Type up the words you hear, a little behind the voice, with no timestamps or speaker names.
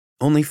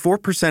Only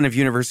 4% of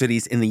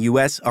universities in the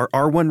U.S. are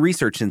R1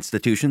 research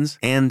institutions,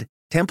 and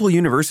Temple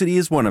University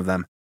is one of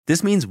them.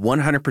 This means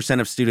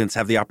 100% of students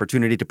have the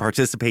opportunity to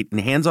participate in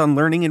hands-on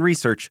learning and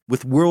research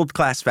with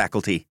world-class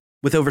faculty.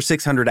 With over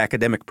 600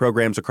 academic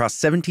programs across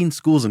 17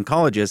 schools and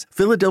colleges,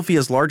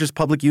 Philadelphia's largest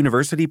public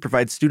university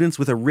provides students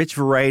with a rich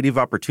variety of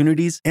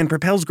opportunities and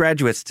propels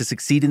graduates to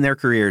succeed in their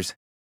careers.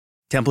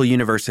 Temple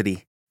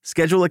University.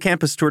 Schedule a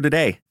campus tour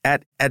today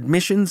at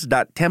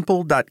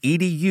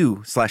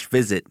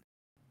admissions.temple.edu/visit.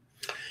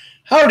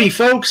 Howdy,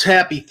 folks.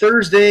 Happy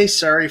Thursday.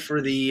 Sorry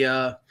for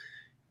the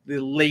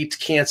late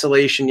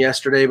cancellation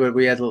yesterday, but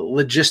we had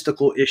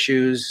logistical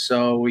issues,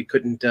 so we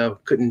couldn't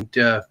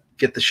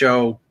get the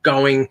show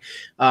going.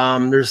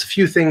 There's a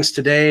few things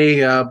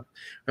today, and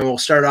we'll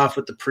start off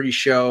with the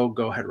pre-show.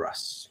 Go ahead,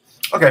 Russ.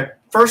 Okay.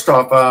 First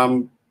off,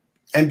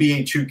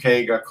 NBA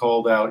 2K got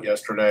called out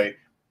yesterday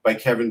by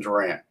Kevin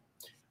Durant.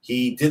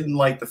 He didn't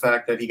like the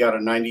fact that he got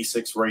a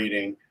 96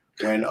 rating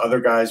when other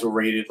guys were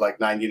rated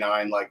like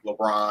 99, like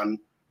LeBron,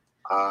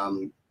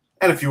 and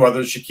a few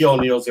others. Shaquille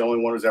O'Neal's the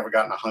only one who's ever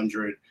gotten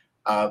 100.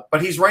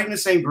 But he's right in the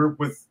same group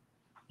with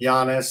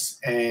Giannis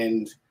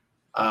and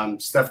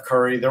Steph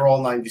Curry. They're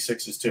all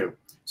 96s too.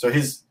 So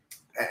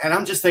and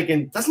I'm just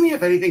thinking, doesn't he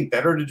have anything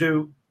better to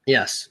do?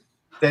 Yes.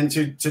 Than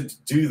to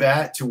do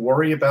that, to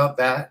worry about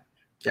that?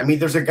 Yeah. I mean,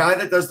 there's a guy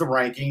that does the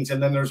rankings,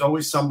 and then there's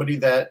always somebody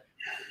that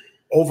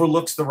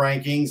overlooks the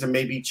rankings and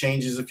maybe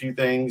changes a few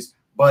things.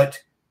 But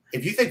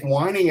if you think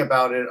whining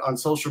about it on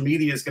social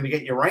media is going to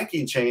get your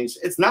ranking changed,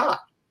 it's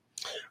not.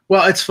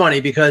 Well, it's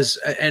funny because,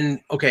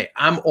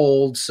 I'm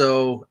old,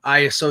 so I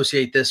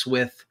associate this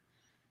with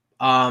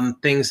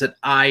things that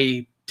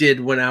I did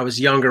when I was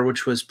younger,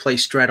 which was play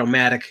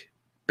Stratomatic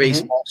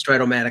baseball,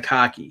 Stratomatic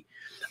hockey.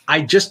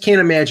 I just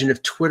can't imagine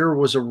if Twitter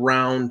was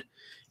around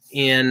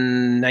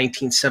in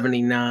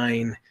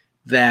 1979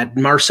 that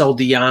Marcel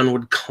Dion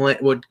would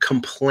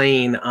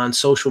complain on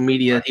social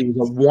media that he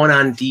was a one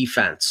on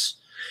defense.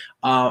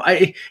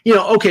 You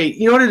know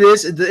what it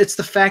is? It's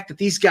the fact that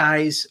these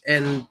guys,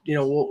 and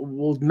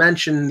we'll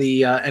mention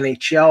the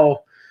NHL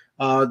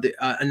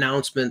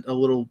announcement a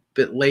little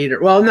bit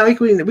later. Well, no,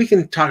 we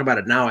can talk about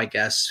it now, I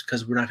guess,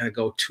 because we're not going to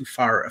go too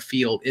far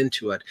afield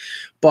into it.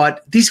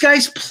 But these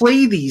guys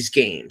play these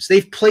games.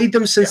 They've played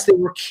them since they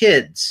were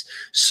kids.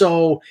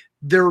 So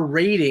their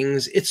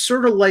ratings, it's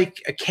sort of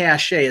like a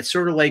cachet. It's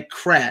sort of like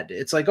cred.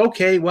 It's like,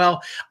 okay,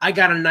 well, I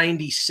got a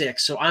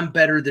 96, so I'm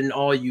better than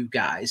all you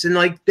guys. And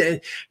the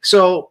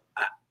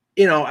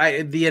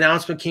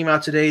announcement came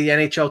out today. The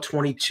NHL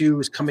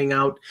 22 is coming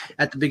out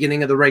at the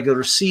beginning of the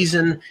regular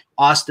season.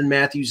 Austin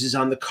Matthews is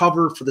on the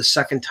cover for the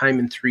second time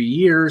in 3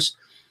 years.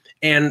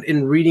 And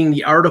in reading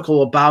the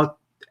article about,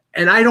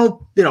 and I don't,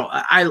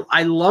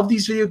 I love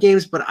these video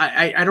games, but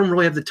I don't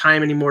really have the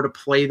time anymore to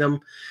play them.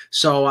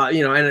 So,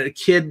 and a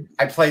kid.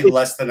 I play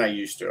less than I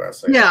used to.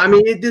 Yeah, I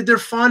mean, they're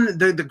fun.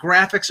 The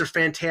graphics are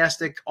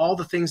fantastic. All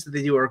the things that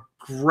they do are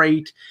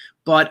great,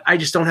 but I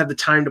just don't have the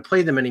time to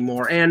play them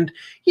anymore. And,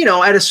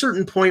 at a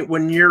certain point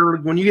when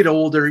you get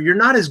older, you're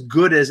not as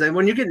good as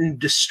when you're getting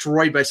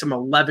destroyed by some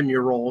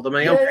 11-year-old. I'm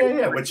like,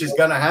 which is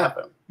going to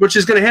happen. Which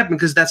is going to happen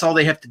because that's all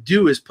they have to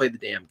do is play the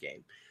damn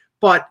game.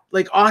 But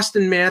like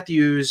Austin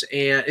Matthews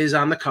is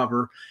on the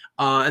cover,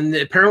 and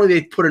apparently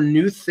they put a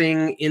new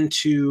thing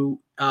into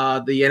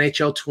the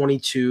NHL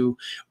 22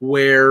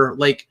 where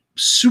like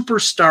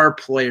superstar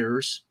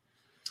players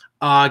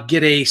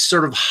get a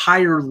sort of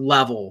higher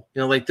level,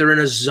 like they're in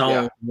a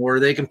zone where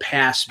they can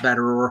pass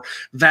better, or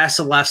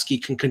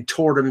Vasilevsky can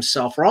contort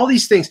himself, or all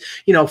these things,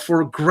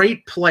 for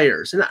great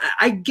players. And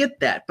I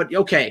get that, but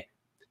okay,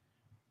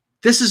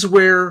 this is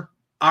where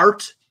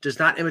art does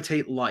not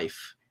imitate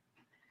life.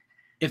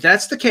 If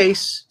that's the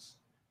case,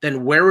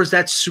 then where was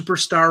that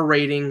superstar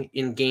rating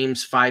in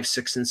games 5,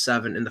 6, and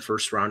 7 in the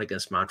first round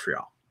against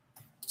Montreal?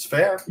 It's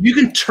fair. You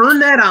can turn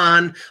that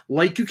on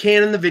like you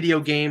can in the video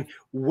game.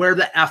 Where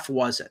the F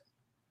was it?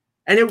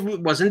 And it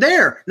wasn't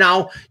there.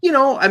 Now,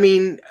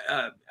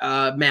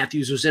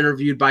 Matthews was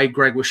interviewed by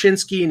Greg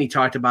Wyshynski, and he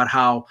talked about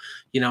how,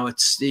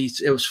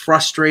 it was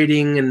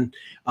frustrating and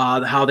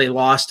how they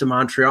lost to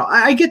Montreal.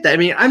 I get that. I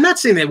mean, I'm not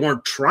saying they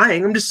weren't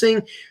trying. I'm just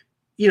saying,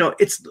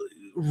 it's –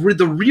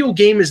 the real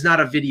game is not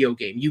a video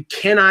game. You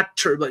cannot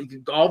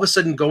all of a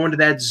sudden go into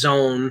that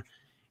zone.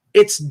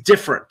 It's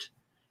different.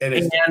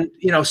 And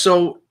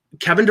so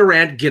Kevin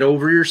Durant, get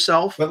over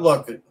yourself. But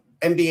look,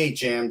 NBA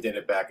Jam did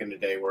it back in the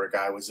day where a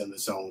guy was in the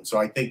zone. So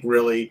I think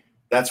really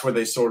that's where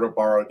they sort of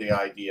borrowed the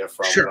idea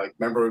from. Sure. Like,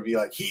 remember, it would be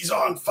like, he's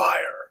on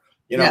fire,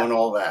 and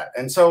all that.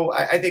 And so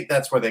I think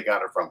that's where they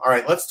got it from. All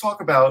right, let's talk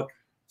about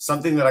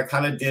something that I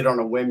kind of did on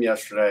a whim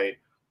yesterday.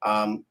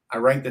 I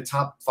ranked the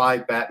top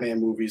 5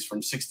 Batman movies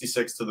from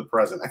 66 to the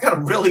present. I got a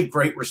really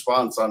great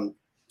response on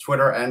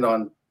Twitter and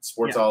on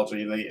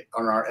Sportsology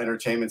on our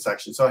entertainment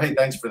section. So, hey,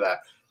 thanks for that.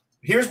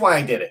 Here's why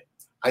I did it.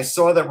 I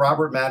saw that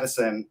Robert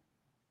Pattinson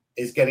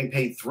is getting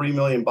paid $3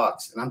 million,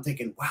 and I'm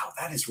thinking, wow,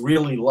 that is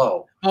really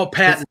low. Oh,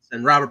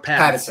 Robert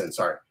Pattinson.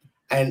 Sorry.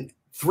 And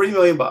 $3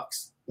 million.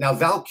 Now,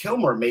 Val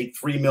Kilmer made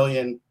 $3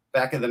 million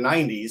back in the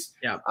 90s.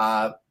 Yeah.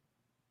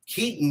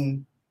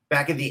 Keaton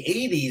back in the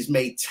 80s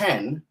made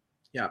 10.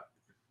 Yeah.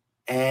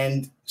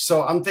 And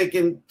so I'm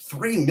thinking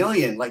 $3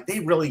 million, like they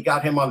really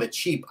got him on the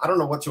cheap. I don't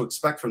know what to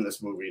expect from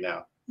this movie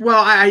now.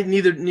 Well, I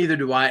neither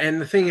do I. And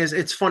the thing is,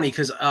 it's funny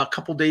because a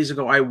couple days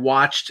ago I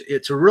watched.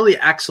 It's a really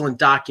excellent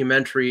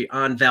documentary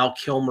on Val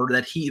Kilmer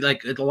that he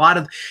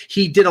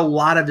did a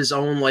lot of his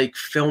own like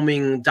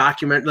filming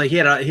document. Like he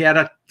had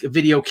a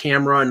video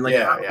camera and like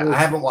yeah. I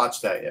haven't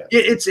watched that yet.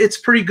 It's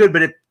pretty good,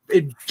 but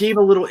it gave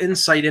a little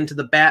insight into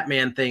the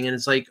Batman thing, and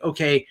it's like,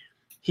 okay,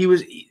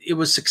 it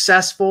was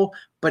successful,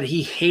 but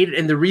he hated,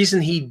 and the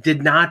reason he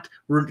did not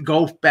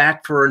go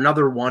back for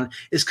another one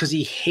is because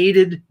he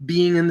hated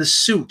being in the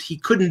suit. He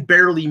couldn't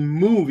barely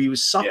move; he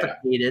was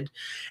suffocated,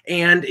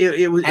 and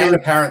it was. And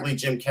apparently,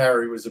 Jim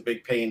Carrey was a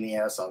big pain in the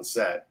ass on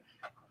set.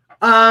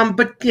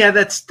 But yeah,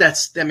 that's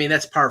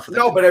par for the.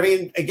 No, but I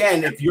mean,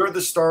 again, if you're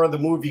the star of the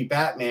movie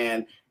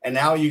Batman, and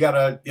now you got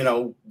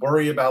to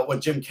worry about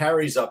what Jim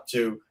Carrey's up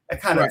to.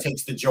 That kind of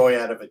takes the joy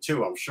out of it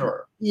too, I'm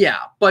sure. Yeah,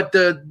 but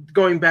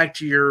going back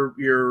to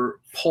your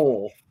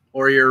poll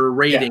or your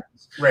ratings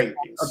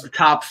of the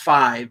top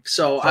 5.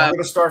 So I'm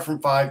going to start from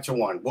 5 to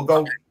 1. We'll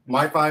go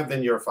my 5,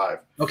 then your 5.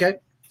 Okay.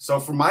 So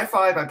for my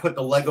 5, I put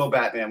the Lego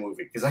Batman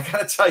movie because I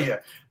got to tell you,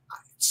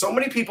 so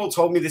many people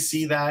told me to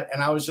see that,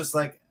 and I was just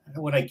like,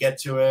 when I get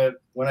to it.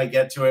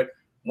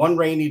 One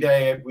rainy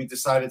day, we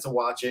decided to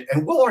watch it,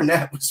 and Will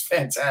Arnett was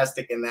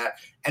fantastic in that.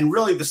 And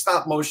really, the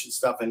stop motion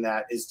stuff in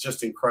that is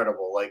just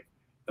incredible. Like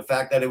the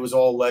fact that it was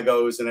all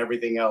Legos and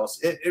everything else,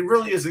 it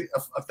really is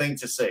a thing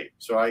to see.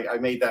 So I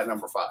made that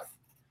number 5.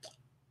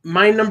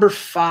 My number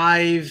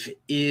 5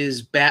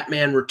 is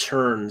Batman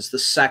Returns, the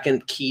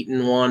second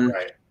Keaton one.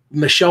 Right.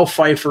 Michelle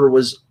Pfeiffer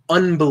was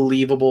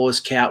unbelievable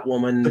as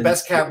Catwoman. The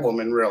best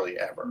Catwoman really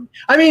ever.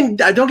 I mean,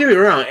 don't get me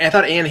wrong. I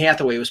thought Anne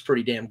Hathaway was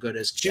pretty damn good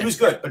as She was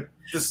good, but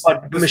this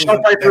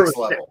Michelle Pfeiffer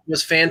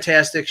was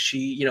fantastic.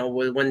 She,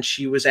 when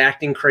she was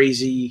acting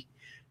crazy,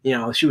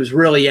 she was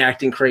really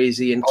acting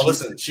crazy. And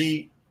listen,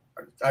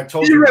 I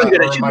told you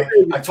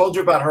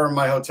about her in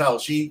my hotel.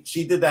 She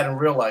did that in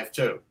real life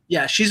too.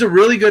 Yeah, she's a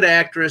really good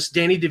actress.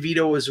 Danny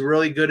DeVito was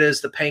really good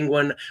as the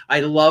Penguin. I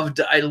loved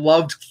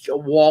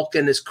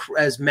Walken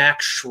as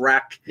Max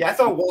Schreck. Yeah, I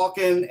thought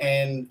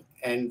Walken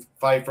and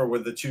Pfeiffer were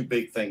the two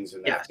big things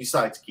in that,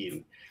 besides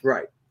Keaton.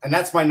 Right. And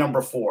that's my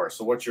number 4.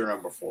 So what's your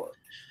number 4?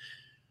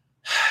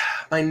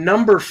 My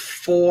number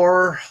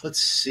 4,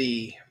 let's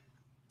see.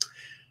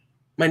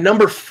 My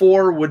number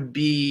 4 would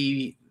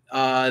be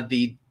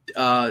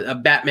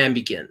Batman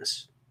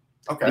Begins.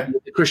 Okay.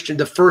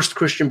 The first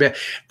Christian Bale.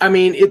 I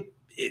mean,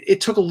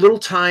 it took a little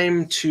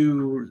time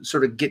to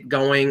sort of get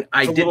going.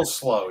 A little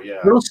slow,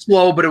 yeah. A little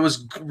slow, but it was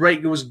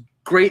great. It was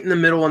great in the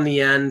middle and the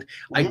end.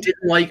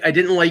 Mm-hmm. I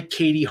didn't like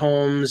Katie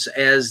Holmes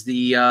as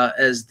the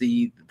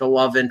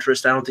love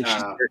interest. I don't think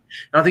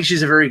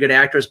she's a very good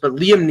actress, but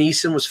Liam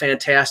Neeson was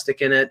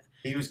fantastic in it.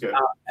 He was good.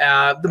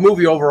 The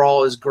movie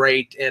overall is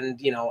great, and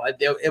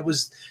it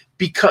was.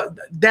 Because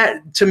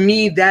to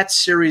me, that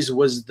series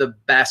was the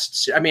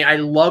best. I mean, I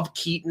love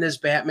Keaton as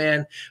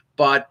Batman,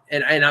 but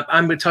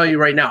I'm going to tell you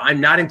right now,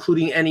 I'm not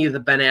including any of the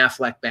Ben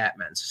Affleck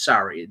Batmans.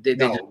 Sorry,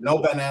 no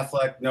Ben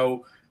Affleck,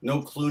 no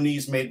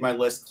Clooney's made my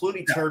list.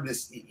 Clooney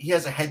he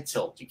has a head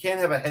tilt. You can't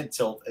have a head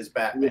tilt as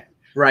Batman,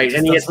 right?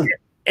 And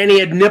he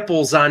had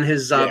nipples on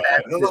his. The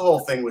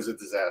whole thing was a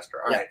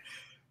disaster. All right.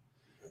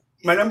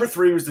 My number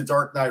 3 was The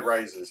Dark Knight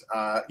Rises.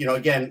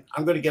 Again,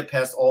 I'm going to get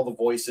past all the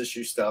voice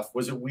issue stuff.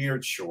 Was it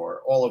weird?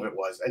 Sure. All of it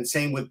was. And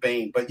same with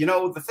Bane. But,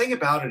 the thing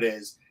about it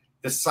is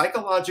the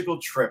psychological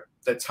trip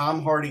that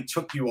Tom Hardy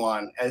took you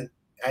on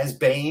as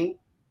Bane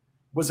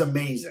was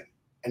amazing.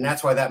 And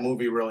that's why that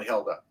movie really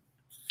held up.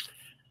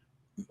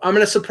 I'm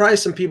going to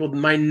surprise some people.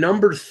 My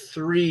number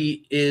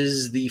 3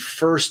 is the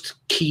first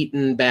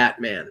Keaton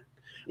Batman.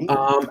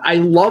 I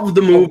love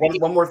the movie.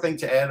 One more thing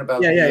to add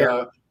about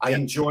I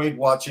enjoyed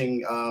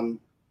watching.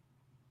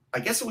 I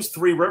guess it was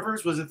Three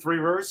Rivers. Was it Three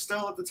Rivers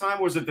still at the time?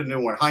 Or was it the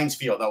new one? Heinz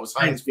Field. That was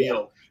Heinz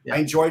Field. Yeah. I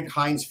enjoyed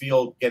Heinz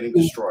Field getting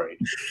destroyed.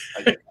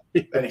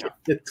 Anyhow,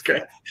 it's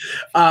great.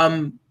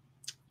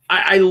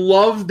 I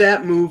love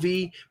that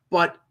movie,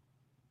 but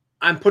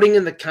I'm putting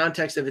in the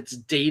context of it's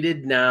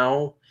dated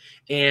now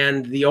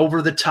and the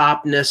over the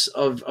topness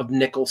of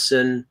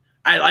Nicholson.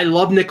 I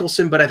love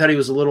Nicholson, but I thought he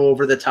was a little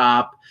over the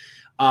top.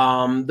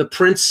 The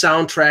Prince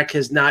soundtrack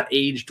has not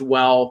aged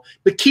well,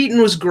 but Keaton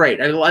was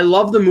great. I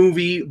love the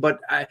movie, but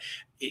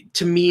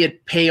to me,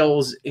 it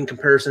pales in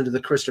comparison to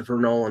the Christopher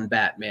Nolan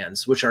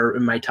Batmans, which are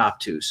in my top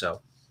 2.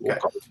 So we'll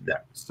call it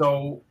that.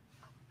 So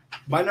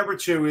my number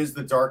 2 is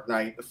The Dark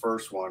Knight, the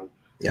first one.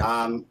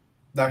 Yeah.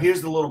 Now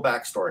here's the little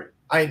backstory.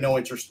 I had no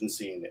interest in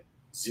seeing it.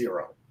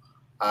 0.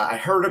 I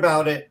heard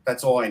about it.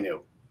 That's all I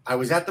knew. I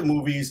was at the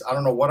movies. I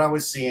don't know what I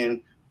was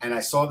seeing, and I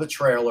saw the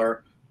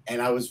trailer. And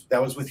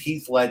that was with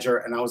Heath Ledger,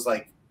 and I was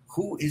like,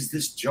 who is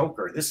this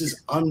Joker? This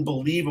is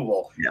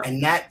unbelievable. Yeah.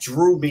 And that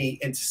drew me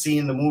into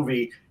seeing the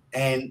movie,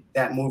 and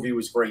that movie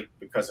was great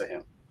because of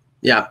him.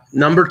 Yeah.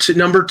 Number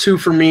two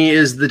for me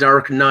is The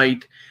Dark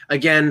Knight.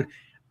 Again,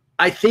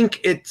 I think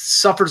it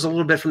suffers a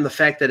little bit from the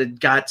fact that it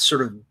got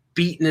sort of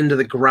beaten into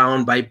the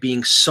ground by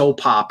being so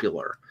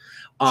popular.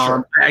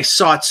 Sure. I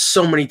saw it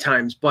so many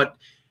times, but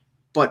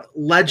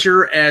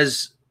Ledger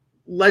as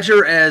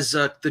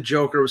the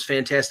Joker was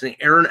fantastic.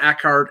 Aaron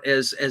Eckhart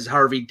as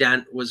Harvey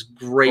Dent was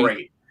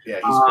great. Yeah,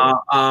 he's great.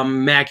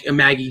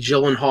 Maggie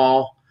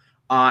Gyllenhaal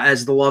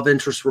as the love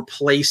interest,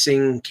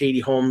 replacing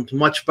Katie Holmes,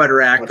 much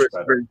better actress,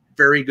 very,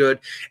 very good.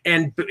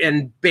 And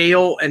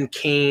Bale and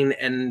Kane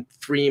and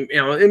Freeman,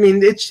 I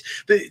mean,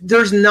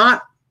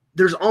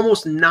 there's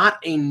almost not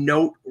a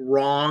note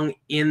wrong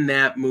in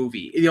that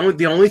movie.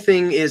 The only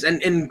thing is,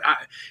 and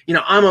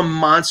I'm a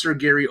monster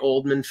Gary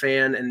Oldman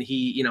fan, and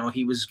he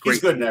was great.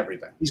 He's good in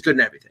everything.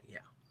 Yeah.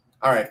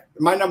 All right.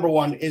 My number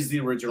one is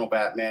the original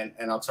Batman,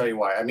 and I'll tell you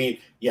why. I mean,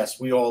 yes,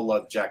 we all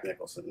love Jack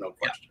Nicholson, no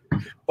question. Yeah.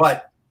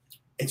 But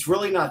it's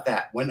really not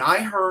that. When I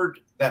heard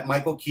that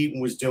Michael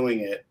Keaton was doing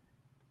it,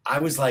 I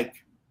was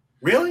like,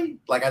 really?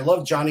 Like, I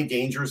love Johnny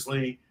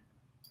Dangerously.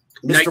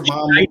 Mr.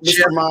 Mom.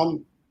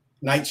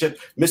 Night Shift.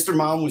 Mr.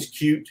 Mom was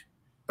cute,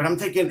 but I'm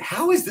thinking,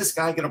 how is this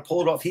guy going to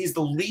pull it off? He's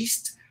the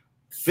least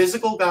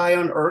physical guy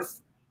on earth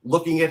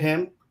looking at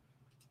him.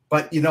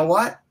 But you know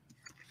what?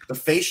 The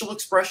facial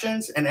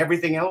expressions and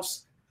everything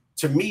else,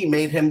 to me,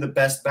 made him the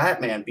best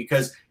Batman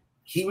because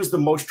he was the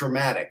most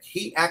dramatic.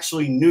 He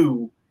actually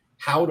knew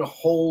how to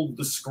hold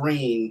the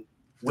screen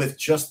with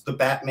just the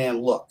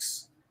Batman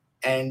looks.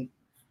 And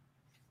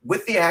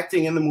with the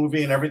acting in the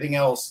movie and everything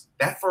else,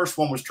 that first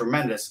one was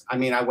tremendous. I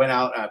mean, I went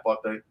out and I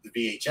bought the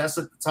VHS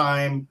at the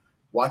time,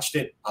 watched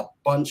it a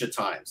bunch of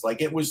times.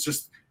 Like, it was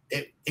just,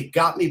 it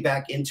got me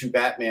back into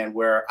Batman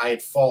where I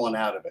had fallen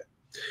out of it.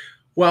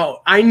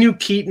 Well, I knew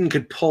Keaton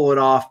could pull it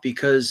off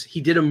because he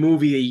did a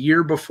movie a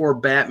year before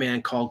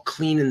Batman called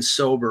Clean and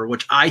Sober,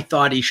 which I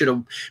thought he should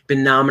have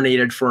been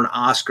nominated for an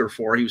Oscar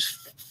for. He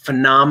was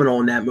phenomenal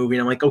in that movie.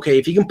 And I'm like, okay,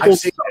 if he can pull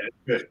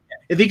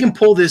if he can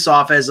pull this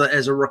off as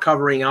a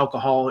recovering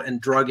alcohol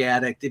and drug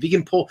addict, if he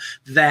can pull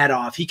that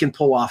off, he can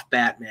pull off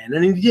Batman.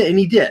 And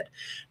he did.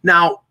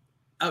 Now,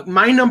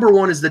 my number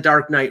one is The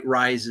Dark Knight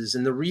Rises.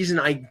 And the reason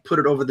I put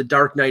it over The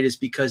Dark Knight is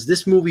because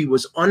this movie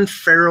was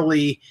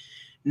unfairly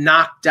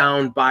knocked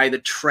down by the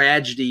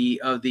tragedy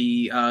of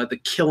the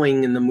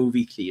killing in the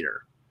movie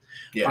theater.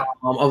 Yeah.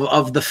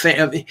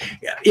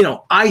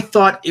 I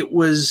thought it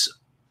was,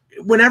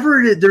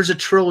 whenever there's a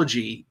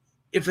trilogy,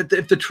 if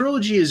the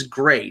trilogy is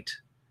great,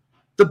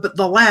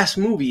 the last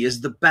movie is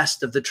the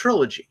best of the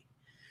trilogy.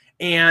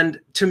 And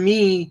to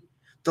me,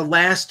 the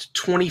last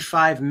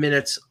 25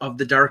 minutes of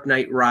The Dark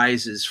Knight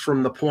Rises,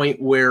 from the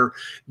point where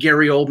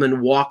Gary Oldman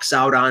walks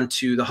out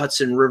onto the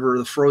Hudson River,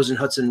 the frozen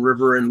Hudson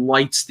River, and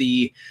lights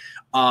the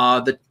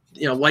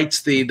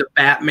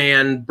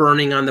Batman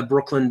burning on the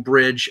Brooklyn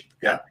Bridge.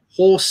 Yeah.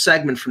 Whole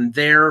segment from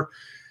there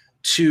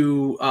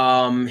to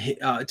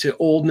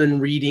Oldman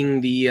reading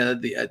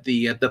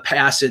the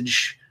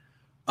passage.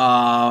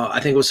 I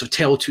think it was A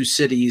Tale of Two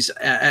Cities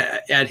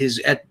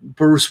at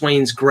Bruce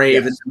Wayne's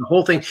grave. Yes. And the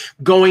whole thing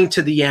going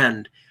to the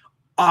end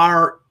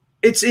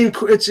it's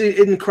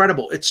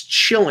incredible. It's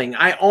chilling.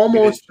 I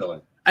almost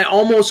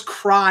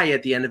cry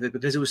at the end of it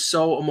because it was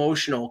so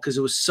emotional. Because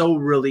it was so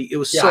really. It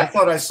was. Yeah, I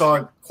thought I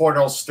saw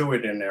Cordell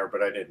Stewart in there,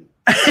 but I didn't.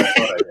 I thought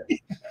I did.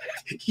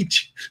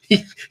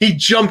 He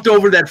jumped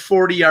over that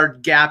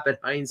 40-yard gap at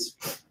Heinz.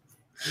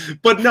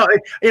 But no,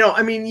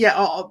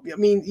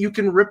 you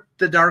can rip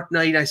The Dark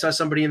Knight. I saw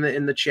somebody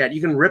in the chat. You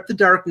can rip The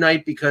Dark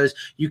Knight because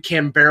you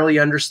can barely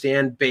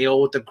understand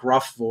Bale with the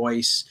gruff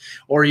voice,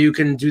 or you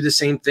can do the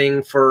same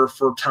thing for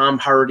Tom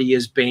Hardy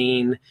as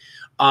Bane.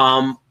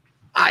 Yes,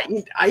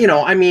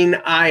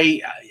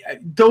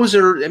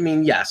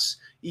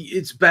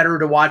 it's better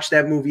to watch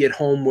that movie at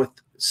home with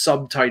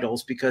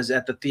subtitles because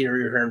at the theater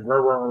you're hearing,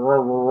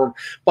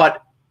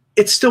 but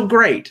it's still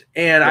great.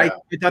 And I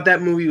thought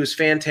that movie was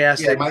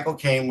fantastic. Yeah, Michael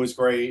Caine was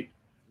great.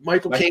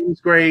 Caine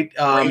was great. Great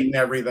and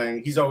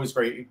everything. He's always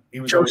great. He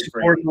was always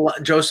great.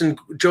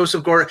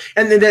 Joseph Gordon.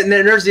 And then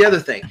there's the other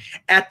thing.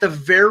 At the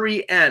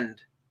very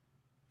end,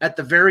 the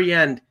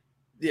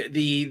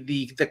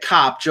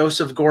cop,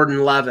 Joseph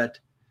Gordon-Levitt,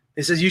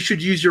 it says you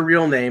should use your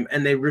real name,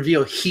 and they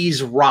reveal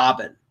he's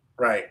Robin.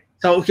 Right.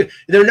 So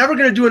they're never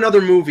going to do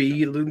another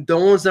movie.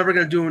 Nolan's never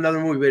going to do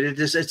another movie, but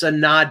it's a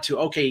nod to,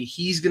 okay,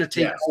 he's going to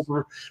take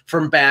over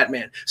from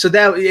Batman. So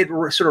that it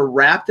sort of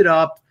wrapped it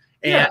up.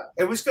 And yeah,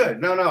 it was good.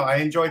 No, I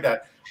enjoyed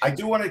that. I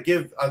do want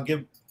to I'll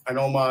give an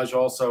homage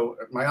also.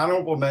 My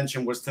honorable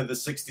mention was to the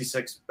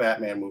 66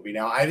 Batman movie.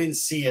 Now, I didn't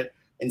see it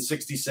in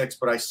 66,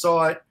 but I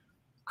saw it.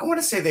 I want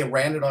to say they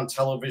ran it on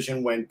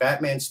television when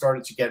Batman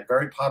started to get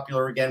very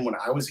popular again when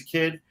I was a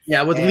kid.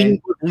 Yeah, with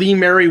Lee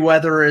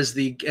Merriweather as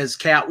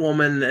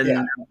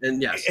Catwoman,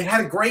 and yes, it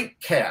had a great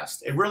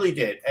cast. It really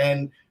did.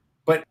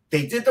 But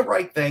they did the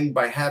right thing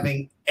by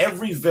having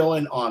every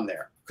villain on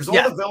there, because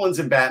all the villains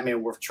in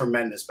Batman were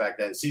tremendous back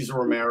then. Cesar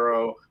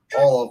Romero,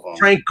 all of them.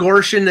 Frank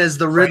Gorshin as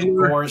the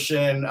Riddler.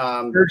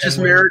 Burgess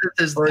Meredith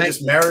as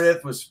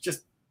Meredith was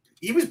just.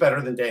 He was better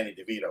than Danny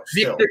DeVito.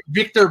 Still.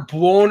 Victor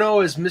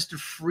Buono as Mr.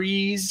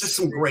 Freeze. Just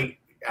some great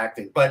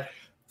acting. But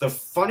the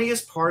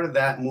funniest part of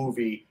that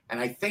movie, and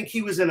I think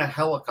he was in a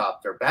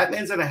helicopter.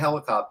 Batman's in a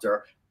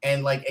helicopter,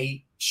 and like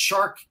a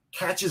shark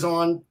catches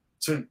on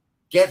to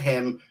get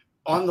him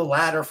on the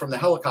ladder from the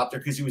helicopter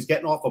because he was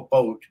getting off a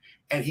boat,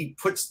 and he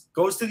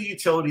goes to the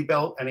utility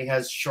belt, and he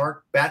has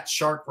bat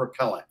shark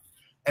repellent,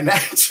 and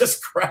that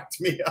just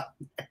cracked me up.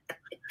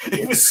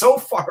 It was so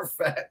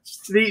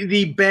far-fetched.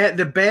 The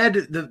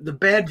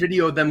bad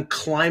video of them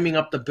climbing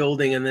up the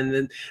building, and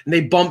then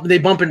they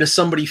bump into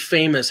somebody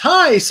famous.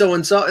 Hi, so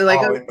and so.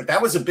 But that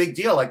was a big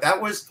deal. Like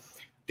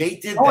they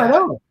did that I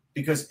know.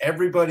 Because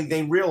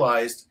they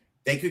realized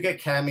they could get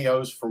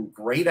cameos from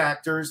great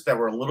actors that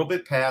were a little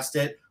bit past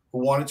it, who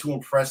wanted to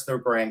impress their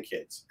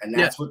grandkids, and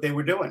that's what they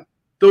were doing.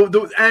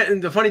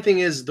 And the funny thing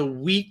is, the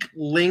weak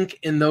link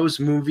in those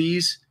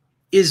movies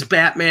is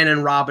Batman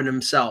and Robin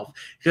himself,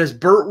 because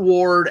Burt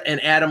Ward and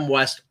Adam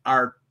West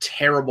are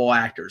terrible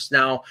actors.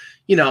 Now,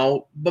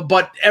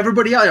 but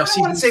everybody else. I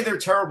don't want to say they're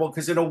terrible,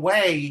 because in a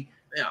way,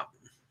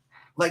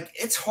 like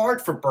it's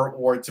hard for Burt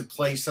Ward to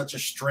play such a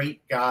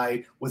straight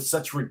guy with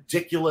such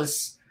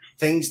ridiculous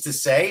things to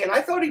say, and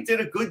I thought he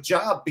did a good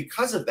job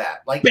because of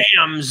that. Like,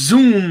 bam,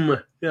 zoom.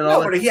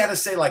 No, but he had to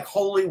say like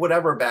 "Holy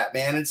whatever,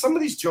 Batman," and some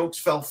of these jokes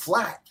fell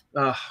flat.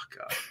 Oh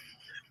God,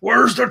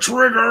 where's the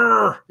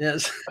trigger?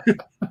 Yes.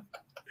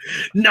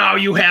 Now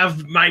you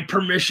have my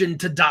permission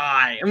to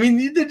die. I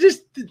mean, they're okay.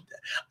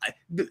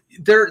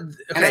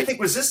 And I think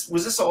was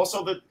this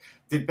also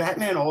did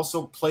Batman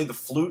also play the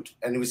flute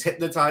and he was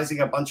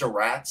hypnotizing a bunch of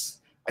rats?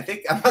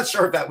 I'm not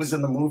sure if that was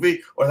in the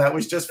movie or that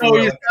was just. Oh,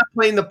 he's not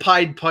playing the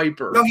Pied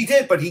Piper. No, he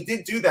did, but he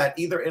did do that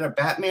either in a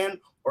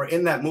Batman or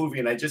in that movie,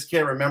 and I just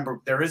can't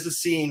remember. There is a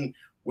scene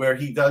where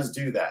he does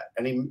do that,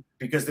 and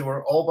because there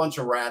were a whole bunch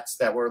of rats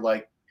that were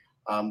like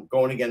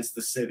going against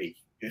the city.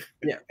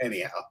 Yeah.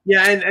 Anyhow.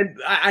 Yeah, and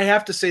I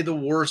have to say the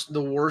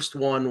worst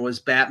one was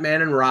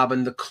Batman and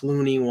Robin, the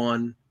Clooney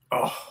one.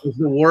 Oh,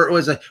 the word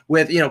was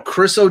with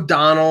Chris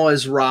O'Donnell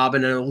as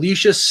Robin and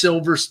Alicia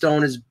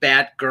Silverstone as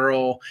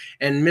Batgirl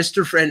and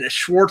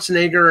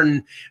Schwarzenegger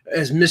and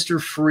as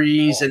Mr.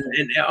 Freeze and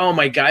oh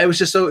my God, it was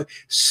just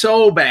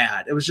so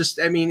bad. It was just,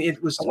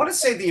 it was. I want to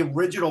say the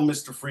original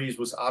Mr. Freeze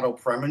was Otto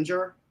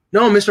Preminger.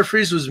 No, Mr.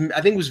 Freeze was,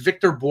 I think it was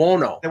Victor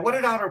Buono. And what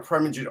did Otto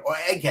Preminger do? Oh,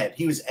 Egghead.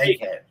 He was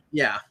Egghead.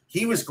 Yeah.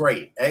 He was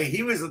great.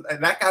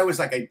 That guy was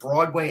like a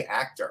Broadway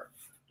actor.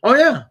 Oh,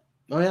 yeah.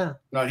 Oh, yeah.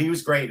 No, he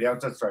was great. Yeah,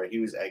 that's right. He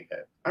was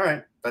Egghead. All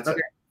right. That's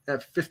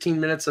it. 15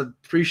 minutes of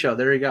pre-show.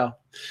 There you go.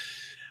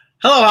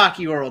 Hello,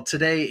 Hockey World.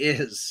 Today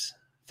is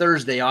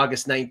Thursday,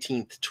 August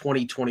 19th,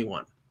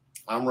 2021.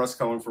 I'm Russ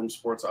Cohen from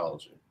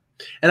Sportsology.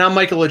 And I'm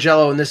Michael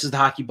Lagello, and this is the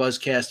Hockey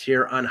Buzzcast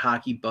here on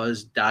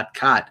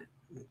HockeyBuzz.cod.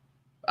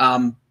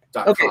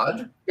 Okay.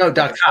 .cod? No,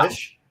 .com.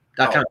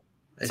 .com.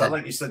 It sounded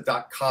like you said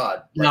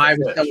 .cod. No,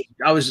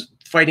 I was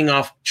fighting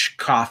off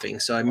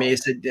coughing, so I may have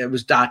said it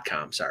was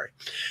 .com. Sorry.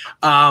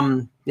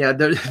 Yeah,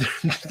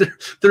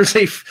 there's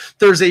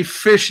a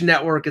fish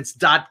network. It's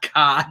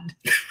 .cod.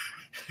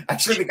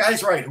 Actually, the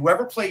guy's right.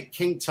 Whoever played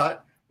King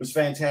Tut was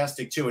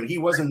fantastic too, and he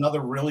was another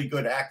really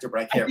good actor,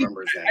 but I can't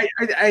remember his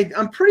name.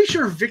 I'm pretty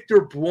sure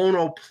Victor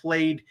Buono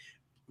played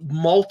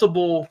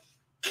multiple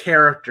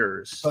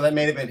characters. So that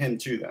may have been him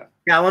too, then.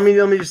 Yeah, let me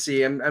just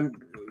see.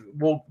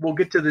 We'll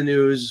get to the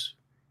news.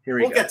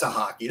 We'll get to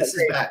hockey. This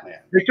is Batman.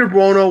 Victor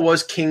Buono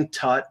was King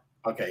Tut.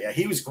 Okay, yeah,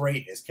 he was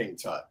great as King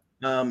Tut.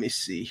 Let me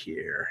see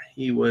here.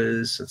 He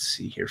was, let's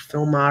see here,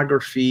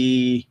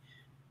 filmography.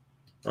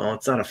 Oh,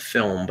 it's not a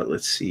film, but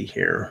let's see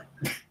here.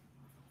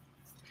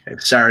 Okay,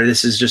 sorry,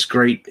 this is just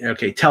great.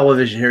 Okay,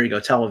 television. Here you go,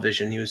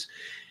 television. He was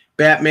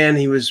Batman.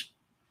 He was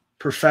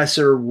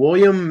Professor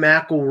William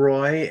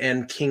McElroy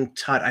and King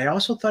Tut. I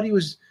also thought he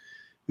was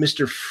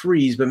Mr.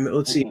 Freeze, but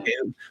let's see.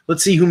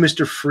 Let's see who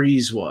Mr.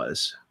 Freeze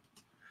was.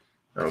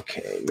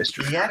 Okay,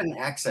 Mr. He had an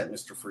accent,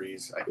 Mr.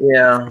 Freeze.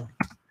 Yeah.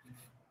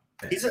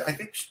 I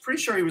think pretty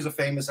sure he was a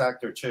famous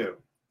actor too.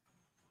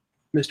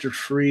 Mr.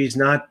 Freeze,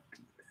 not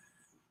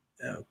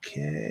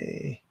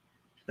okay.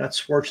 Not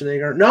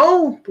Schwarzenegger.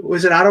 No,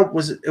 was it Otto?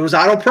 It was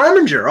Otto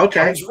Preminger?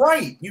 Okay, that's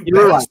right. You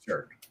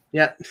bastard. Right.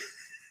 Yeah.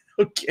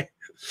 Okay.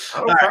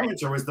 Otto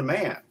Preminger was the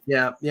man.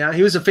 Yeah.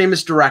 He was a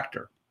famous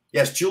director.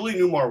 Yes, Julie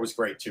Newmar was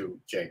great too,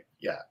 Jake.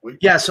 Yeah.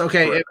 Yes.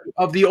 Okay.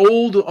 Of the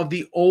old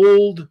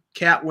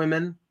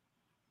Catwomen,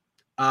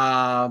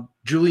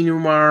 Julie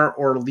Newmar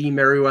or Lee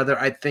Merriweather,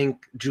 I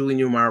think Julie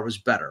Newmar was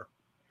better.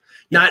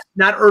 Yes.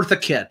 Not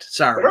Eartha Kitt.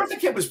 Sorry, but Eartha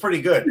Kitt was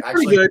pretty good.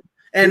 Actually, pretty good.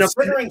 And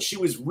considering she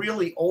was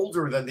really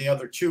older than the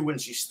other two when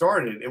she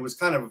started, it was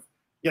kind of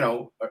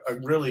a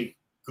really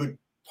good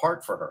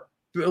part for her.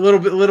 A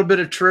little bit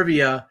of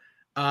trivia.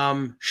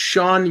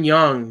 Sean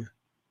Young,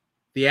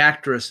 the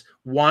actress,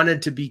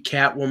 wanted to be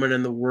Catwoman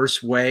in the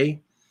worst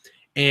way,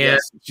 and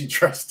yes, she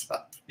dressed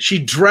up. She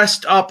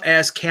dressed up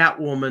as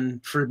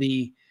Catwoman for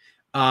the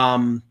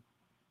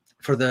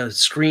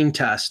screen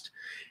test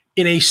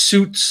in a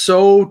suit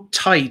so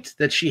tight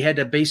that she had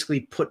to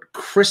basically put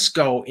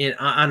Crisco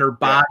on her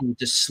body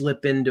to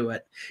slip into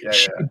it. Yeah,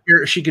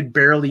 she could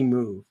barely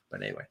move.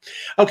 But anyway,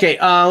 okay.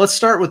 Let's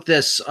start with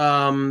this.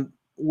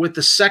 with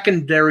the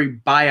secondary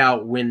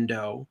buyout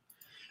window,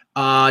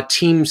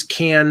 teams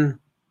can,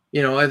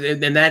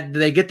 and that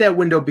they get that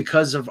window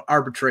because of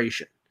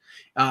arbitration.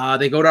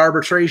 They go to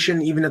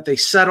arbitration. Even if they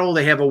settle,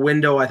 they have a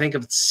window, I think,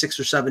 of 6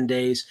 or 7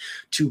 days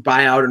to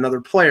buy out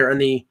another player.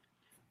 And the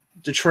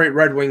Detroit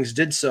Red Wings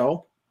did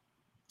so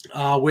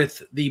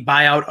with the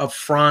buyout of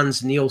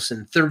Franz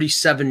Nielsen,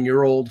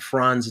 37-year-old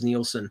Franz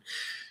Nielsen.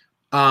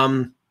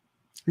 Not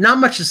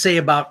much to say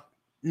about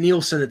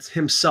Nielsen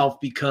himself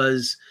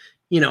because,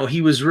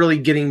 he was really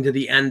getting to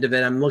the end of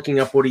it. I'm looking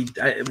up what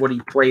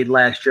he played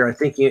last year. I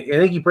think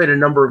he played a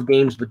number of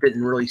games but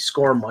didn't really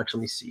score much.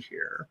 Let me see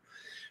here.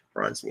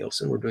 Franz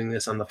Nielsen. We're doing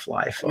this on the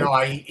fly, folks. No,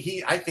 I think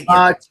he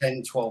had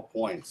 10, 12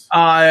 points.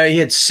 He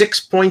had 6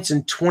 points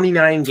in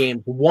 29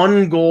 games,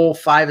 1 goal,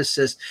 5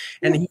 assists,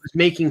 and he was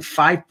making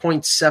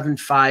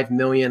 $5.75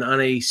 million on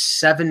a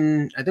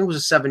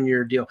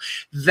 7-year deal.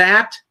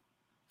 That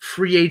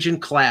free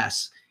agent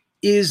class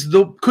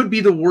could be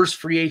the worst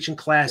free agent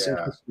class in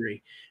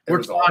history.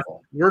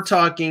 We're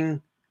talking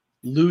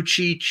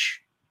Lucic,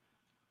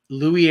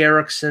 Louis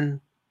Eriksson,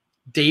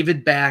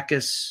 David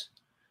Backes,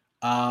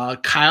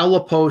 Kyle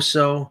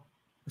Laposo,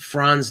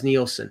 Franz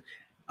Nielsen,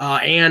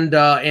 and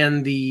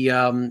the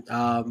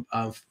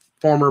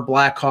former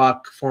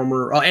Blackhawk,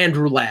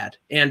 Andrew Ladd.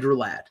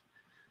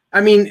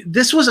 I mean,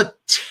 this was a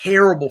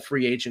terrible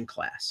free agent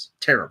class.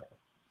 Terrible.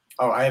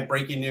 Oh, I have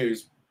breaking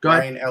news. Go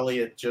Brian ahead.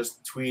 Elliott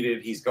just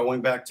tweeted he's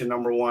going back to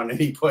number 1, and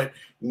he put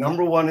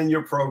number 1 in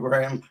your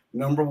program,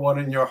 number 1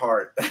 in your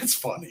heart. That's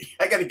funny.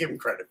 I got to give him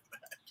credit for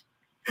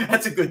that.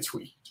 That's a good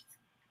tweet.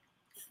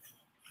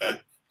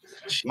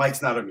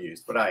 Mike's not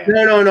amused, but I am.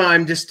 No.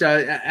 I'm just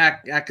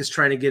Ack is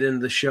trying to get into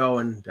the show,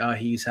 and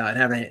he's not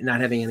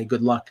having any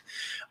good luck.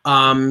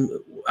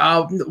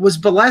 Was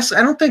Bolesky?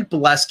 I don't think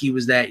Bolesky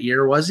was that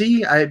year, was he?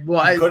 He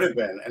could have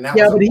been, and that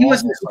but he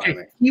wasn't. Okay,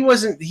 he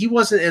wasn't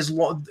as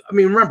long. I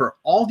mean, remember,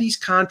 all these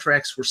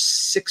contracts were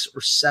 6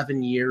 or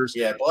 7 years.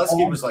 Yeah,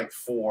 Bolesky was like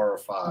 4 or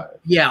 5.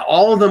 Yeah,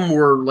 all of them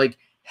were like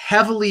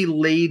heavily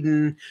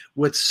laden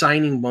with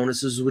signing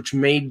bonuses, which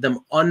made them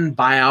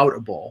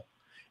unbuyoutable.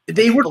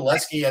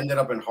 Bolesky ended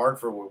up in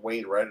Hartford with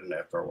Wayne Redden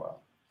after a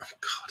while. Oh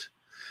God!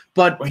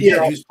 But he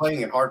was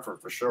playing in Hartford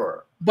for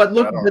sure. But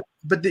look,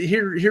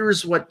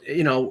 here's what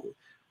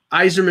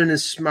Yzerman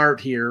is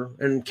smart here,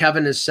 and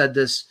Kevin has said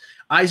this.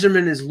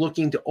 Yzerman is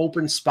looking to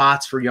open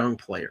spots for young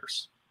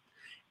players,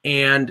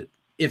 and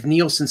if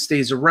Nielsen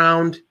stays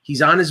around,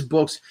 he's on his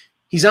books.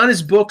 He's on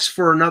his books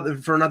for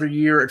another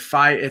year at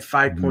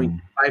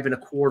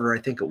 5.525,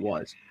 I think it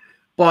was.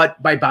 But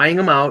by buying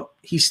him out,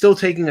 he's still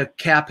taking a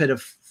cap hit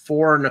of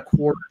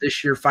 $4.25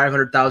 this year,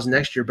 $500,000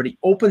 next year, but he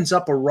opens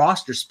up a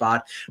roster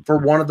spot for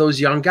one of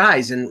those young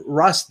guys. And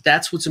Russ,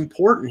 that's what's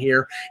important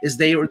here is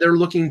they're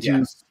looking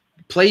to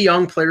play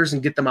young players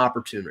and get them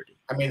opportunity.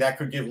 I mean, that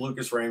could give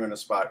Lucas Raymond a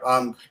spot.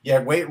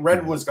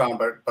 Redden was gone,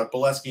 but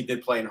Bolesky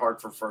did play in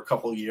Hartford for a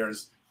couple of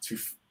years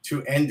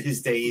to end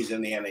his days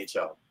in the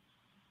NHL.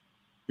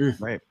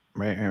 Right.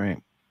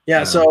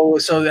 Yeah, so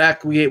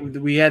that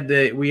we had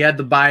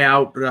the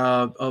buyout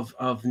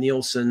of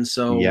Nielsen.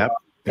 So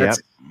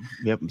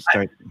Yep.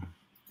 Start.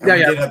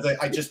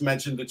 I just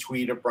mentioned the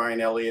tweet of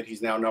Brian Elliott.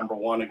 He's now number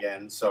 1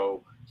 again.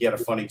 So he had a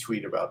funny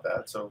tweet about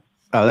that. So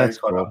that's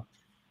cool.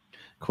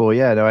 Cool.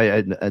 Yeah. No,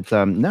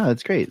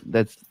 it's great.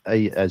 That's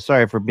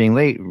sorry for being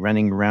late,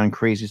 running around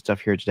crazy stuff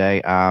here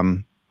today.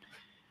 And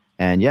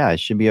yeah, it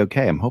should be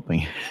okay. I'm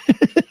hoping.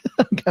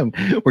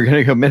 We're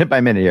gonna go minute by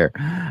minute here.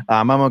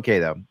 I'm okay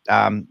though.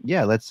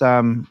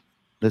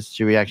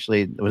 Should we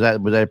actually was that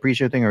a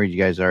pre-show thing or did you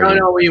guys already?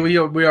 No,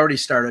 we already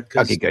started.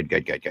 Okay, good.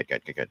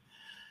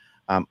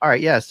 All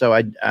right, yeah.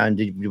 So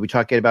did we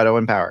talk about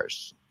Owen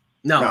Powers?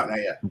 No, not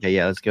yet. Okay,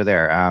 yeah, let's go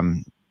there.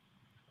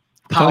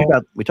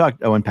 We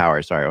talked Owen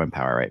Powers. Sorry, Owen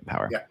Power, right?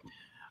 Power.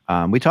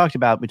 Yeah. We talked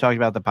about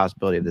the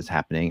possibility of this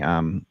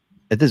happening.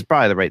 This is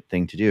probably the right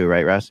thing to do,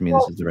 right, Russ? I mean,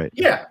 this is the right.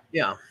 Yeah.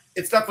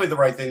 It's definitely the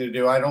right thing to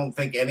do. I don't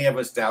think any of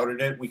us doubted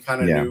it. We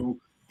kind of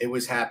knew it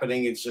was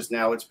happening. It's just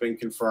now it's been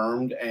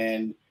confirmed,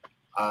 and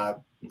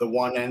the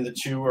 1 and the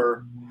 2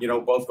 are,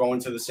 both going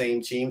to the same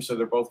team, so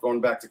they're both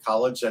going back to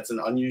college. That's an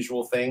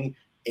unusual thing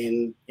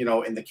in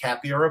the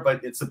cap era,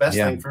 but it's the best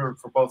thing for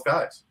both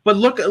guys. But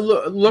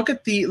look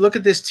at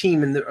this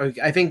team, and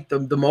I think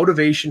the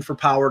motivation for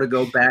Power to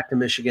go back to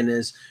Michigan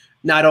is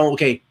not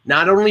only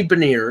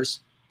Beniers,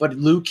 but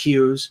Luke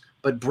Hughes,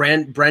 but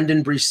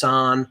Brendan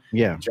Brisson,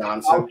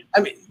 Johnson.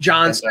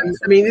 Johnson.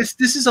 I mean, this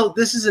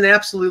is an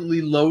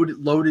absolutely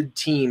loaded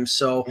team.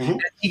 So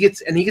he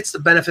gets the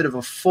benefit of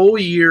a full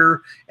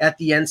year at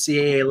the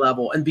NCAA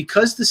level, and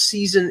because the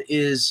season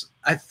is,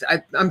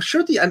 I'm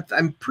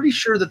pretty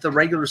sure that the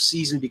regular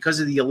season,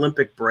 because of the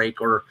Olympic break,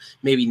 or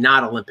maybe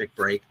not Olympic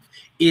break,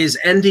 is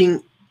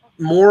ending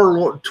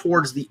more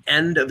towards the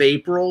end of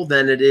April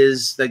than it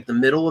is like the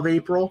middle of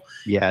April.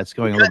 Yeah, it's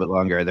going a little bit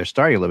longer. They're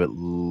starting a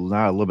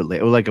little bit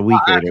late, like a week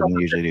later than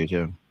they usually do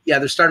too. Yeah,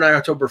 they're starting on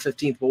October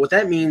 15th. But what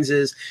that means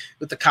is,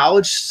 with the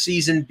college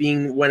season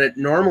being when it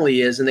normally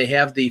is, and they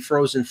have the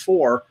Frozen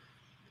Four,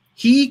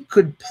 he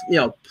could,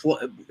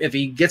 if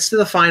he gets to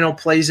the final,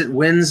 plays it,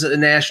 wins a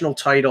national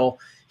title,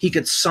 he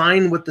could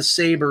sign with the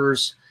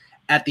Sabres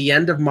at the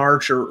end of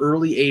March or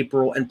early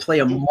April and play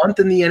a month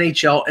in the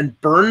NHL and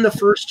burn the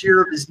first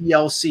year of his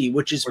DLC,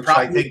 which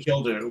I think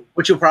he'll do.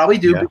 Which he'll probably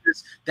do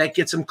because that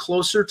gets him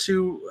closer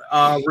to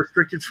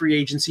restricted free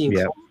agency and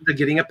closer to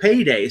getting a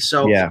payday.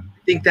 So I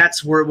think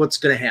that's what's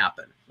going to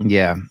happen.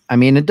 Yeah, I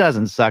mean, it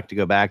doesn't suck to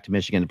go back to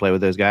Michigan to play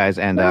with those guys,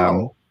 and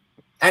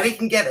and he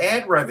can get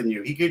ad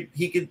revenue. He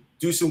could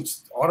do some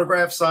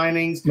autograph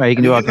signings. Right, he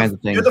can do all kinds of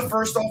things. You're the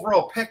first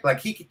overall pick.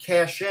 Like, he could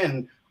cash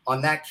in on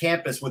that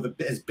campus with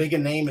as big a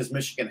name as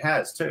Michigan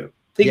has too.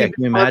 Yeah,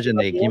 can you imagine?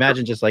 Can you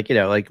imagine just like,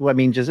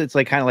 it's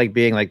like kind of like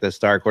being like the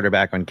star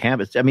quarterback on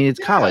campus. I mean, it's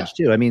college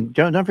too. I mean,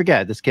 don't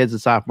forget, this kid's a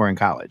sophomore in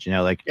college.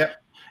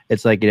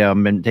 It's like,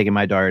 I'm taking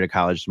my daughter to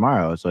college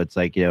tomorrow, so it's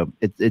like,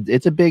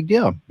 it's a big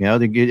deal.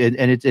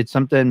 And it's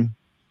something.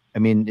 I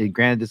mean,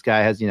 granted, this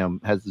guy has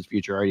his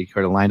future already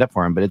sort of lined up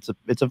for him, but it's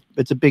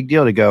a big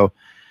deal to go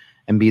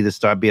and be a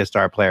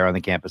star player on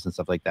the campus and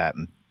stuff like that,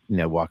 and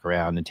walk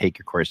around and take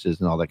your courses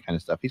and all that kind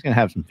of stuff. He's gonna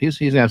have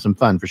some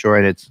fun for sure.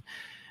 And it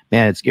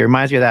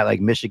reminds me of that like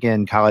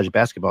Michigan college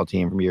basketball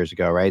team from years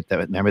ago, right?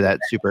 Remember that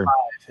super?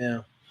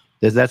 Yeah.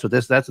 That's what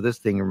this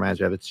thing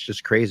reminds me of. It's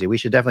just crazy. We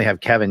should definitely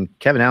have Kevin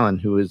Allen,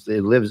 who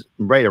lives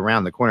right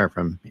around the corner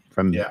from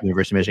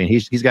University of Michigan.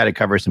 He's got to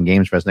cover some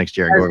games for us next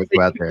year and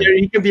go out there.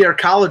 He can be our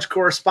college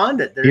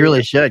correspondent. He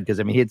really should,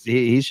 because I mean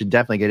he should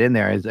definitely get in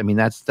there. I mean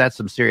that's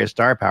some serious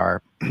star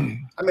power. I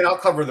mean, I'll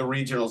cover the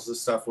regionals and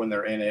stuff when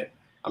they're in it.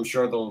 I'm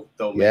sure they'll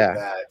make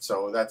that.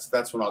 So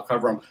that's when I'll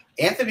cover them.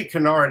 Anthony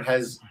Kennard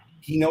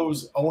he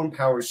knows Owen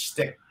Power's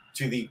stick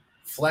to the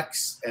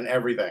flex and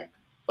everything.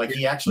 Like,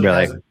 he actually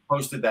hasn't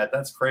posted that.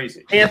 That's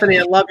crazy. Anthony,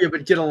 I love you,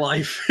 but get a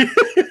life.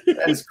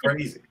 That's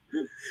crazy.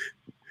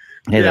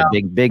 Hey, that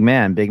big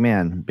man.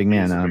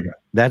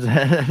 That's.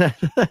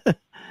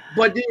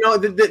 But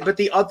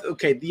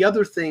the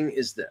other thing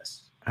is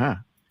this.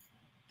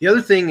 The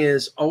other thing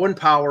is Owen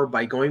Power,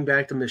 by going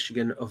back to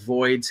Michigan,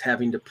 avoids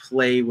having to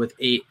play with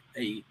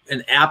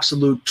an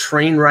absolute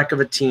train wreck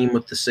of a team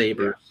with the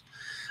Sabres.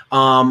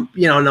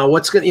 Now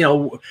what's going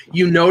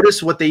you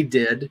notice what they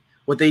did.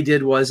 What they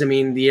did was,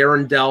 the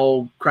Aaron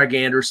Dell, Craig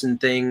Anderson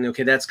thing,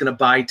 that's going to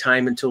buy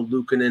time until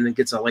Luukkonen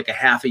gets a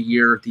half a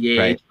year at the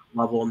AHL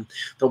level, and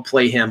they'll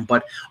play him.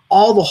 But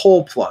all the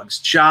whole plugs,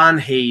 John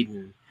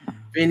Hayden,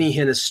 Vinny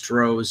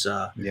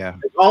Hinostroza,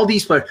 all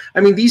these players.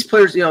 These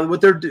players,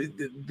 what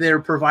they're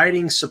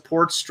providing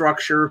support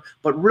structure,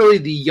 but really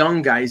the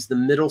young guys, the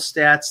middle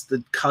stats,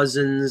 the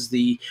Cousins,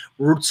 the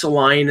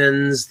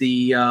Ruotsalainens,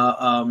 the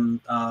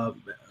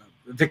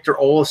Victor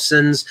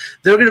Olofssons,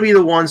 they're going to be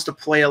the ones to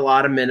play a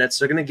lot of minutes.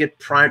 They're going to get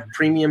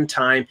premium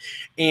time,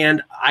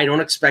 and I don't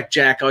expect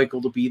Jack Eichel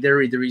to be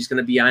there. Either he's going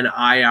to be on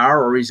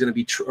IR or he's going to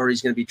be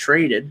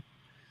traded.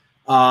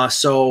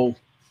 This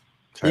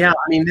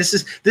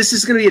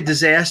is going to be a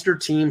disaster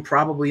team,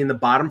 probably in the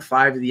bottom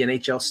 5 of the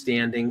NHL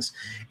standings.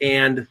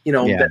 And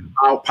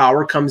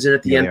Power comes in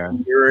at the end of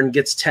the year and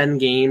gets 10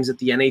 games at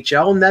the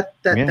NHL, and that's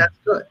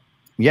good.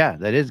 Yeah,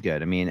 that is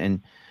good.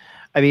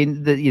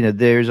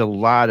 There's a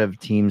lot of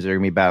teams that are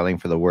going to be battling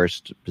for the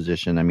worst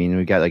position.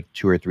 We've got like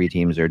 2 or 3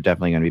 teams that are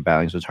definitely going to be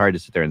battling. So it's hard to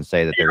sit there and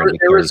say that they're going to be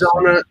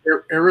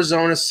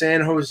Arizona,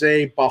 San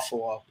Jose,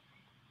 Buffalo.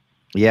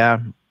 Yeah.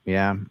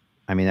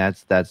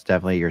 That's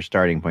definitely your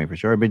starting point for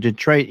sure. But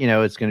Detroit,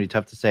 it's going to be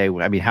tough to say.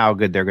 How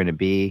good they're going to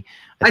be.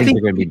 I think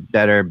they're going to be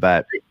better,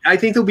 but I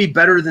think they'll be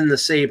better than the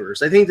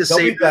Sabres. I think they'll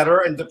be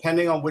better, and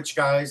depending on which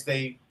guys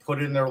they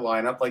put in their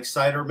lineup, like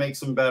Seider makes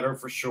them better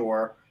for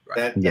sure.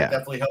 That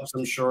definitely helps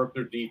them shore up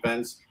their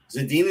defense.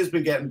 Zadina's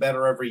been getting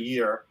better every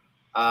year.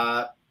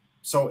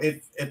 So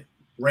if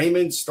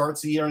Raymond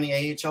starts the year in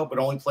the AHL but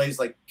only plays,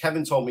 like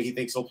Kevin told me, he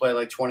thinks he'll play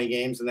like 20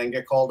 games and then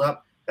get called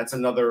up, that's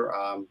another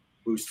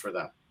boost for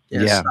them.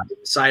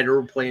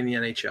 Seider will play in the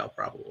NHL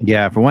probably.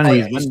 Yeah, for one of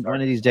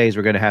these days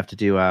we're going to have to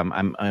do. I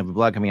have a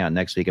blog coming out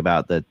next week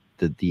about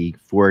the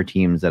 4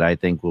 teams that I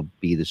think will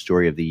be the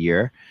story of the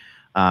year.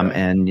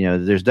 And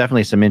there's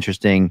definitely some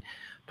interesting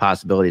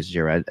possibilities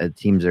here.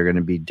 Teams are going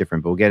to be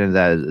different, but we'll get into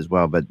that as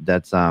well. But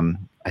that's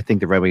I think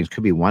the Red Wings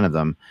could be one of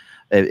them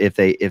if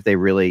they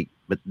really.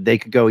 But they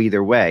could go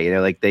either way.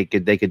 They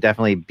could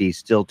definitely be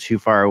still too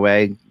far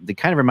away. They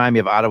kind of remind me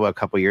of Ottawa a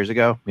couple years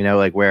ago.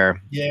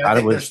 Where I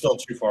think they're still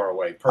too far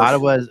away.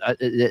 Ottawa's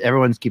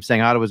everyone keeps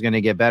saying Ottawa's going to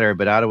get better,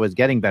 but Ottawa's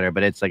getting better.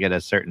 But it's like at a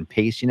certain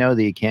pace,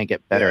 that you can't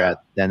get better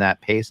than that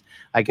pace.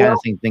 I kind of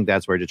think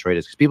that's where Detroit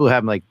is, because people who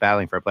have them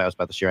battling for a playoff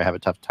spot this year, I have a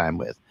tough time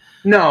with.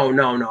 No.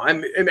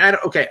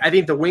 I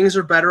think the Wings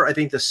are better. I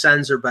think the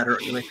Sens are better.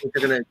 And I think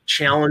they're going to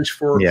challenge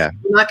for. They're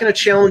not going to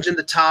challenge in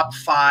the top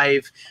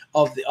 5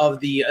 of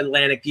the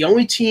Atlantic. The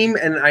only team,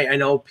 and I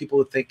know people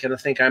would think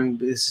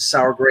this is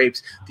sour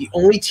grapes. The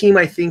only team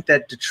I think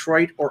that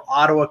Detroit or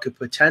Ottawa could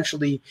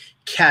potentially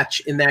catch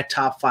in that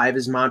top 5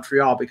 is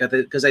Montreal,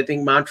 because I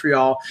think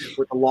Montreal,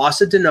 with the loss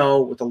of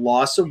Deneau, with the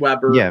loss of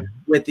Weber,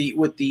 with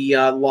the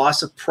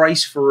loss of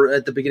Price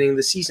at the beginning of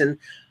the season,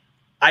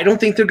 I don't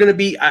think they're going to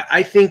be.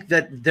 I think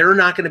that they're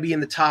not going to be in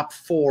the top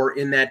 4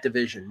 in that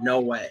division. No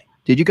way.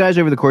 Did you guys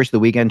over the course of the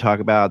weekend talk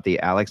about the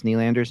Alex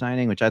Nylander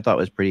signing, which I thought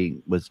was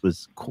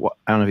cool.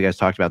 I don't know if you guys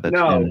talked about that.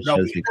 No,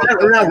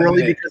 not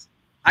really, because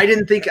I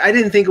didn't think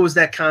it was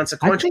that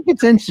consequential. I think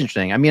it's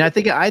interesting. I mean,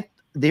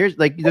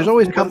 there's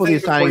always a couple of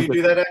these signings. Before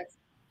you do that,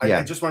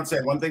 I just want to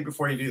say one thing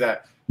before you do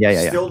that.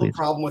 Still, the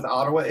problem with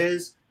Ottawa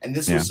is, and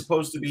this was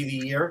supposed to be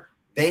the year,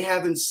 they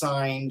haven't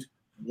signed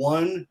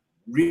one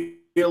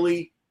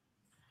really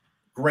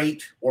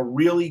great or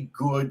really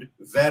good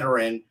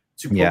veteran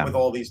to put with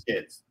all these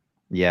kids.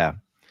 Yeah.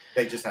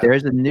 They just haven't.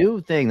 There's a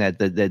new thing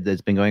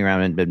that's been going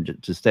around, and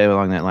to stay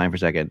along that line for a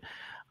second.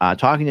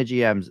 Talking to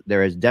GMs,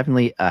 there is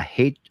definitely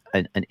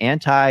an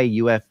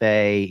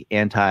anti-UFA,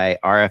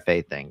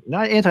 anti-RFA thing.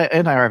 Not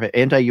anti-RFA,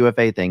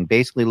 anti-UFA thing.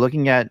 Basically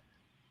looking at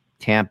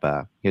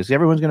Tampa, because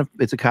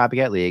it's a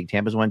copycat league.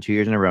 Tampa's won 2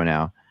 years in a row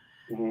now.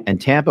 Mm-hmm.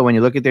 And Tampa, when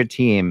you look at their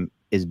team,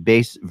 is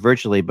based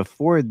virtually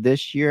before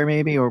this year,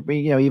 maybe, or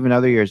even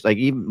other years. Like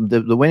even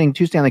the winning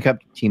 2 Stanley Cup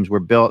teams were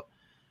built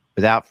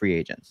without free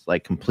agents,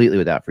 like completely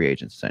without free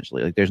agents,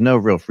 essentially. Like there's no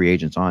real free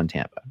agents on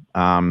Tampa.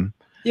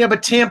 Yeah,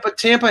 but Tampa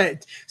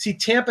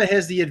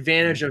has the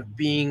advantage of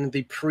being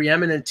the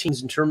preeminent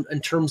teams in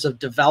terms of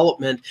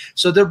development.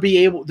 So they're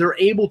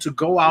able to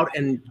go out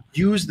and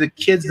use the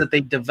kids that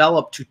they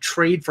develop to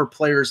trade for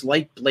players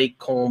like Blake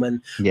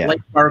Coleman, like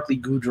Barclay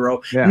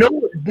Goodrow. Yeah.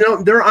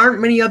 No, there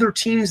aren't many other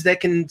teams that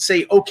can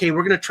say, okay,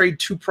 we're going to trade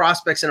 2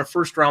 prospects and a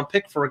first-round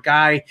pick for a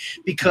guy,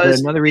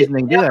 because another reason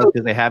they do that is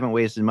because they haven't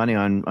wasted money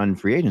on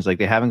free agents. Like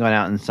they haven't gone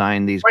out and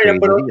signed these crazy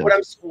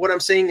deals. What I'm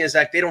saying is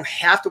that they don't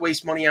have to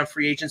waste money on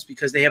free agents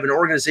because they have an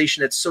organization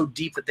that's so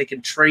deep that they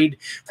can trade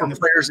for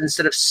players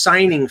instead of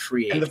signing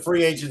free agents. And the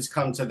free agents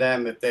come to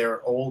them if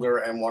they're older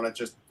and want to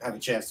just have a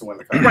chance to win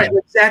the cup. Right,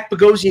 like Zach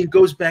Bogosian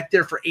goes back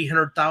there for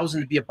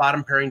 $800,000 to be a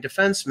bottom pairing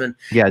defenseman.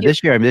 Yeah,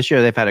 this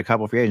year they've had a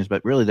couple free agents,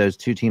 but really those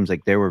 2 teams,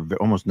 like there were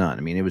almost none.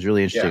 I mean, it was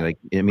really interesting. Yeah. Like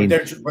I mean,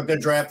 but they're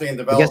drafting and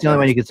developing. I guess the only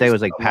one you could say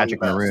was like Patrick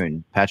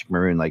Maroon. Patrick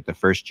Maroon, like the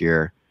first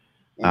year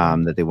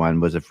that they won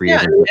was a free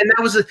agent. and that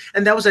was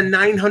a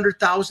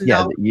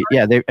 $900,000.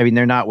 Yeah,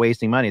 they're not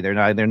wasting money. They're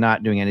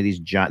not doing any of these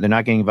they're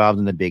not getting involved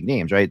in the big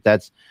names, right?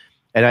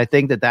 And I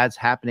think that's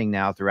happening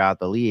now throughout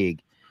the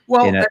league.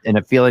 Well, in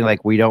a feeling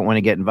like we don't want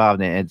to get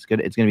involved in it. It's going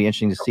to be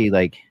interesting to see.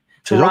 Like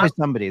there's always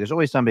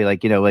somebody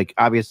like like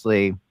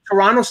obviously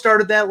Toronto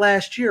started that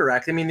last year.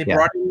 I mean,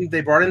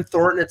 they brought in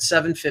Thornton at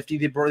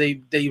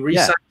 $750. They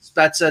re-signed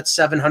Spezza at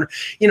 $700.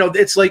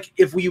 It's like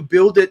if we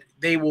build it,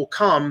 they will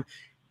come.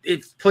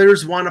 If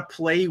players want to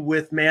play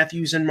with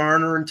Matthews and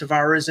Marner and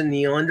Tavares and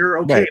Nylander,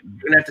 okay,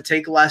 you're going to have to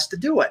take less to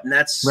do it. And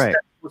that's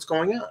what's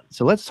going on.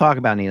 So let's talk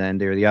about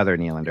Nylander, the other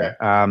Nylander.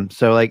 Okay.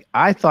 So like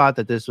I thought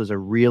that this was a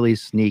really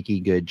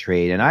sneaky good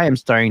trade, and I am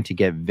starting to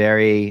get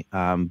very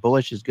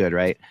bullish is good,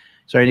 right?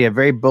 Starting to get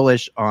very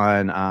bullish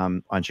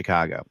on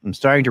Chicago. I'm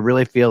starting to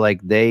really feel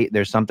like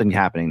there's something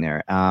happening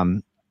there.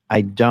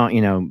 I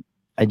don't,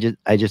 I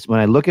just when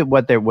I look at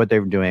what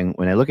they're doing,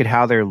 when I look at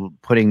how they're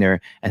putting and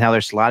how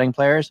they're slotting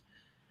players,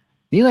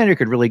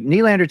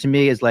 Nylander to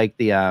me is like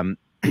the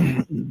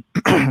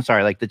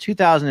like the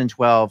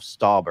 2012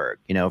 Stahlberg,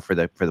 for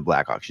the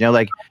Blackhawks.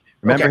 Like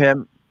remember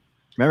him?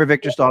 Remember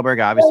Victor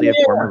Stahlberg, obviously a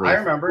former league. I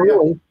remember.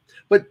 Yeah.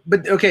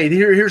 But okay,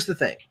 here's the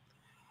thing.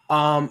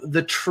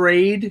 The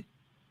trade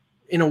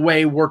in a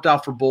way worked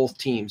out for both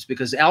teams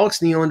because Alex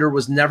Nylander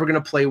was never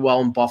going to play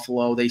well in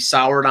Buffalo. They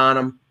soured on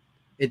him.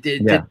 It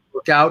didn't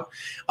work out.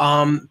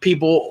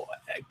 People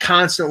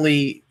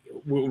constantly,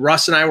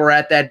 Russ and I were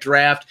at that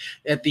draft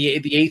at the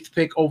 8th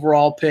pick,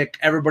 overall pick.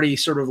 Everybody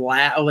sort of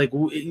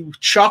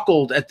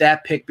chuckled at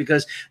that pick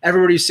because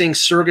everybody's saying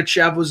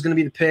Sergachev was going to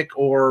be the pick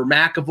or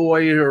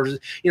McAvoy or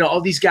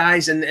all these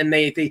guys, and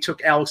they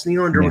took Alex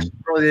Nylander, which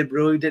they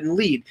really didn't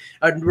need.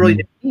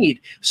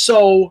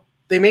 So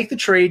they make the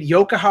trade.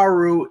 Joka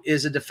Haru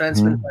is a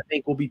defenseman who I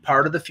think will be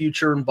part of the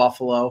future in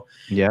Buffalo.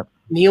 Yep.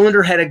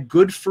 Nylander had a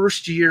good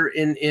first year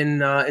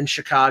in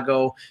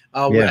Chicago.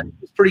 It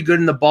was pretty good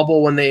in the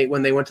bubble when they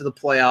went to the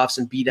playoffs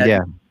and beat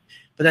Edmonton. Yeah.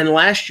 But then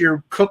last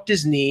year cooked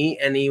his knee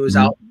and he was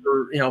out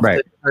for for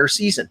the entire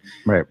season.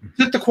 Right.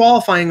 Took the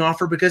qualifying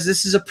offer because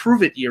this is a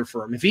prove it year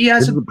for him. If he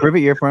has a prove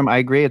it year for him, I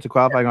agree. It's a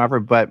qualifying offer,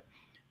 but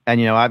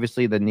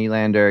obviously the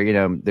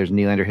Nylander, there's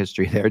Nylander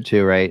history there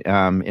too, right?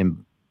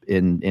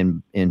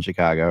 In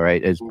Chicago,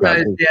 right? His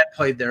dad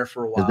played there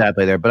for a while. His dad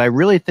played there, but I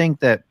really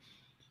think that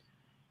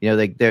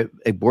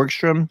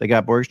Borgstrom, they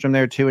got Borgstrom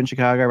there too in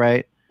Chicago,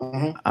 right?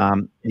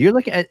 Mm-hmm. You're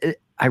looking at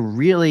I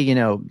really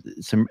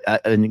some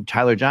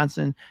Tyler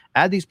Johnson.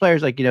 Add these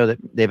players that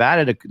they've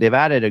added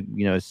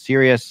a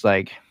serious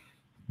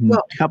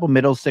couple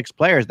middle 6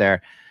 players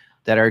there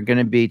that are going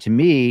to be, to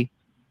me.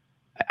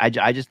 I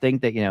just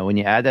think that when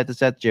you add that to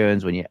Seth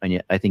Jones,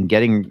 I think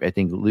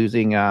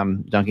losing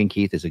Duncan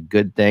Keith is a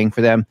good thing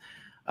for them.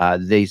 They're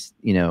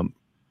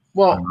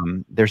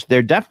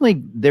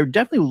definitely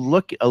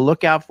a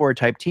lookout for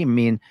type team. I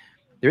mean,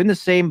 they're in the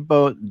same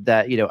boat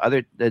that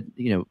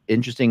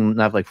interesting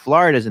enough, like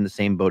Florida's in the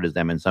same boat as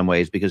them in some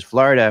ways because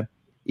Florida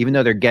even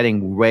though they're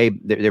getting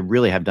they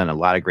really have done a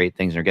lot of great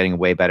things and are getting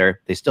way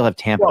better. They still have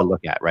Tampa to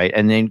look at, right?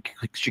 And then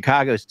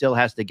Chicago still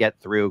has to get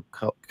through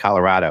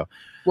Colorado.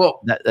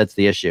 Well, that's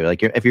the issue.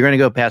 Like if you're going to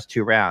go past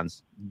 2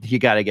 rounds, you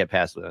got to get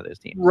past one of those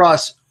teams.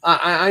 Russ,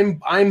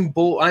 I'm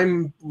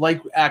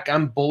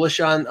bullish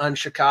on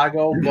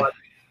Chicago, but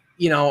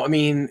I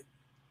mean,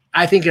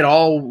 I think it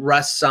all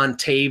rests on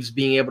Taves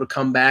being able to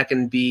come back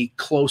and be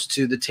close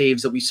to the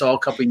Taves that we saw a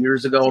couple of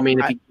years ago. I mean,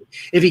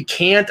 if he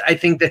can't, I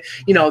think that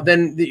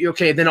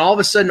then all of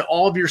a sudden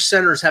all of your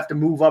centers have to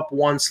move up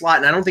one slot,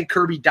 and I don't think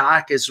Kirby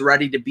Doc is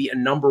ready to be a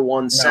number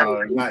 1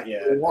 center. No, not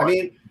yet. I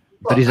mean,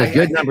 but he's a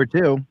good number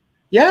 2.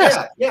 Yes.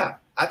 Yeah,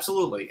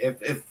 absolutely.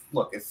 If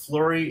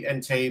Fleury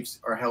and Taves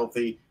are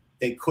healthy,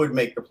 they could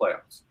make the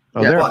playoffs.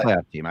 Oh, they're a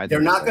playoff team.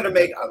 They're not going to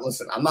make.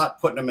 Listen, I'm not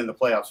putting them in the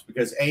playoffs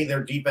because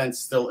their defense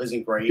still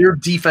isn't great. Your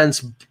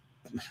defense.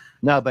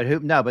 But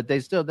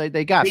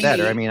they got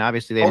better. I mean,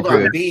 obviously they hold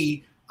improved. on,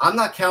 B. I'm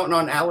not counting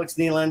on Alex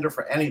Nylander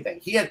for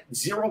anything. He had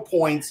 0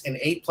 points in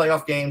 8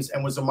 playoff games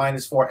and was a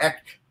 -4.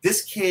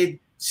 This kid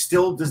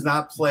still does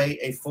not play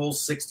a full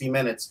 60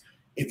 minutes.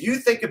 If you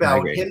think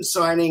about him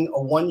signing a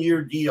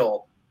 1-year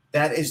deal,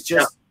 that is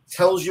just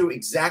tells you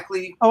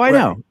exactly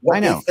what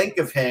they think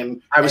of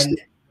him. I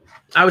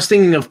was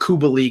thinking of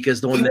Kubalik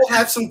as the one. He will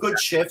have some good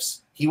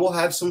shifts. He will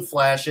have some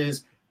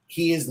flashes.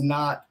 He is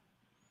not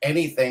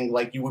anything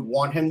like you would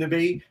want him to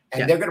be,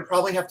 and they're going to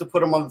probably have to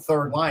put him on the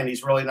 3rd line.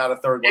 He's really not a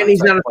 3rd line. And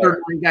he's not a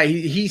 3rd line guy.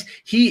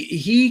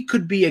 He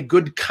could be a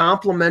good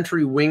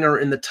complementary winger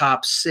in the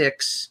top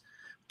 6,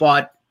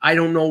 but I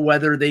don't know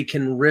whether they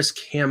can risk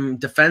him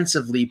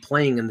defensively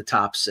playing in the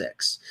top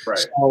 6. Right.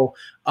 So,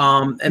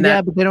 but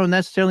they don't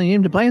necessarily need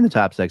him to play in the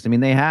top 6. I mean,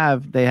 they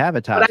have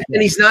a top.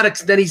 And he's not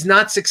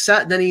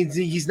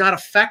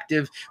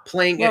effective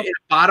playing in a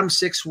bottom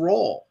 6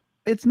 role.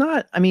 It's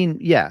not. I mean,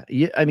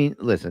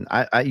 listen,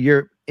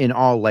 you're in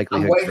all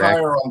likelihood. I'm way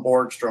higher on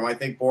Borgstrom. I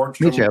think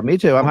Borgstrom. Me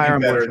too. I'm higher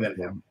on Borgstrom than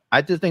him.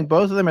 I just think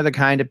both of them are the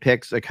kind of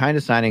picks, the kind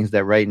of signings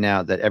that right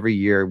now, that every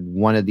year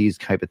one of these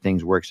type of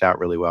things works out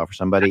really well for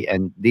somebody.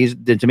 And these,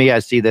 to me, I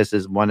see this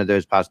as one of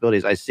those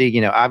possibilities. I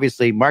see,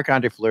 obviously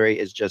Marc-Andre Fleury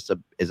is just a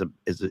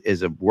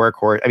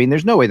workhorse. I mean,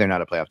 there's no way they're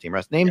not a playoff team.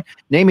 Russ, name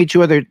me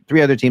 3 other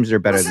teams that are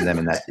better than them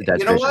in that.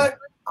 You know what?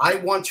 I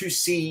want to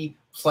see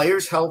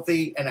players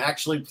healthy and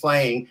actually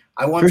playing.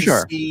 I want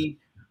to see.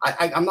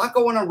 I'm not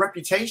going on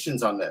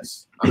reputations on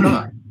this. I'm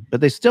not. But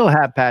they still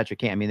have Patrick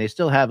Kane. I mean, they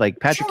still have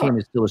Patrick Kane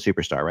is still a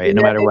superstar, right?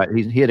 No matter what,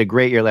 he had a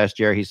great year last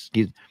year. They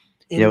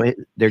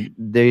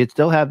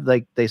still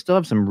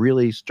have some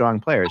really strong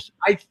players.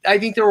 I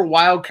think they're a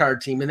wild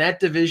card team in that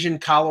division.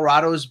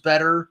 Colorado is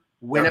better.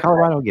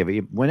 Colorado will give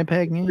you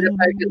Winnipeg.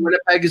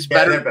 Winnipeg is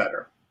better. Yeah, they're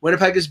better.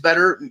 Winnipeg is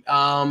better.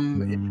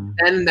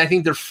 And I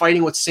think they're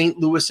fighting with St.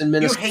 Louis and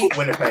Minnesota. You hate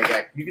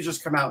Winnipeg. You can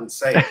just come out and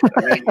say it.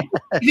 I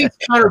mean,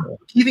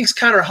 he thinks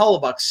Connor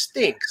Hellebuyck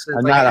stinks.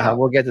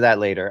 We'll get to that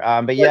later.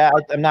 But yeah,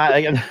 I'm not.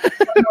 I'm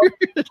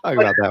talk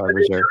about that one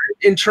for sure.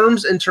 In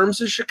terms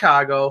of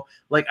Chicago,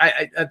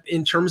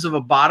 in terms of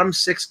a bottom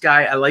 6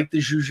 guy, I like the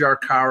Jujhar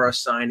Khaira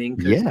signing.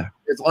 Yeah,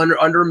 it's under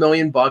 $1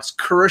 million.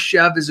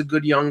 Kurashev is a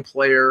good young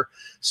player.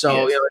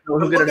 So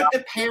look at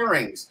the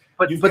pairings.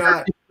 But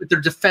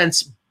their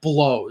defense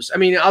blows. I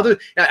mean,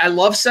 I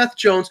love Seth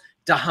Jones.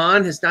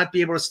 DeHaan has not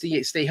been able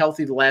to stay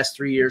healthy the last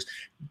 3 years.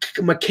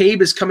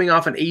 McCabe is coming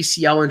off an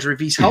ACL injury.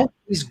 If he's healthy,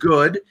 he's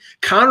good.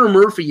 Connor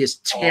Murphy is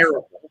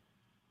terrible.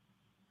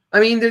 I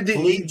mean,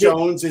 Lee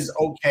Jones is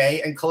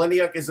okay, and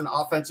Kaliniuk is an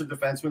offensive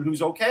defenseman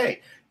who's okay.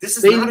 This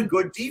is not a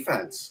good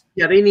defense.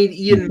 Yeah, they need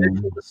Ian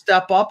Mitchell to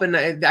step up, and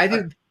I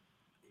think,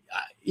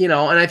 and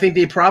I think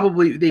they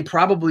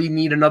probably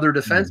need another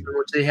defenseman,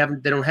 which they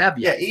don't have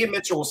yet. Yeah, Ian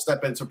Mitchell will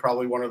step into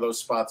probably one of those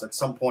spots at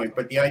some point,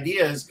 but the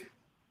idea is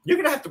you're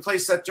going to have to play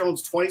Seth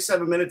Jones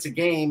 27 minutes a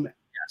game,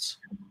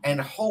 and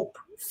hope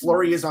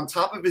Fleury is on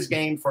top of his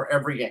game for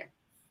every game.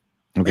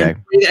 Okay.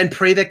 And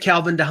pray that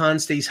Calvin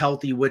DeHaan stays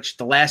healthy, which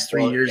the last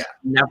 3 years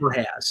never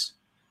has.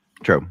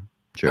 True.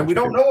 And we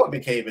don't know what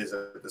McCabe is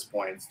at this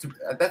point.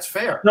 That's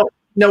fair. No,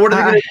 what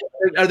are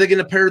they going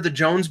to pair the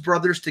Jones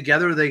brothers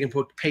together? Or they can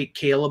put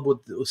Caleb with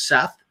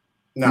Seth?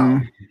 No,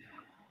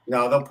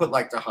 they'll put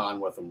DeHaan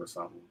with them or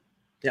something.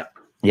 Yeah,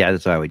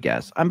 that's what I would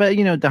guess. But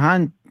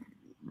DeHaan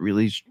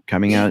really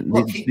coming out.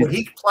 Look,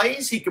 he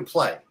plays. He could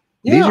play.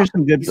 These are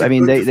some good. I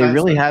mean, they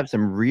really have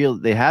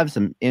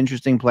some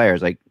interesting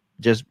players.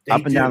 Just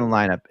up and down the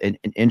lineup, an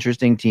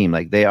interesting team.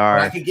 They are.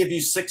 But I could give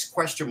you 6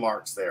 question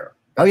marks there.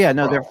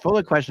 They're full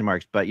of question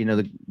marks. But they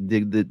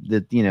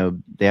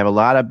have a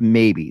lot of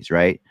maybes,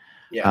 right?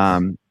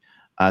 Yeah.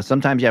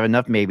 Sometimes you have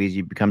enough maybes,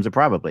 it becomes a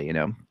probably.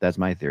 That's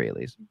my theory at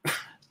least.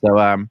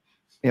 So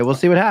we'll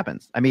see what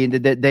happens. I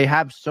mean, they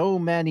have so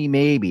many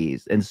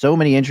maybes and so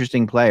many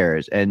interesting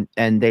players, and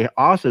they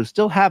also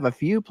still have a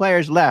few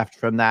players left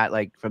from that,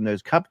 from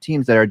those cup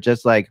teams that are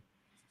just that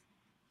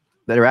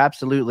are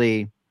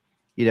absolutely.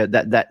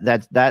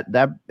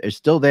 That is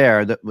still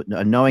there.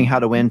 Knowing how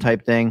to win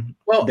type thing.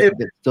 Well, it's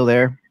still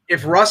there.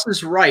 if Russ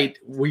is right,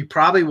 we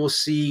probably will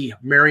see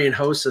Marian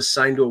Hossa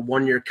signed to a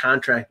 1-year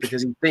contract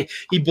because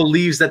he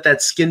believes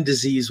that skin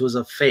disease was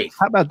a fake.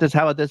 How about this?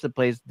 How about this?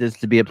 This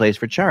to be a place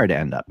for Chara to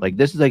end up. Like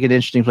this is like an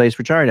interesting place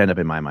for Chara to end up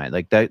in my mind.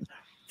 Like that.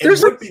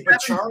 It would be, but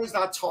Chara's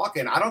not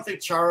talking. I don't think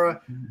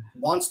Chara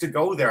wants to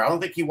go there. I don't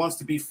think he wants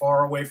to be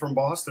far away from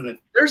Boston.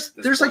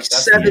 There's like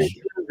 7 teams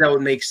that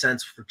would make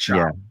sense for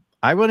Chara. Yeah.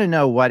 I want to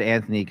know what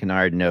Anthony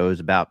Kennard knows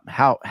about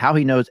how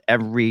he knows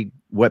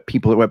what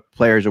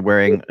players are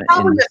wearing.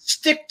 Probably a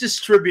stick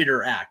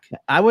distributor act.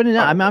 I wouldn't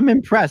know. I'm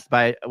impressed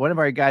by one of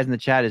our guys in the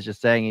chat is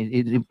just saying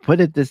he put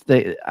it this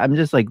day. I'm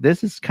just like,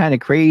 this is kind of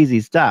crazy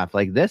stuff.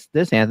 Like this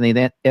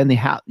Anthony, and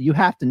how you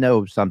have to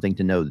know something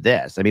to know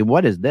this. I mean,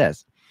 what is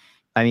this?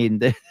 I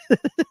mean,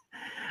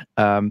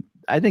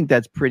 I think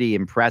that's pretty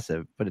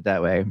impressive. Put it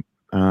that way.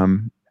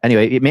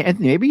 Anyway,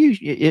 Anthony, maybe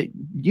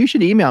you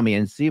should email me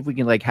and see if we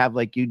can have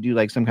you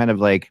do some kind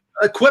of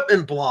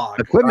equipment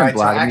blog. Blog.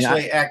 So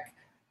actually,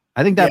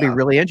 I think that'd be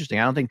really interesting.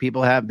 I don't think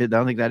I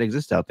don't think that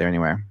exists out there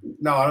anywhere.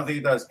 No, I don't think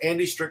it does.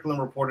 Andy Strickland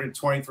reported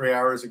 23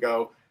 hours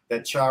ago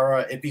that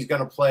Chara, if he's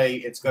going to play,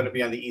 it's going to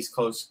be on the East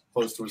Coast,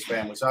 close to his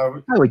family.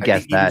 So I would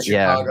guess that.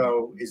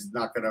 Chicago is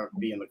not going to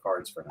be in the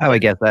cards for him. I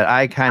would guess that.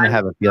 I kind of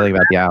have a feeling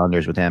about the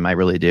Islanders with him. I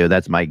really do.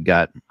 That's my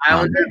gut.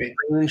 Islanders,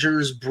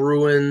 Rangers,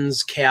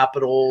 Bruins,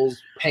 Capitals,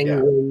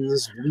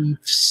 Penguins,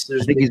 Leafs.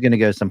 I think he's going to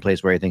go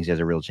someplace where he thinks he has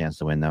a real chance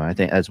to win, though. I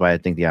think that's why I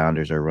think the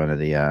Islanders are one of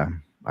the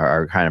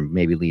are kind of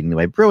maybe leading the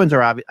way. Bruins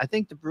are obvious. I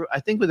think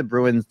with the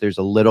Bruins, there's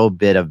a little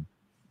bit of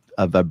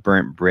a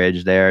burnt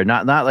bridge there.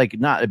 Not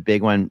a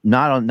big one.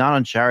 Not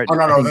on Chara. Oh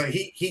no,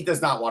 he does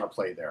not want to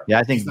play there. Yeah,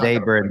 I think they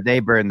burned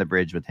the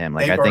bridge with him.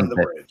 I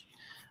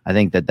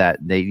think that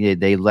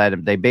they let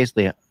him. They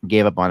basically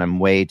gave up on him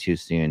way too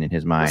soon in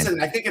his mind.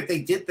 Listen, I think if they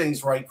did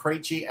things right,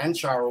 Krejci and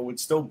Chara would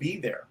still be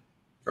there.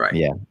 Right.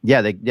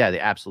 Yeah. They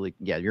absolutely.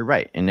 Yeah, you're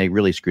right, and they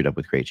really screwed up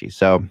with Krejci.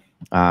 So,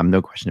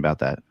 no question about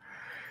that.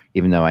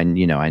 Even though I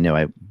know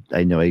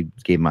I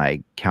gave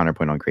my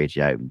counterpoint on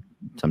Krejci. I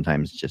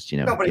sometimes just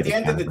No, but at the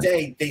end of the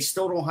day, they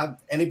still don't have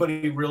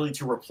anybody really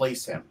to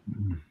replace him.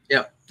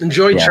 Yeah.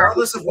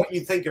 Regardless of what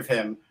you think of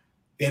him,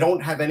 they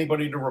don't have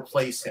anybody to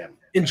replace him.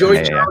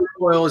 Charlie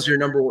Coyle as your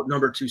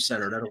number 2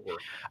 center. That'll work.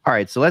 All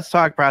right, so let's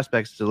talk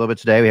prospects a little bit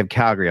today. We have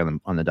Calgary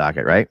on the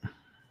docket, right?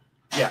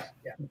 Yeah.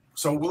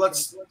 So we'll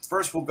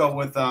go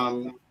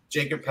with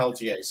Jacob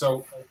Pelletier.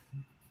 So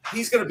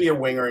he's going to be a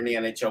winger in the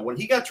NHL. When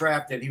he got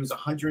drafted, he was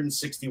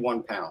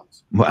 161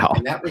 pounds. Wow.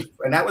 And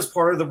that was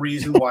part of the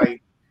reason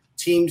why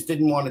teams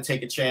didn't want to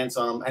take a chance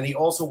on him, and he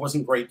also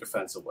wasn't great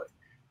defensively.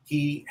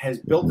 He has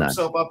built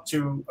himself up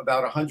to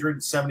about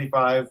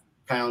 175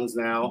 pounds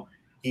now.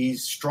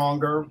 He's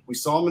stronger. We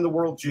saw him in the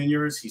World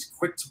Juniors. He's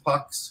quick to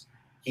pucks.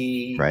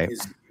 He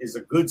is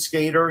a good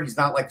skater. He's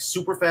not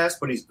super fast,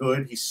 but he's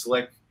good. He's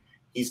slick.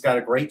 He's got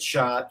a great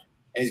shot,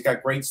 and he's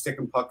got great stick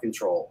and puck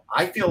control.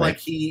 I feel like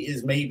he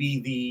is maybe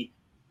the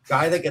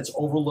guy that gets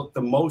overlooked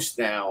the most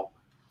now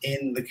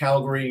in the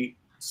Calgary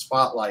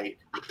spotlight.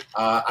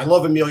 I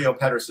love Emilio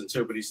Pettersson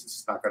too, but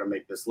he's not going to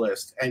make this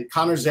list. And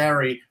Connor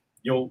Zary,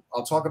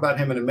 I'll talk about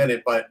him in a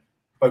minute, but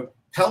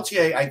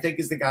Pelletier, I think,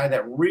 is the guy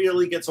that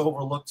really gets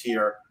overlooked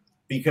here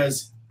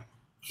because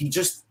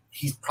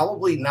he's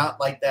probably not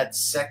like that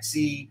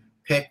sexy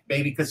pick,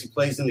 maybe because he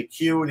plays in the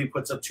queue and he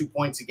puts up 2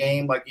 points a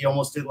game like he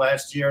almost did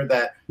last year,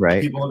 that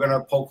people are going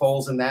to poke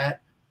holes in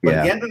that. But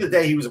at the end of the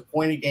day, he was a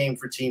point a game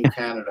for Team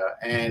Canada,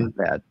 and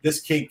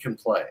this kid can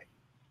play.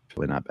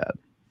 Really not bad.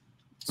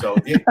 So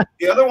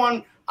the other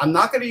one, I'm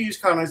not going to use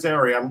Connor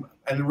Zary. And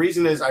the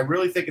reason is I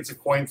really think it's a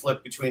coin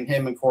flip between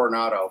him and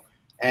Coronado.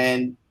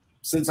 And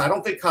since I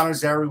don't think Connor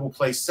Zary will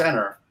play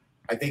center,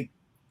 I think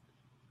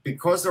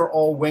because they're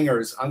all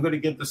wingers, I'm going to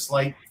give the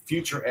slight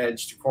future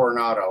edge to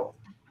Coronado.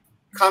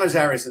 Connor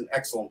Zary is an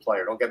excellent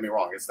player. Don't get me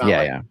wrong. It's not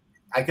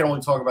I can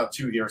only talk about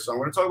 2 here. So I'm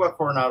going to talk about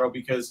Coronado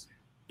because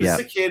this is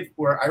a kid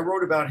where I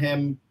wrote about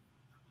him.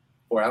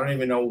 I don't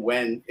even know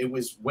when. It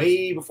was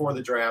way before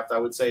the draft. I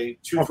would say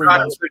 2-3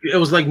 months. It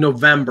was like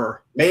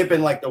November. May have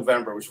been like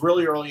November. It was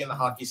really early in the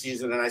hockey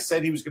season, and I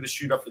said he was going to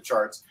shoot up the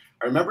charts.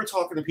 I remember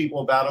talking to people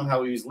about him,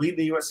 how he was leading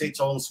the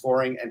USHL in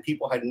scoring, and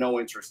people had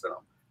no interest in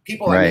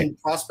him.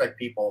 Prospect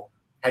people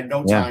had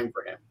no time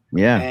for him.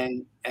 Yeah.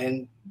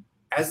 And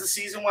as the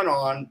season went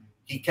on,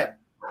 he kept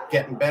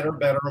getting better,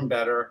 and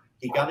better.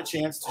 He got a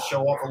chance to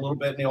show off a little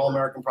bit in the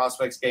All-American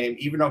Prospects game,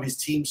 even though his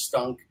team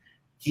stunk.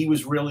 He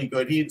was really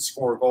good. He didn't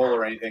score a goal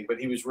or anything, but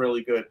he was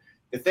really good.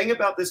 The thing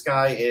about this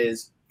guy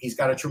is he's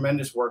got a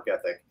tremendous work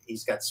ethic.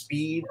 He's got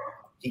speed.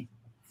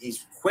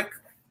 He's quick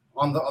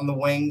on the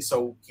wing.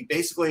 So he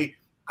basically,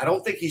 I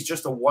don't think he's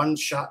just a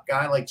one-shot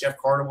guy like Jeff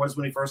Carter was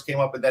when he first came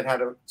up and then had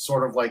to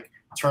sort of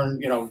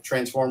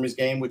transform his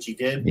game, which he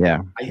did.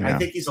 Yeah. I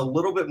think he's a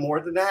little bit more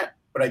than that,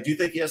 but I do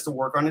think he has to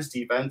work on his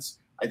defense.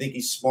 I think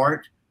he's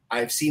smart.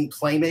 I've seen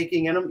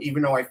playmaking in him,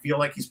 even though I feel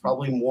like he's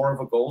probably more of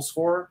a goal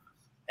scorer.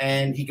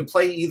 And he can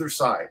play either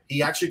side.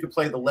 He actually could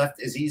play the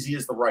left as easy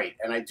as the right.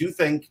 And I do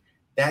think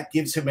that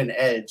gives him an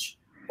edge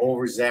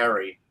over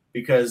Zary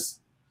because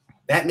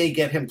that may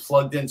get him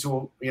plugged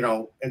into a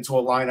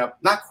lineup,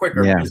 not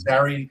quicker because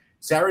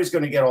Zari's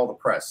going to get all the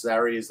press.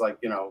 Zari is like,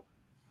 a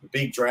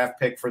big draft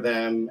pick for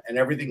them and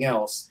everything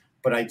else.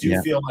 But I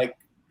do feel like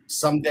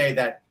someday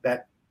that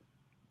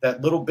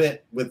little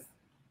bit with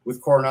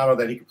Coronado,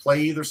 that he can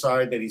play either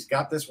side, that he's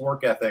got this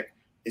work ethic,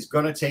 is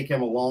going to take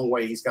him a long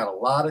way. He's got a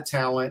lot of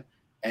talent,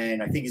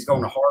 and I think he's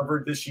going to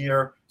Harvard this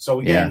year. So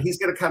again, he's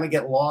going to kind of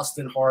get lost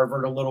in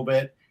Harvard a little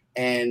bit.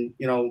 And,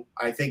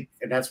 I think,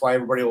 and that's why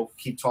everybody will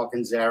keep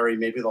talking Zari.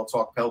 Maybe they'll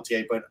talk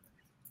Peltier, but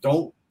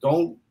don't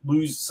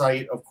lose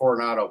sight of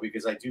Coronado,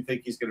 because I do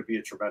think he's going to be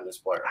a tremendous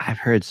player. I've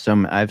heard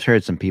some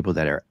people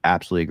that are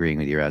absolutely agreeing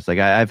with you, Russ. Like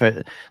I've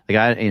heard,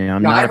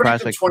 I'm not a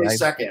prospect.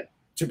 22nd.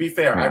 To be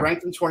fair, I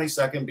ranked him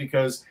 22nd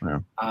because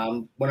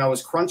when I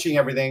was crunching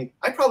everything,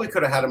 I probably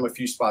could have had him a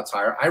few spots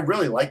higher. I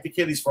really like the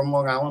kid. He's from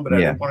Long Island, but I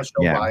didn't want to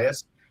show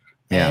bias.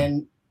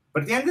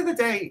 But at the end of the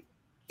day,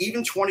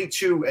 even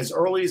 22, as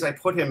early as I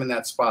put him in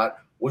that spot,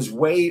 was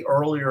way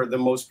earlier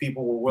than most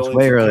people were willing to do.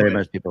 Way earlier than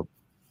most people.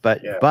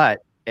 But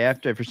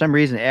for some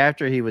reason,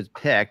 after he was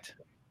picked,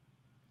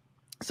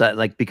 so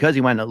like because he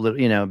went a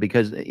little,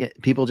 because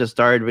people just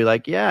started to be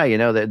like,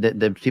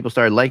 the people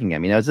started liking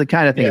him. It's the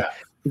kind of thing.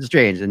 It's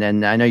strange. And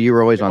then I know you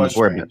were always on the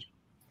board, but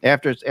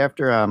after he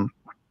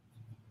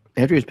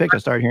was picked, I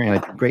started hearing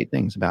like great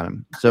things about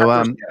him. So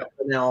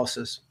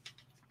analysis.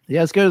 Yeah,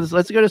 let's go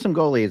to some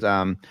goalies.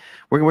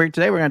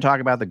 Today we're going to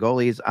talk about the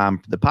goalies,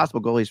 the possible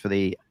goalies for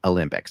the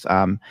Olympics.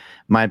 One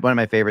of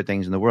my favorite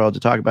things in the world to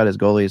talk about is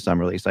goalies. So I'm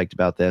really psyched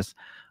about this.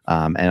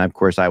 And of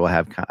course I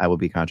will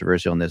be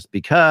controversial in this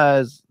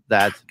because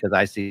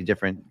I see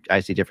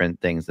different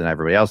things than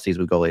everybody else sees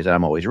with goalies, and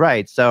I'm always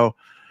right. So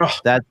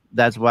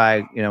that's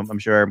why I'm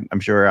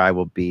sure I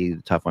will be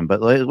the tough one. But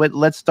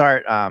let's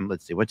start.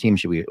 Let's see, what team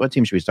should we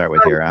start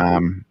with here?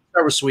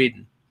 Start with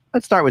Sweden.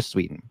 Let's start with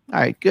Sweden.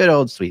 All right, good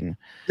old Sweden.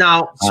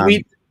 Now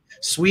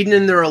Sweden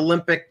in their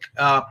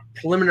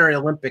preliminary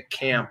Olympic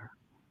camp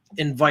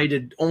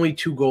invited only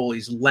 2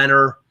 goalies,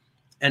 Leonard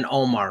and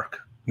Ullmark.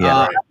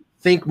 I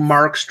think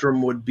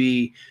Markstrom would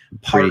be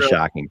pretty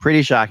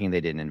shocking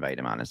they didn't invite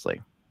him, honestly.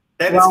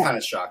 That is kind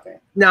of shocking.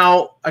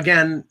 Now,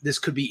 again, this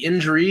could be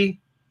injury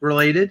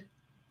related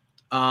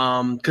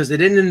because they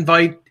didn't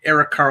invite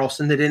Erik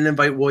Karlsson, they didn't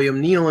invite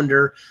William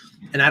Nylander,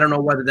 and I don't know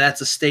whether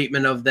that's a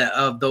statement of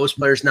those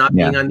players not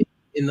being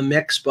in the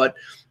mix, but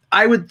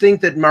I would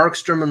think that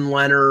Markstrom and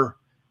Leonard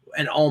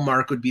and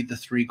Ullmark would be the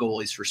 3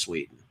 goalies for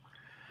Sweden.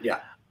 Yeah.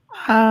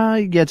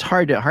 It's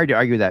hard to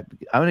argue that.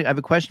 I have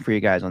a question for you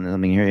guys on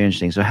something here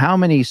interesting. So how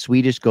many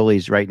Swedish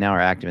goalies right now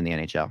are active in the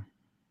NHL?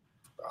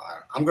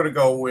 I'm going to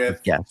go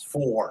with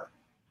 4.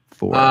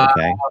 4,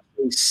 okay.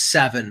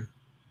 7.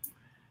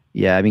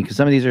 Yeah, because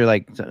some of these are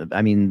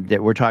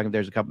we're talking.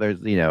 There's a couple.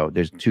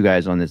 There's 2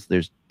 guys on this.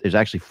 There's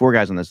actually 4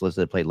 guys on this list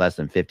that played less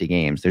than 50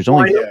 games. There's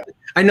only.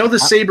 I know the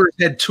Sabres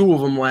had 2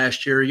 of them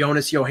last year.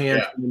 Jonas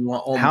Johansson. And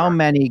Ullmark. How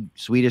many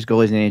Swedish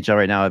goalies in the NHL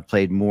right now have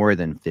played more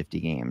than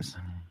 50 games?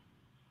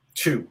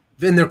 2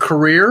 in their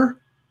career.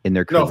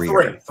 No, 3.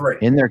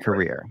 In their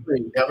career.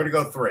 3. Yeah, I'm going to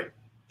go 3.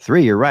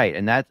 3, you're right,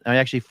 and that's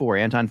actually 4.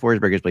 Anton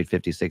Forsberg has played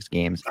 56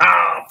 games.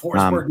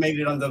 Forsberg made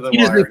it under the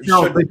wire.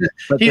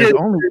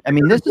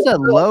 This is a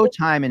low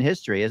time in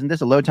history. Isn't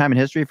this a low time in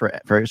history for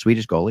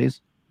Swedish goalies?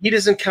 He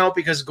doesn't count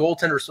because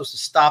goaltender is supposed to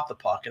stop the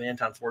puck, and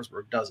Anton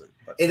Forsberg doesn't.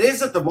 It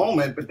is at the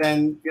moment, but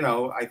then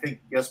I think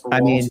Jesper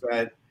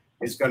Wallstedt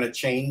is going to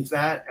change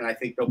that, and I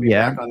think they'll be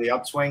back on the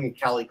upswing. And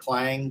Kelly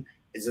Klang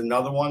is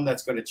another one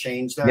that's going to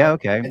change that. Yeah,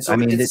 okay. And so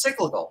it's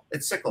cyclical.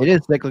 It's cyclical. It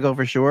is cyclical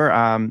for sure.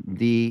 What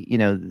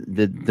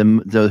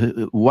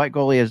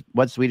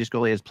Swedish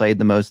goalie has played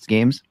the most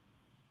games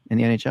in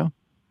the NHL?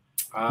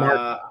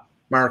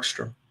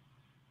 Markstrom.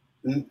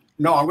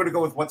 No, I'm going to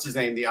go with what's his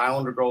name, the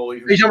Islander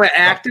goalie. Are you talking about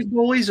active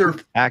goalies or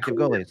active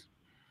goalies?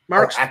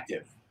 Markstrom.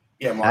 Active.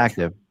 Yeah,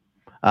 Markstrom.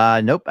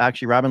 Active. Nope,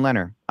 actually, Robin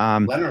Leonard.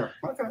 Leonard.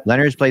 Okay.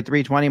 Leonard's played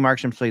 320.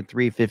 Markstrom's played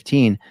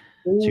 315.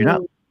 So you're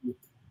not.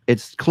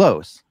 It's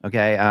close.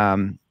 Okay.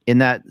 In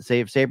that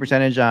save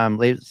percentage,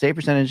 save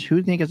percentage. Who do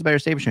you think has a better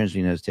save percentage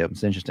between those 2?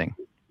 It's interesting.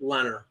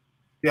 Leonard.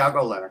 Yeah, I'll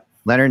go Leonard.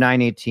 Leonard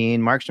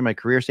 918. Markstrom a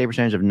career save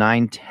percentage of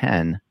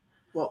 910.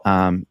 Well,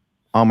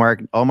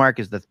 Ullmark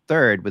is the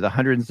 3rd with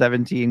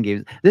 117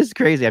 games. This is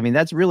crazy.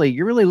 That's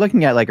you're really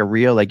looking at like a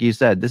real, like you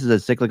said, this is a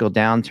cyclical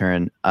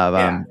downturn of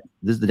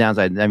this is the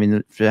downside.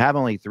 To have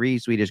only 3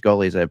 Swedish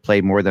goalies that have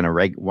played more than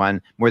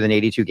more than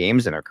 82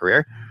 games in their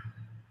career.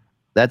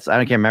 I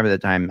can't remember the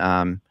time.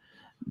 I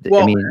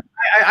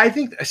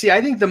think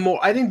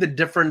the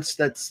difference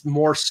that's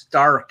more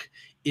stark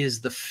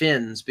is the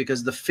Finns,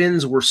 because the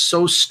Finns were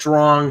so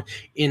strong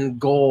in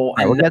goal.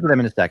 We'll get to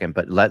them in a second,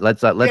 but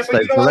let's as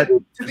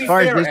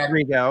far as these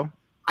 3 go.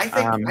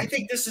 I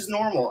think this is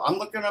normal. I'm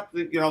looking up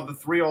the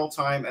 3 all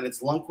time, and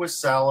it's Lundqvist,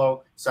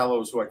 Salo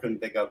is who I couldn't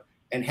think of,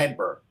 and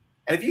Hedberg.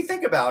 And if you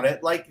think about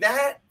it like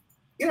that,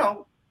 they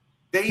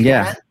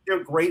had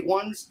their great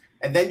ones.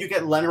 And then you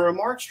get Leonard and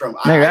Markstrom.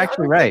 No, you're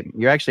actually right.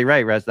 You're actually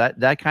right, Russ.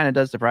 That kind of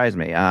does surprise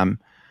me. I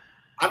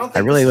don't think I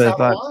really this is would have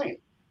out thought. of line.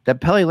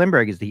 that Pelle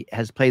Lindbergh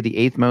has played the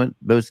 8th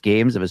most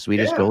games of a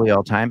Swedish goalie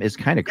all time is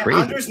kind of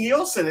crazy. Anders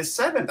Nielsen is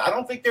 7th. I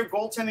don't think their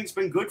goaltending's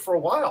been good for a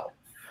while.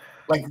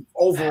 Like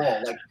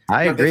overall, like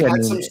I agree. They've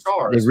had some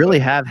stars. They really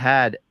have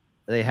had.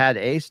 They had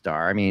a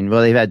star. I mean,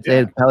 well, they had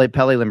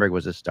Pelle Lindbergh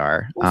was a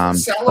star.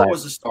 Salo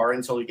was a star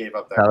until he gave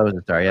up that. Pelle was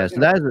a star. Yeah. So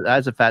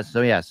that's a fast.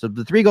 So yeah. So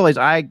the 3 goalies,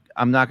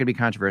 I'm not going to be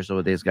controversial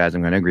with these guys.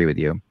 I'm going to agree with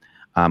you,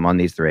 on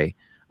these 3.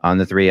 On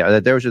the 3,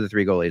 those are the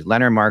 3 goalies: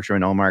 Leonard, Markstrom,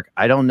 and Ullmark.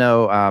 I don't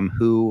know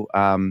who.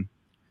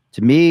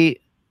 To me,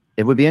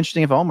 it would be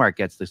interesting if Ullmark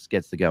gets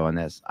to go on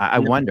this. I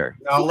wonder.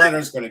 No,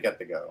 Leonard's going to get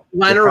the go.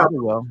 Leonard probably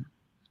will.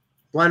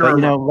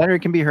 Leonard, but,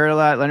 Leonard can be hurt a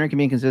lot. Leonard can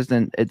be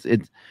inconsistent. It's.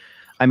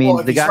 I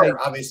mean, the guy.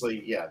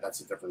 Obviously, yeah,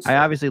 that's a different story.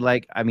 I obviously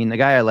like. I mean, the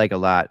guy I like a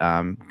lot.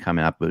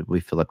 Coming up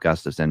with Philip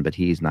Gustafsson, but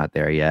he's not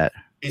there yet.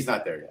 He's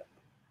not there yet.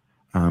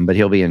 But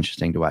he'll be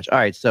interesting to watch. All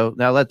right, so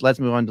now let's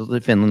move on to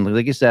Finland.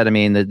 Like you said, I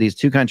mean, these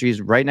 2 countries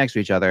right next to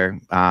each other,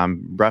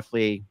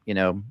 roughly,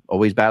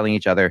 always battling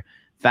each other.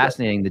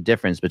 Fascinating the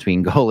difference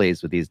between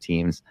goalies with these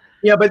teams.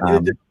 Yeah, but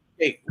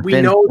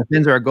we know the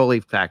Finns are a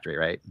goalie factory,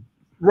 right?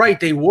 Right,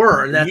 they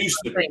were, and that's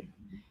the thing.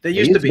 They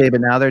used to be, but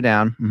now they're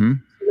down. Mm-hmm.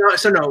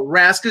 So no,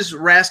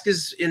 Rask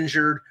is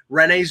injured.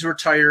 Rene's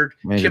retired.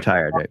 He's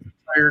retired. Right?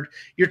 Retired.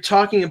 You're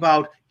talking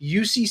about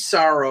UC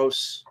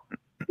Saros,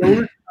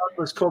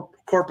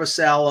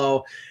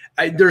 Korpisalo.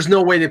 There's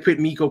no way they put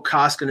Mikko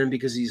Koskinen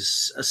because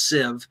he's a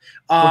sieve.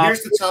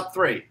 Here's the top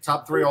 3.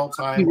 Top 3 all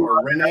time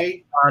are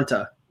Rene,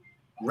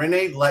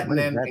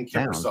 Lehtinen, and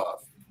Kiprusoff.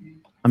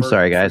 I'm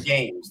sorry, guys. For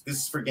games. This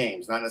is for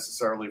games, not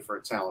necessarily for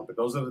talent, but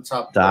those are the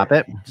top 3. Stop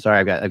it.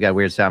 Sorry, I've got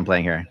weird sound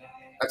playing here.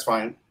 That's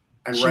fine.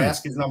 And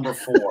Rask is number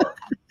 4.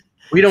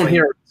 We don't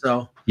hear it,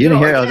 so you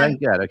didn't hear it. Oh, that's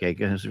good. Okay,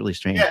 good. It's really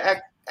strange.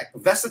 Yeah,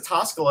 Vesa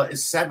Toskala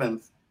is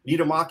 7th.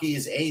 Niittymaki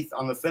is 8th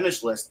on the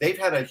finish list. They've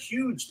had a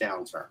huge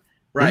downturn.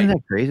 Right? Isn't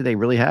that crazy? They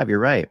really have. You're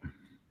right.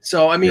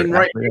 So I mean,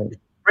 right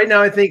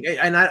now, I think,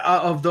 and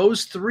of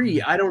those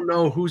 3, I don't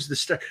know who's the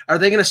star. Are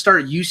they going to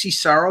start UC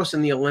Saros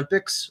in the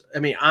Olympics? I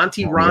mean,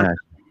 Ron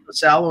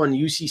Salo and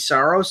UC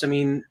Saros. I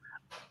mean.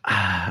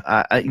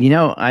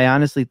 I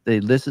honestly,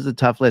 this is a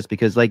tough list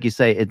because, like you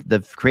say, the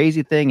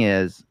crazy thing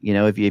is,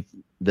 if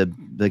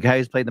the guy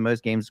who's played the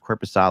most games is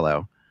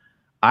Korpisalo,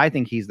 I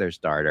think he's their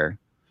starter.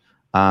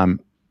 I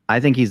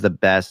think he's the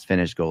best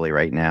Finnish goalie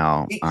right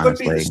now. He could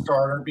be the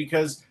starter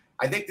because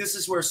I think this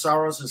is where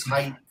Saros'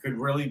 height could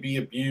really be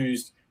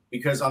abused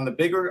because on the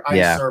bigger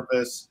ice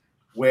surface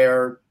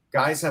where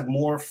guys have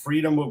more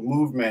freedom of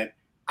movement,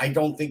 I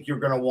don't think you're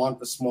going to want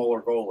the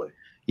smaller goalie.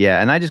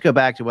 Yeah, and I just go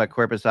back to what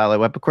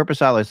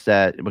Korpisalo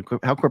said,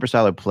 how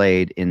Korpisalo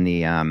played in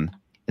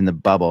the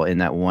bubble in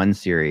that one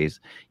series.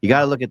 You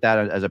got to look at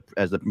that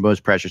as the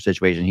most pressure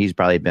situation he's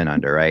probably been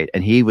under, right?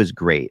 And he was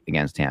great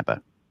against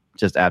Tampa,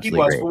 just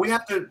absolutely great. But we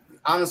have to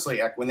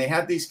honestly, when they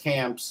have these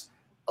camps,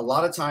 a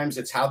lot of times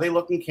it's how they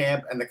look in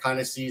camp and the kind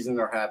of season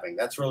they're having.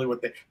 That's really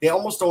what they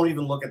almost don't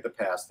even look at the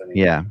past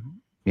anymore.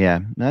 Yeah,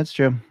 that's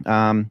true.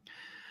 I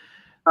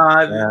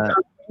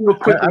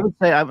would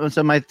say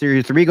so. My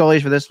 3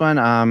 goalies for this one,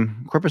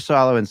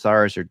 Korpisalo and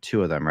Saros are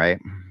 2 of them, right?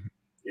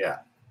 Yeah,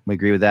 we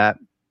agree with that.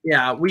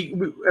 Yeah, we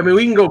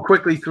can go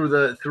quickly through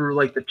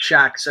the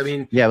checks. I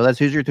mean, yeah, well,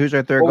 who's our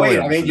 3rd goalie? Wait,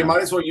 I mean, you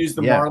might as well use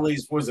the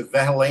Marlies. Was it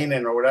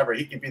Vehalainen or whatever?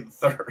 He could be the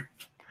 3rd.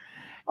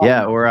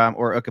 Yeah, or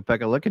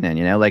Ukko-Pekka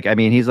Luukkonen, like, I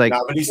mean, he's like,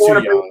 no, but he's too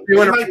young. You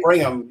want to bring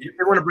him. You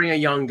want to bring a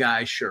young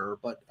guy, sure,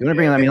 but you want to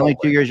bring him. I mean, only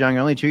 2 years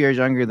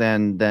younger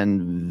than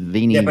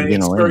Vini. Yeah, but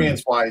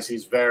experience-wise,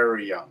 he's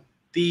very young.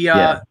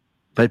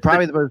 But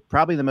probably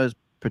the most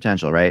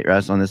potential, right,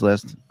 Russ, on this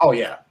list? Oh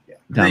yeah.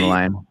 Down the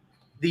line.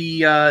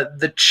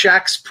 The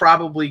Czechs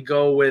probably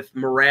go with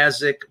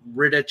Mrazek,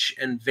 Rittich,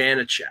 and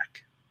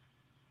Vanacek.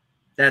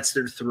 That's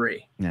their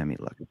 3. Yeah, I mean,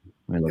 look.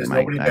 Is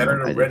nobody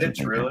better than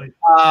Rittich, really?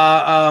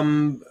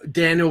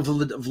 Daniel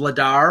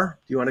Vladar.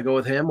 Do you want to go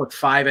with him with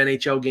 5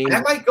 NHL games? I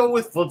might go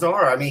with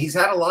Vladar. I mean, he's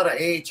had a lot of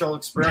AHL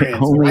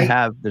experience.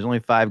 There's only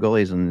 5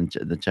 goalies in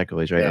the Czech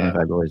goalies, right? Yeah. Only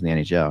 5 goalies in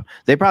the NHL.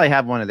 They probably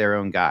have one of their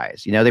own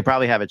guys. They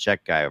probably have a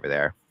Czech guy over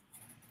there.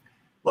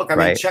 Look, I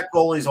mean, Czech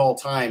goalies all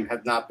time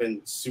have not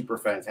been super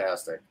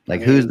fantastic.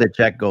 Like, who's the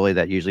Czech goalie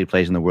that usually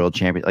plays in the World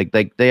Championship? Like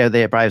they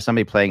probably have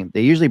somebody playing.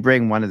 They usually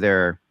bring one of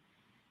their.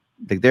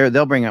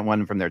 They'll bring out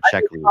one from their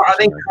Czech league. I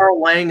think Carl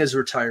Lang is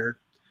retired.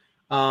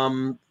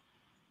 I'm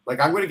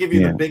going to give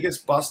you the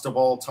biggest bust of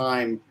all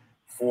time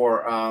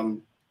for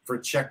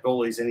Czech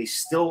goalies, and he's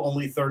still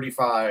only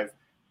 35,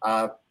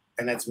 and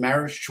that's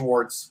Maris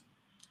Schwartz.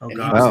 Oh, and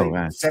God. He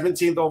was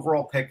 17th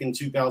overall pick in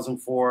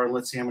 2004.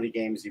 Let's see how many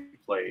games he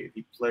played.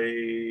 He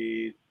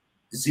played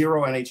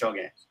 0 NHL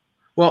games.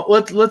 Well,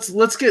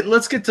 let's get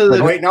to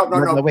the. Wait, no.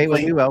 Wait,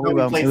 we will.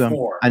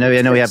 4. I know.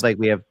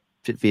 We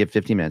have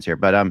 15 minutes here,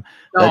 but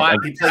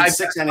he played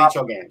 6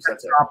 NHL games.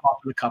 That's it. Drop off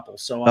in a couple.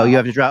 So you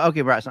have to drop.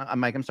 Okay, right.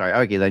 Mike, I'm sorry.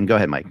 Okay, then go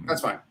ahead, Mike.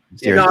 That's fine.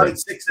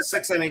 It's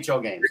 6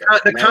 NHL games.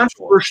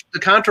 The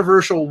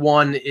controversial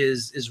one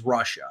is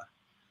Russia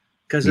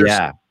because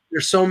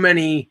there's so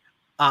many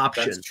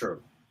options. That's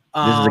true.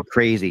 This is a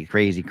crazy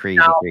thing.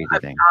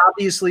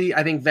 Obviously,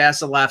 I think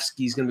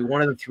Vasilevsky is going to be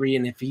one of the three,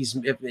 and if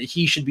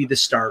he should be the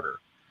starter.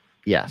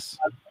 Yes.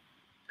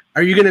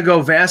 Are you going to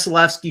go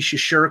Vasilevsky,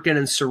 Shesterkin,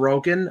 and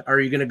Sorokin? Are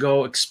you going to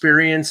go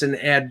experience and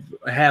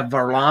have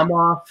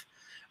Varlamov?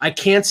 I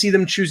can't see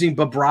them choosing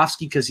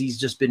Bobrovsky because he's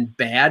just been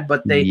bad,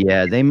 but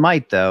they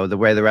might though. The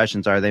way the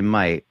Russians are, they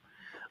might.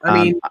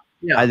 I mean,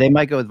 they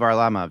might go with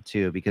Varlamov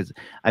too because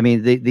I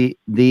mean the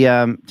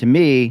to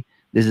me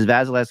this is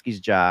Vasilevsky's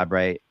job,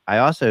 right? I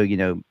also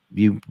you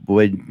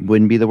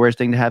wouldn't be the worst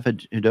thing to have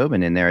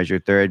Hudobin in there as your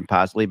third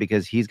possibly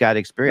because he's got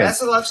experience.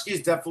 Vasilevsky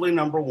is definitely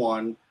number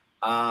one.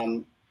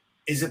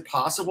 Is it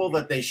possible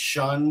that they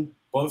shun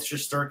both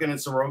Shesterkin and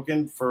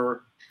Sorokin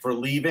for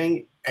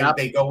leaving and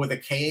they go with a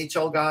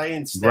KHL guy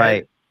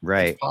instead?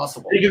 Right. It's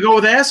possible. They could go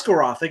with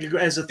Askarov. They could go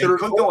as a third.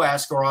 They could go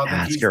Askarov.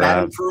 If he's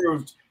that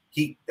improved,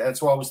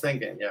 that's what I was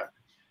thinking. Yeah.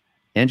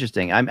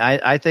 Interesting.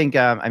 I think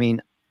that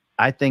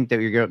I think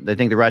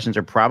the Russians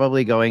are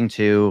probably going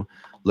to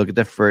look at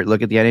the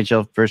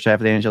NHL first half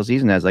of the NHL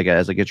season as like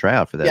a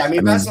tryout for this. Yeah, I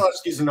mean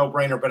Vasilevsky's a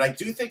no-brainer, but I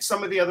do think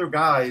some of the other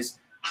guys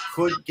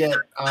could get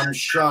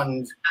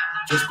shunned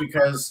just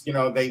because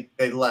they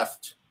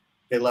left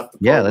the program.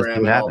 Yeah, let's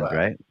see what happens,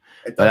 right?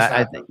 But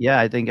I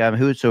think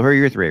who are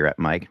your three,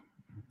 Mike?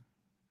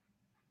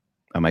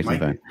 Oh, Mike's on the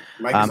phone.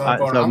 Mike is on the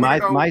phone. So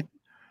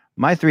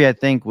my three I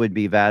think would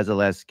be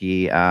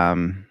Vasilevsky.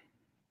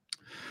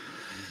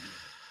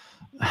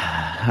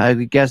 I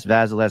guess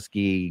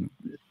Vasilevsky,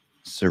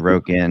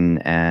 Sorokin,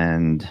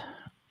 and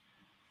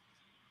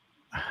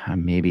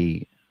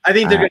maybe. I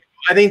think they're going.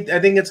 I think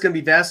it's going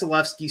to be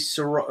Vasilevsky,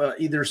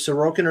 either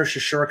Sorokin or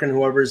Shesterkin,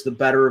 whoever is the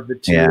better of the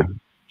two,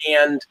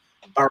 and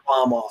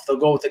Varlamov. They'll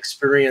go with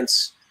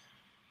experience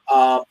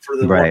for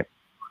the right.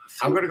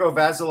 I'm going to go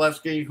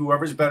Vasilevsky,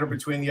 whoever's better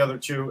between the other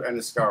two, and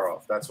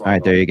Askarov. That's why. All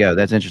right, there you go.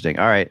 That's interesting.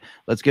 All right,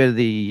 let's go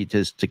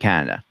to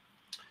Canada.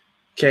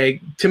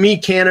 Okay, to me,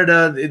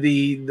 Canada,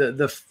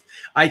 the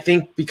I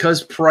think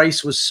because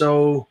Price was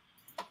so,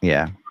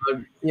 if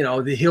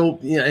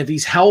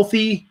he's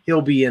healthy,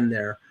 he'll be in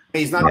there.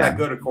 He's not that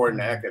good according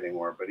to Eck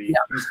anymore, but he's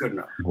good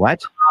enough.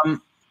 What?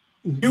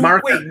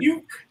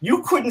 You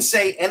couldn't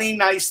say any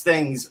nice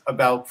things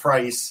about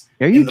Price.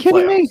 Are you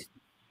kidding me?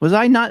 Was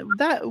I not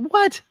that?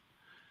 What?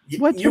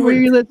 Who were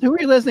you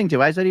listening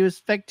to? I said he was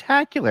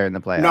spectacular in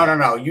the playoffs.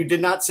 No. You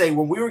did not say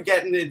when we were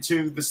getting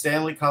into the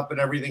Stanley Cup and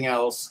everything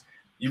else.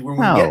 When we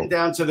were getting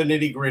down to the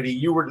nitty gritty,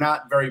 you were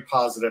not very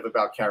positive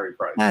about Carey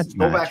Price.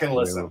 Go back and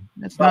listen.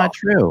 That's not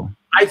true.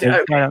 I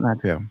think not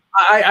true.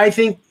 I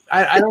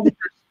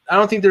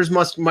don't think there's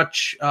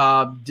much.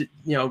 I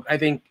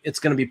think it's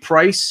going to be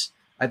Price.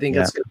 I think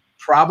it's going to be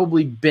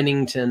probably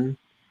Binnington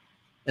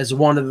as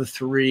one of the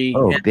three.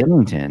 Oh,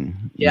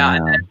 Binnington. Yeah,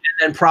 and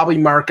then probably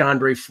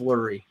Marc-Andre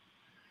Fleury.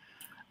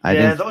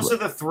 Those are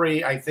the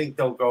three I think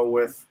they'll go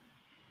with.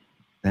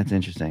 That's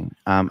interesting.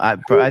 I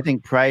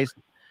think Price.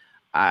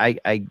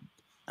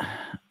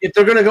 If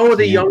they're going to go with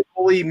a young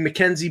goalie,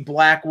 Mackenzie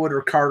Blackwood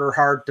or Carter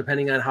Hart,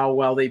 depending on how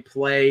well they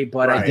play.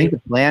 But I think the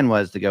plan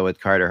was to go with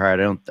Carter Hart.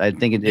 I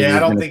think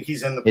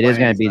he's in the. It is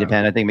going to be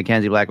dependent. I think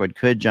Mackenzie Blackwood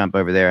could jump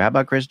over there. How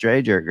about Chris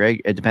Drager,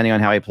 Greg? Depending on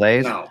how he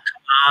plays. No,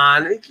 come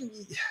on.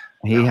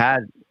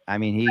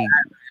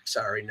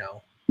 Sorry,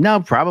 no. No,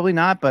 probably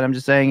not. But I'm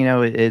just saying,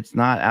 it's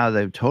not out of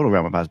the total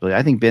realm of possibility.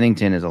 I think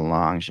Binnington is a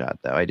long shot,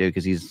 though. I do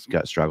because he's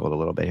struggled a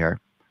little bit here.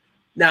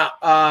 Now,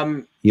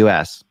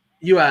 U.S.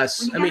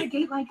 I mean,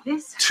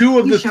 two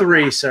of the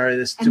three. Sorry,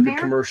 this stupid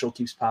commercial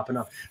keeps popping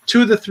up.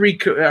 Two of the three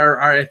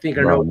are on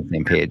the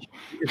same page.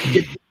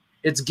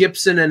 It's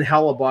Gibson and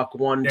Hellebuck.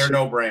 They're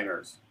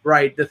no-brainers.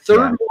 Right. The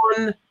third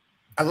one,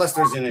 unless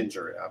there's an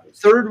injury,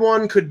 obviously. Third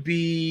one could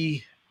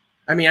be.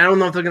 I mean, I don't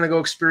know if they're going to go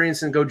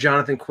experience and go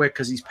Jonathan Quick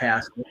because he's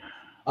past.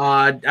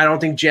 I don't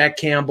think Jack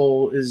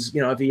Campbell is.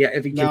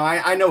 If he. No,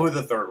 I know who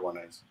the third one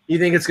is. You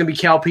think it's going to be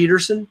Cal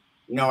Peterson?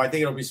 No, I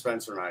think it'll be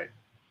Spencer Knight.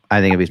 I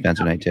think it'll be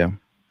Spencer Knight too.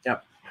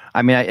 Yep.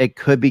 I mean, it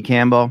could be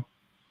Campbell.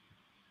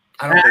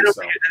 I don't think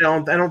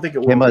so. I don't think it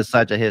will. Campbell has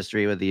such a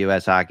history with the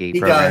U.S. hockey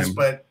program. He does,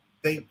 but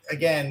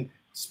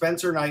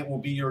Spencer Knight will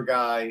be your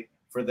guy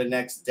for the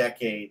next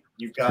decade.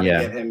 You've got to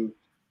get him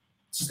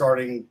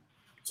starting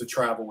to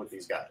travel with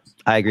these guys.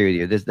 I agree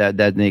with you.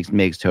 That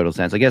makes total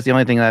sense. I guess the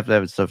only thing left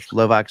is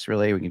Slovaks.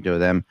 Really, we can do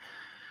with them.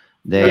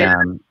 They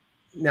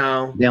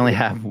only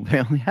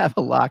have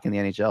a lock in the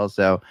NHL.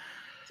 So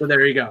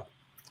there you go.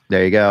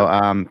 There you go.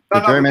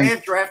 The Germans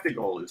have drafted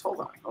goalies. Hold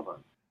on.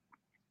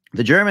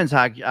 The Germans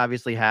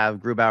obviously have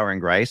Grubauer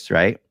and Greiss,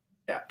 right?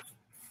 Yeah.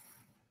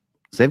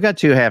 So they've got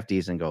two half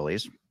decent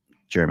goalies.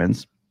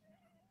 Germans.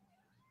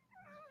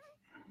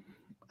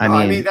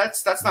 I mean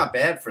that's not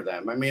bad for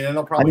them. I mean, and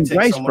they'll probably take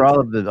Greiss for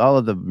all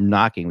of the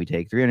knocking we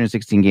take.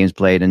 316 games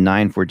played and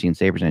 914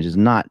 save percentage is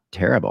not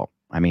terrible.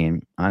 I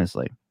mean,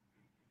 honestly.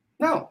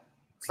 No.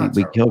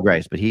 We kill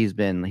Greiss, but he has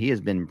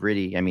been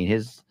pretty. I mean,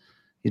 he's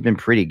been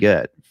pretty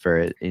good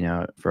for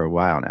a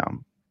while now.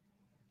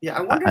 Yeah,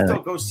 I wonder if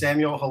they'll go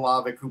Samuel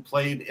Halavic, who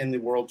played in the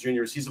World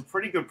Juniors. He's a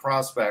pretty good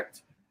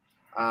prospect.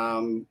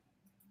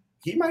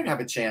 He might have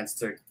a chance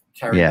to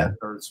carry that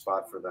third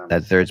spot for them.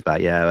 That third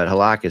spot, yeah. But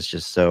Halak is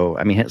just so.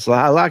 I mean,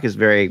 Halak is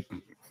very.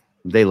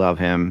 They love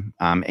him.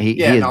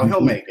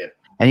 He'll make it.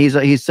 And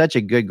he's such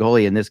a good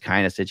goalie in this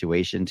kind of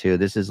situation too.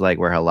 This is like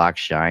where Halak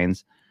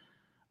shines.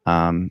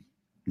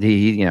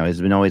 He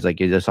has been always like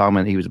you just saw him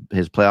when he was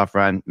his playoff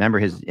run. Remember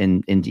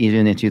even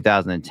in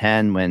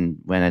 2010 when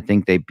I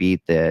think they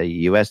beat the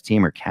U.S.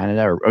 team or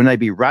Canada or they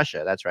beat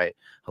Russia. That's right.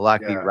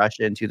 Halak beat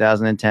Russia in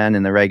 2010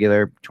 in the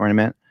regular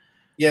tournament.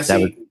 Yeah,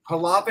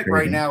 Halavic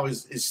right now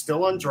is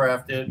still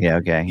undrafted. Yeah,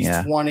 okay. He's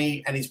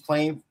 20 and he's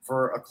playing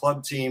for a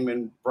club team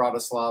in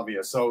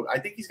Bratislava. So I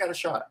think he's got a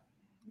shot.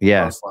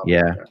 Yeah.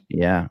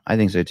 I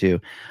think so too.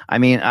 I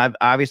mean,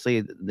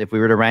 obviously, if we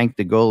were to rank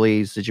the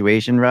goalie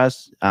situation,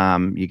 Russ,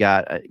 you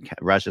got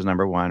Russia's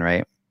number one,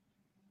 right?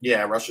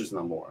 Yeah, Russia's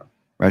number one.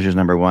 Russia's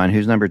number one.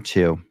 Who's number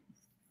two?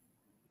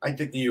 I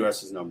think the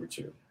U.S. is number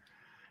two.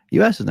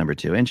 U.S. is number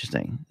two.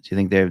 Interesting. Do you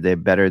think they're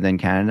better than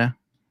Canada?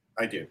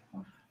 I do.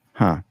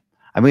 Huh.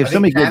 I mean, we have so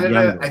many good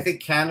young. I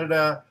think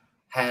Canada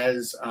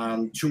has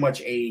too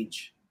much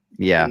age.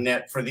 Yeah. In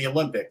net for the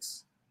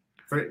Olympics.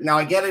 Now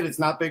I get it. It's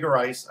not bigger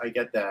ice. I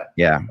get that.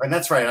 Yeah. And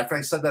that's right.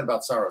 I said that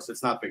about Saros.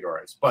 It's not bigger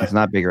ice. But it's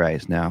not bigger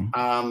ice now.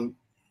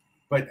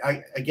 But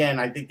I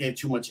think they have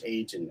too much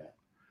age in that.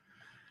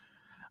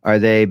 Are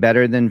they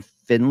better than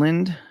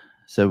Finland?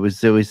 So we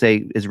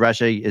say is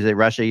it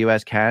Russia,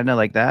 US, Canada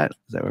like that?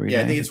 Is that what we're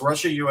saying? I think it's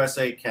Russia,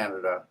 USA,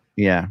 Canada.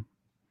 Yeah.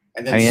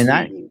 And then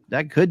Sweden.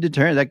 that could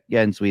determine that.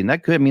 Yeah, in Sweden,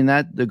 that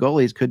the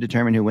goalies could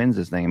determine who wins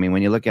this thing. I mean,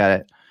 when you look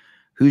at it,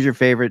 who's your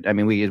favorite? I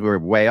mean, we're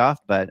way off,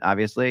 but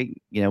obviously,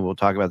 we'll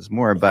talk about this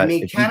more. But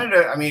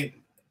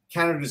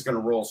Canada's going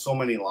to roll so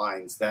many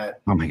lines that.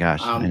 Oh my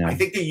gosh! I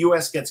think the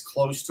U.S. gets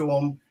close to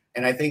them,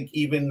 and I think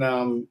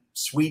even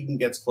Sweden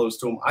gets close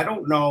to them. I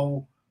don't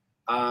know.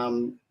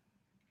 I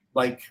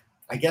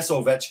guess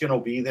Ovechkin will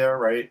be there,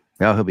 right?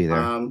 Oh, he'll be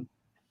there.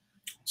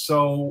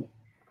 So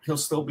he'll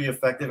still be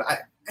effective.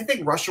 I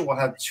think Russia will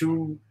have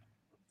two,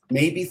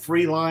 maybe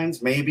three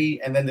lines,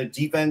 and then the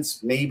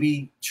defense,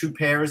 maybe two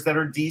pairs that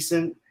are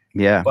decent.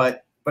 Yeah.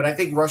 But I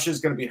think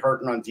Russia's going to be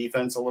hurting on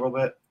defense a little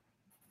bit.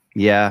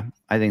 Yeah,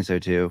 I think so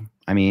too.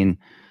 I mean,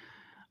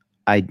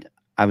 I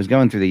was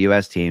going through the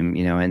U.S. team,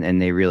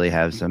 and they really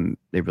have some.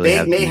 They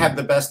may have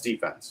the best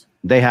defense.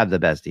 They have the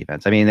best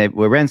defense. I mean,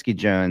 Werenski,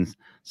 Jones,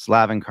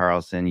 Slavin,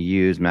 Carlson,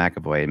 Hughes,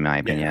 McAvoy, in my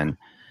opinion.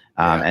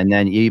 And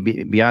then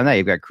beyond that,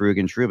 you've got Krug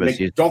and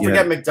Trubis. Don't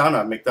forget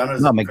McDonough.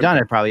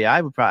 McDonough probably. I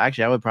would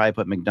probably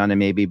put McDonough.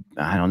 Maybe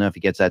I don't know if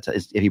he gets that.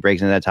 If he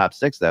breaks into that top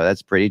six, though,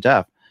 that's pretty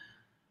tough.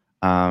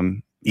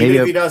 Even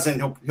if he doesn't,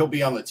 he'll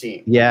be on the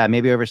team. Yeah,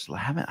 maybe over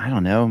Slavin. I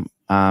don't know.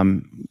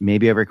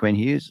 Maybe over Quinn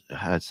Hughes.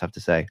 That's tough to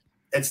say.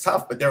 It's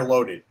tough, but they're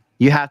loaded.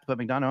 You have to put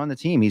McDonough on the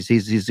team. He's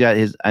got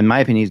his. In my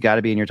opinion, he's got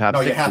to be in your top.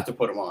 No, 6. You have to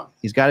put him on.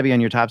 He's got to be on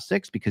your top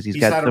 6 because he's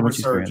got had so a much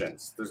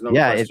resurgence. There's no.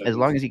 Yeah, as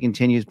long as he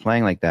continues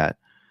playing like that.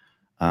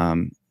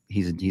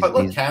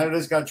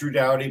 Canada's got Drew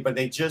Doughty, but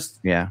they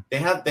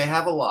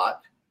have a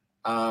lot.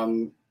 I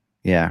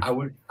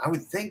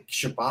would think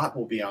Shabbat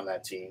will be on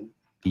that team.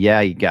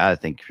 Yeah, you gotta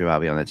think Shabbat will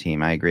be on the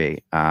team. I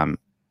agree.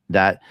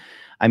 The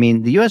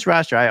U.S.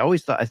 roster, I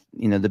always thought,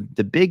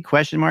 the big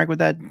question mark with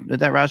that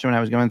roster when I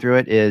was going through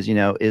it is,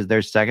 is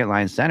their second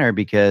line center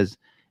because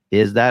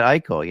is that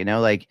Eichel?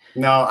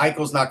 No,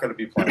 Eichel's not going to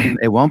be playing.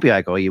 It won't be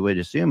Eichel, you would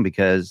assume,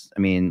 because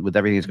with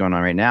everything that's going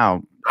on right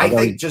now, I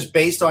think just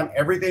based on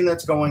everything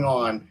that's going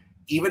on,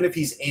 even if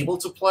he's able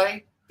to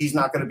play, he's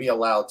not going to be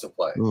allowed to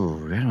play.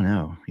 Ooh, I don't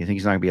know. You think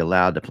he's not going to be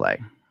allowed to play?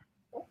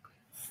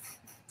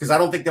 Because I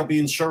don't think there'll be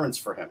insurance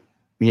for him.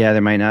 Yeah,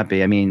 there might not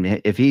be. I mean,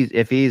 if he's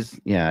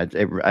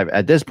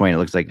at this point, it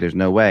looks like there's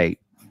no way.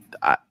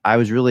 I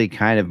was really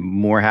kind of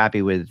more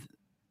happy with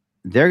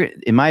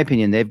in my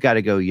opinion, they've got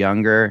to go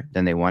younger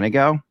than they want to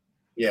go.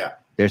 Yeah.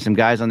 There's some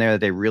guys on there that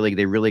they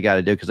really got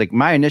to do. Cause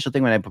my initial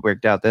thing when I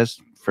worked out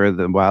this for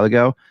a while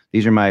ago,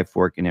 these are my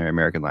 4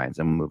 American lines.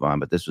 I'm gonna move on,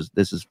 but this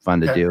is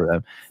fun to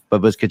do.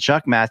 But was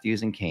Tkachuk,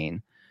 Matthews, and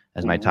Kane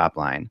as my top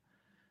line,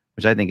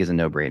 which I think is a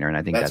no-brainer. And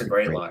I think that's a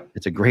great line.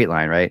 It's a great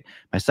line, right?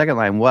 My second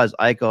line was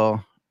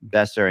Eichel,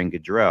 Besser, and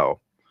Gaudreau,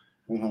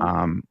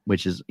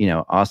 which is,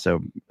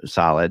 also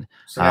solid.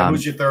 So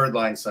who's your third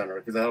line center?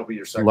 Because that'll be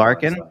your second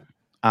Larkin. line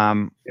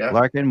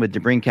Larkin with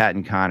DeBrincat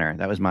and Connor.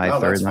 That was my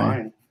third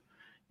line.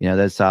 Fine.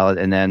 That's solid.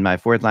 And then my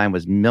fourth line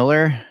was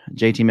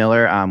JT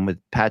Miller, with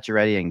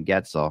Pacioretty and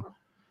Getzel.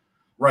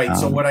 Right.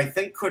 So what I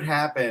think could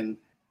happen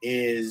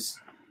is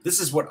this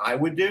is what I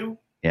would do.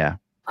 Yeah.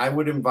 I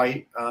would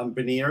invite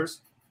Beniers.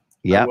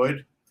 Yeah. I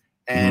would.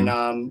 And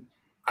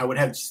I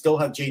would still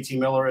have JT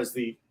Miller as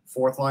the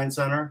fourth line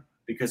center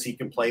because he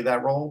can play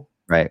that role.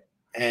 Right.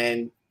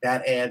 And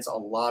that adds a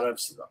lot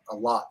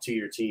to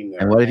your team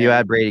there. And what if you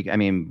add Brady? I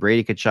mean,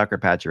 Brady, Tkachuk, or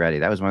Pacioretty?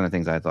 That was one of the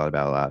things I thought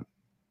about a lot.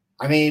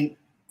 I mean,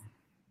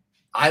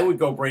 I would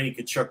go Brady,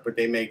 Tkachuk, but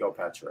they may go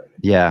Pacioretty.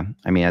 Yeah.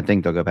 I mean, I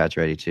think they'll go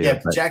Pacioretty too.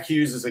 Yeah. Jack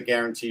Hughes is a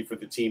guarantee for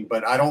the team,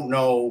 but I don't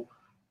know.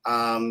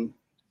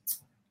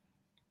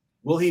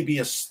 Will he be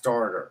a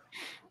starter?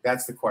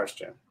 That's the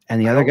question.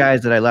 And the other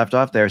guys that I left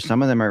off there,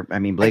 some of them are. I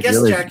mean, Blake. I guess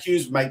Wheeler's, Jack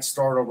Hughes might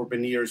start over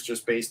Beniers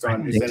just based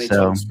on his NHL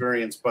so.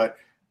 experience, but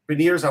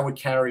Beniers I would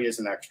carry as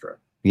an extra.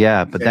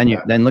 Yeah, but then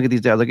look at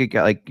these. Look at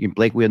like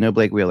Blake Wheeler, no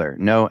Blake Wheeler,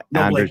 no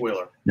Anders, Blake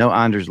Wheeler, no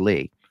Anders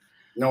Lee,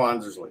 no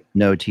Anders Lee,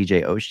 no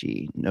TJ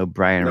Oshie, no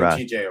Brian Russ.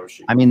 TJ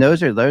Oshie. I mean,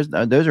 those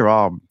are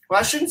all. Well,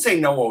 I shouldn't say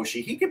no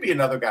Oshie. He could be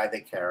another guy they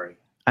carry.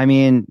 I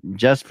mean,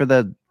 just for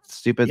the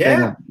stupid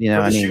thing, you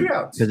know. I mean,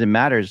 because it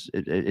matters.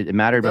 It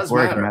mattered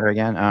before. It can matter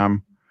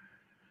again.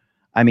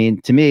 I mean,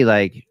 to me,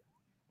 like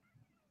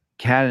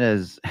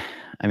Canada's,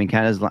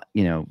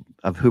 you know,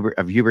 of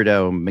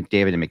Huberdeau,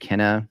 McDavid, and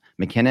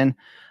McKinnon.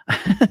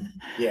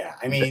 Yeah,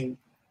 I mean,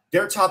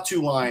 their top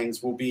two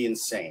lines will be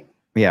insane.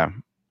 Yeah,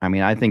 I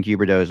mean, I think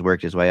Huberdeau has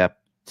worked his way up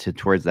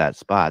towards that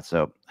spot,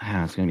 so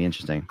it's going to be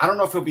interesting. I don't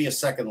know if he'll be a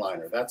second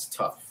liner. That's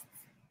tough.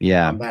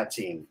 Yeah, on that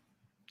team.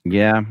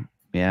 Yeah,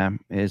 it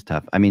is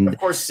tough. I mean, of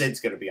course, Sid's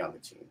going to be on the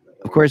team.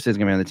 Of course, Sid's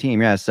going to be on the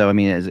team. Yeah, so I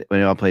mean,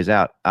 when it all plays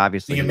out,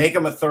 obviously, do you make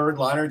him a third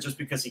liner just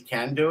because he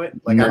can do it?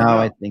 Like, no,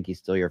 I think he's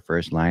still your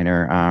first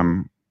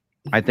liner.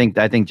 I think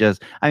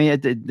just, I mean,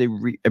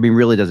 it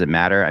really doesn't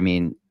matter. I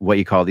mean, what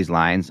you call these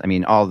lines. I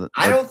mean, I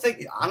don't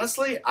think,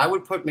 honestly, I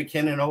would put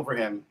McKinnon over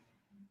him.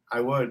 I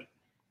would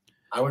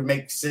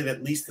make Sid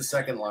at least the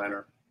second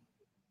liner.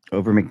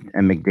 Over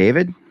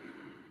McDavid?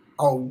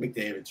 Oh,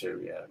 McDavid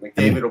too, yeah.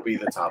 McDavid will be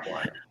the top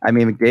liner. I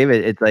mean,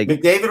 McDavid, it's like...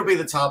 McDavid will be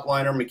the top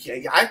liner.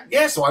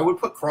 So I would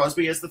put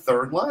Crosby as the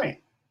third line.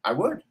 I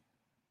would.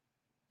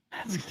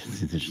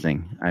 That's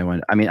interesting. I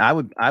would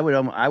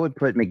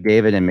put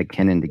McDavid and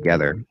McKinnon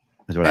together.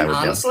 Is what I would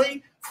honestly,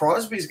 do.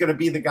 Crosby's going to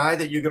be the guy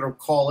that you're going to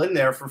call in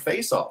there for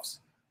faceoffs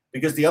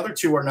because the other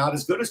two are not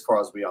as good as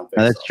Crosby on faceoffs.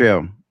 No, that's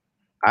true.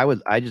 I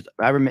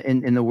remember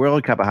in the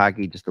World Cup of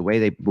hockey, just the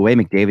way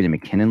McDavid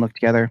and McKinnon looked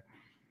together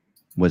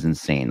was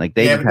insane. Like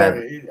I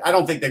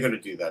don't think they're going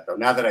to do that though.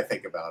 Now that I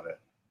think about it.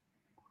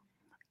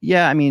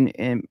 Yeah, I mean,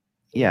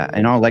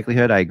 in all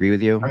likelihood, I agree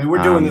with you. I mean,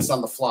 we're doing this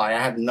on the fly. I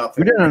have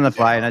nothing. We're doing it on the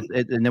fly,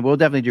 and we'll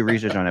definitely do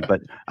research on it.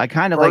 But I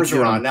kind of like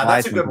Bergeron. Now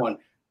that's a good one.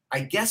 I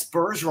guess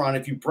Bergeron,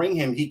 if you bring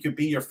him, he could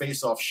be your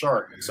face-off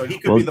shark. So he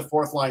could be the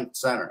fourth line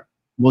center.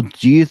 Well,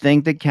 do you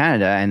think that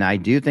Canada, and I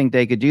do think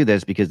they could do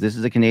this because this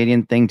is a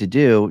Canadian thing to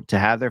do, to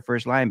have their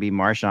first line be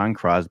Marchand,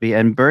 Crosby,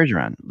 and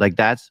Bergeron? Like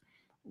that's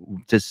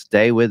to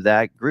stay with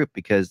that group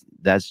because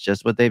that's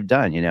just what they've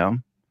done, you know?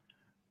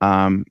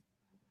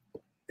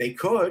 They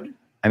could.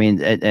 I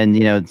mean, and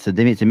you know, so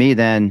to me,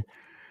 then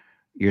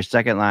your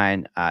second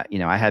line, you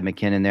know, I had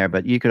McKinnon there,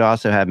 but you could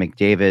also have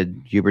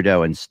McDavid,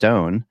 Huberdeau, and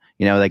Stone.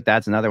 You know, like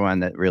that's another one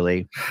that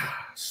really.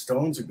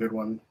 Stone's a good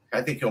one.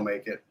 I think he'll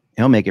make it.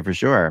 He'll make it for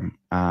sure.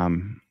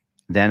 Then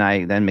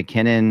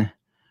McKinnon,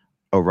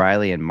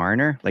 O'Reilly, and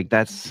Marner. Like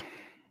that's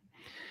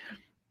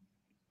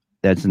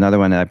another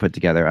one that I put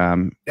together.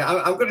 Yeah,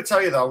 I'm going to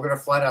tell you though. I'm going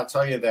to flat out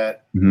tell you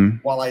that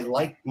while I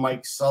like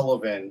Mike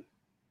Sullivan,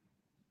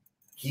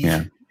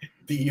 the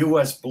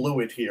U.S. blew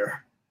it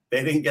here.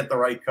 They didn't get the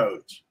right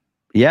coach.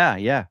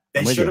 Yeah.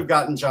 They should have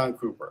gotten John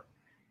Cooper.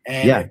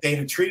 And if they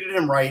had treated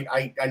him right,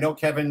 I know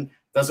Kevin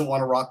doesn't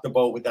want to rock the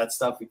boat with that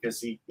stuff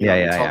because he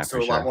talks to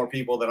a lot more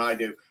people than I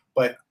do.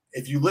 But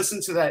if you listen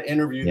to that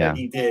interview that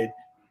he did,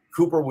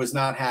 Cooper was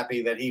not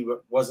happy that he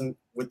wasn't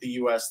with the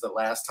U.S. the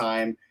last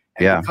time.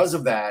 And because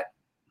of that,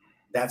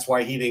 that's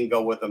why he didn't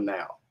go with them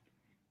now.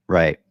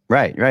 Right.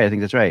 I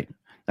think that's right.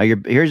 Now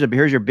here's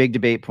your big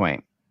debate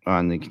point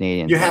on the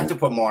Canadian. You have to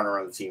put Marner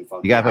on the team.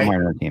 You got to put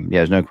Marner on the team. Yeah,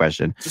 there's no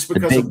question. Just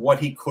because of what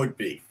he could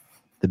be.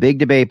 The big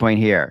debate point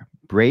here.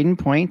 Braden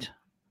Point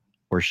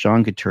or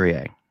Sean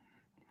Couturier?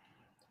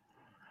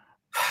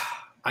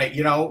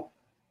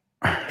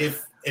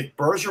 If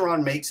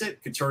Bergeron makes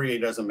it, Couturier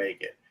doesn't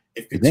make it.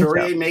 If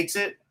Couturier makes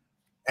it,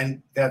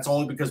 and that's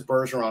only because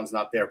Bergeron's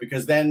not there,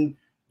 because then,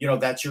 you know,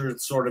 that's your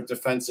sort of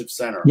defensive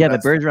center. Yeah,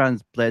 but Bergeron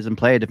doesn't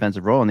play a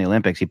defensive role in the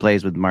Olympics. He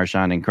plays with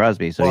Marchand and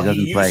Crosby, so he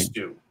doesn't play.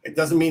 It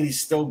doesn't mean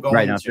he's still going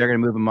right now. If they're going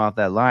to move him off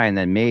that line,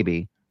 then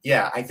maybe.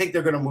 Yeah, I think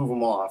they're going to move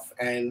him off,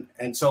 and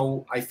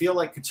so I feel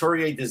like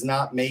Couturier does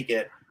not make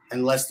it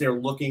unless they're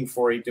looking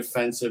for a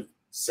defensive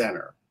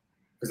center,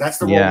 because that's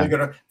the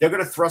role they're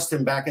going to thrust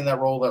him back in that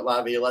role that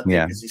Laviolette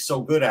did because he's so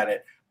good at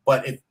it.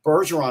 But if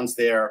Bergeron's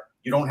there,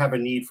 you don't have a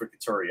need for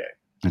Couturier.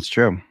 That's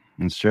true.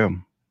 And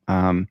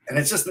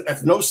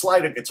it's no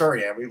slight at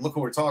Couturier. I mean, look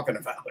who we're talking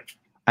about.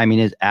 I mean,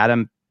 is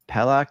Adam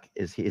Pelech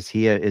is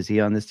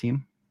he on this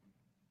team?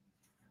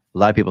 A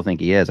lot of people think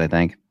he is. I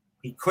think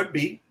he could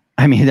be.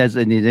 I mean, that's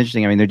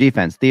interesting. I mean, their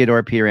defense: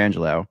 Theodore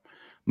Pietrangelo,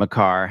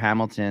 Makar,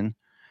 Hamilton,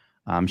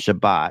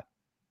 Shabbat.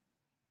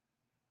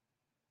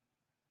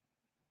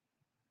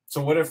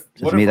 So what if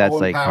Owen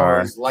Power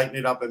Power is lighting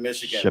it up in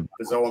Michigan?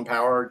 Does Owen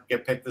Power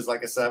get picked as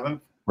like a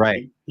seventh?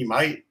 Right. He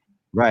might.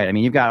 Right. I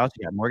mean, you've got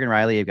Morgan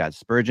Riley, you've got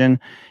Spurgeon,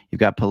 you've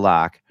got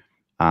Polak.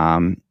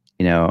 You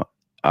know,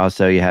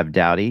 also you have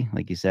Doughty,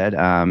 like you said.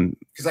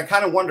 Because I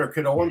kind of wonder,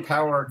 could Owen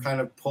Power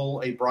kind of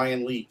pull a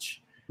Brian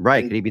Leach?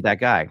 Right. Could he be that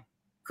guy?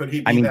 Could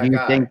he be that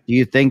guy? Do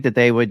you think that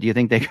they would? Do you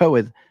think they go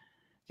with? Do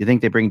you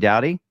think they bring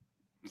Doughty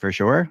for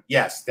sure?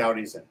 Yes,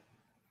 Doughty's in.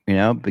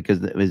 Because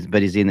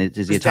but is he a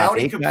top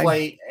Doughty 8 could guy?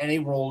 play any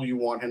role you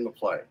want him to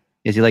play.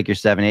 Is he like your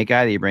 7-8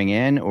 guy that you bring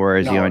in, or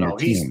is he on your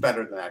team? He's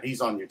better than that.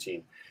 He's on your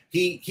team.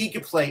 He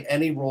could play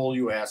any role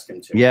you ask him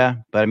to. Yeah,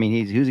 but I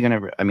mean, who's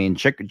gonna? I mean,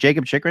 Jacob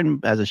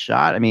Chikrin has a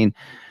shot. I mean,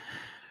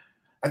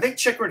 I think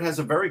Chikrin has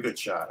a very good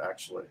shot,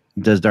 actually.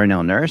 Does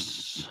Darnell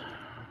Nurse?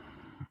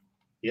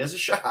 He has a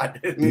shot.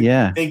 I mean,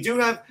 yeah, they do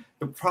have.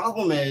 The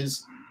problem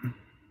is,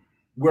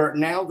 we're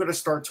now going to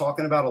start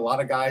talking about a lot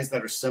of guys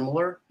that are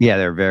similar. Yeah,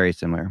 they're very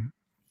similar.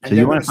 So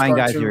you want to find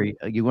guys who are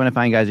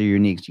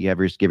unique. So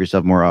you give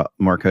yourself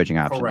more coaching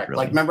options. Correct. Really.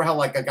 Like remember how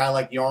like a guy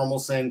like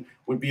Yarmelson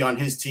would be on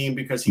his team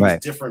because he was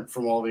different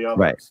from all the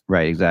others.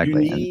 Right,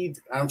 exactly.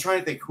 I'm trying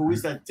to think who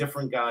is that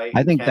different guy.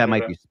 I think that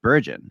might be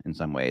Spurgeon in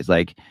some ways.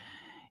 Like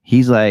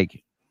he's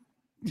like,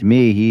 to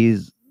me,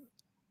 he's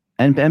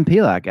and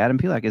Pelak. Adam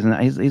Pelak isn't.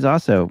 He's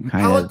also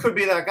kind of. Pelak could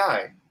be that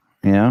guy.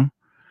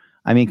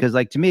 I mean, because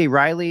like to me,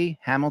 Riley,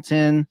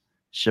 Hamilton,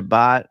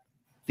 Shabbat,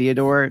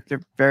 Theodore,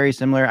 they're very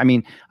similar. I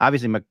mean,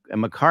 obviously,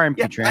 Makar and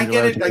Pietrangelo. I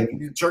get it. Like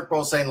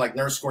Jerkball saying, like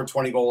Nurse scored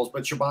 20 goals,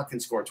 but Shabbat can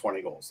score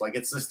 20 goals. Like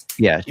it's just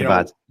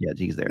Shabbat.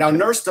 He's there. Now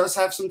Nurse does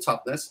have some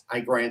toughness. I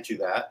grant you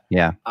that.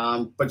 Yeah.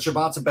 But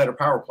Shabbat's a better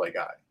power play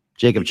guy.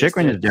 Jacob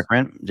Chikrin is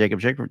different.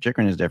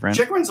 Chikrin is different.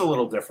 Chikrin's a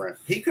little different.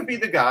 He could be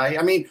the guy.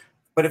 I mean,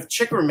 but if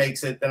Chikrin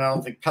makes it, then I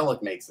don't think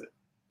Pelak makes it.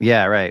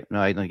 Yeah, right.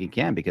 No, I think he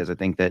can because I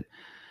think that.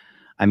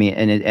 I mean,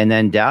 and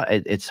then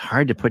it's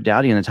hard to put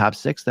Doughty in the top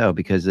 6 though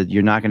because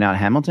you're knocking out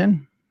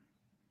Hamilton.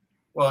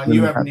 Well, and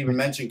you haven't even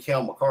mentioned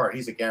Cale Makar.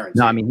 He's a guarantee.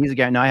 No, I mean he's a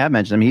guarantee. No, I have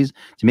mentioned him. He's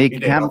to me.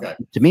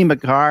 To me,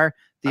 Makar,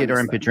 Theodore,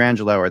 and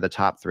Pietrangelo are the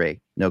top 3.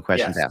 No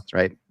questions asked.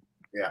 Right?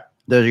 Yeah,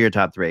 those are your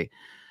top 3.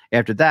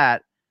 After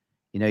that,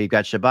 you've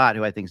got Shabbat,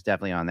 who I think is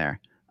definitely on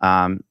there.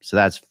 So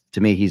that's to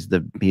me, he's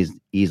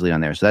easily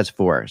on there. So that's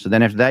 4. So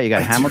then after that, you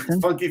got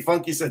Hamilton.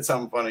 Funky said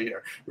something funny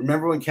here.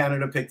 Remember when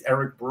Canada picked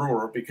Eric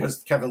Brewer because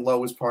Kevin Lowe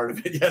was part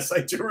of it? Yes,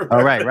 I do remember.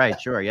 Oh, right,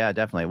 sure, yeah,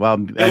 definitely. Well,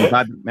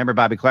 remember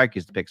Bobby Clark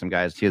used to pick some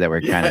guys too that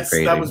were kind of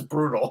crazy. That was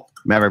brutal.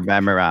 Remember,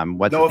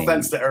 what's no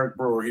offense to Eric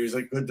Brewer, he was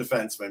a good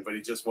defenseman, but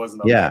he just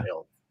wasn't on that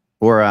hill.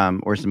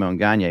 Or Simone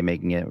Gagne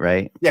making it,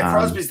 right? Yeah,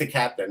 Crosby's the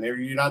captain. You're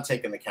not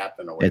taking the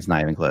captain away. It's not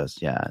even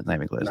close. Yeah, it's not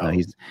even close. No,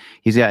 he's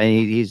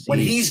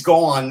he's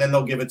gone, then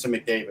they'll give it to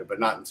McDavid, but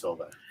not until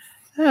then.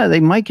 Yeah,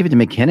 they might give it to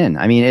McKinnon.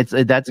 I mean,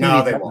 that's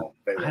no, they won't.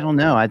 I don't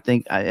know. I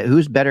think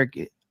who's better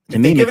to if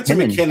me. They give it to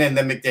McKinnon,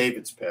 then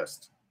McDavid's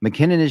pissed.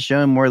 McKinnon has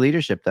shown more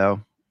leadership though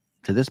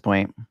to this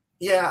point.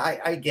 Yeah,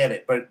 I get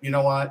it, but you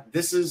know what?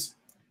 This is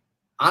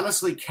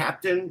honestly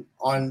captain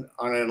on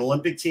an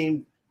Olympic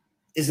team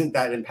isn't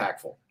that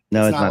impactful.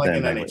 No, it's not like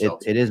that.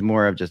 It is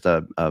more of just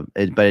but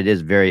it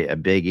is a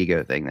big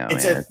ego thing, though.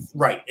 It's a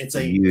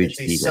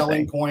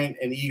selling point,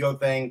 an ego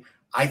thing.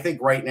 I think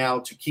right now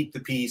to keep the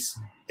peace,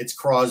 it's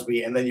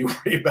Crosby, and then you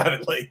worry about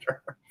it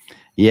later.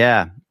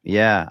 Yeah.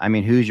 I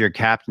mean, who's your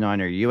captain on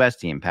your U.S.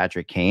 team?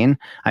 Patrick Kane.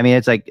 I mean,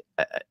 it's like,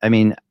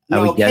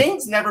 no,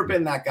 Kane's never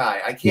been that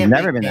guy. I can't. He's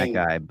never been that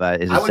guy,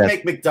 but I would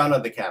make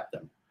McDonough the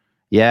captain.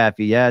 Yeah,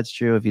 it's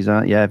true. If he's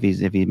on, if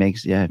he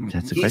makes, that's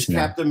the question. He's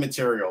captain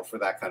material for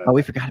that kind of. Oh,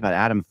 we forgot about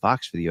Adam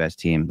Fox for the U.S.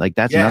 team. Like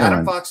that's another one.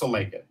 Adam Fox will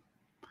make it.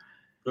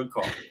 Good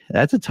call.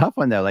 That's a tough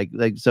one though. Like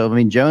so. I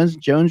mean, Jones,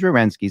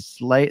 Werenski,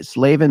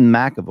 Slavin,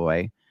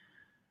 McAvoy,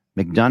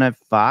 McDonough,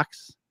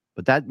 Fox.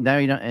 But that now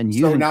you know. And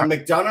so now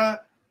McDonough,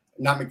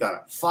 not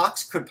McDonough.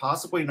 Fox could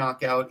possibly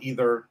knock out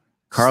either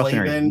Carlson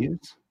Slavin. Or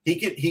Hughes.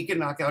 He could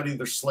knock out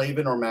either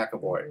Slavin or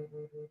McAvoy.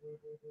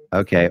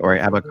 Okay, or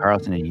how about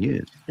Carlson and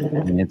Hughes? I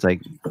mean, it's like,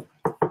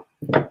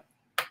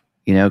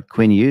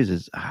 Quinn Hughes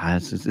is.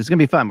 It's gonna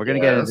be fun. We're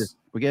gonna get into this.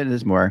 We're getting into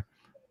this more.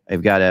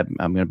 I'm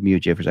gonna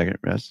mute you for a second,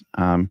 Russ.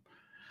 All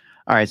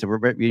right, so we're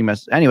reading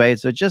anyway.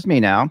 So it's just me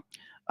now.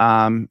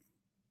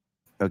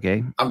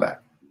 Okay, I'm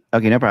back.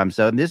 Okay, no problem.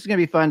 So this is gonna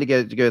be fun to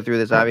go through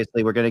this.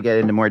 Obviously, we're gonna get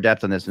into more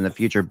depth on this in the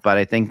future, but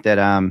I think that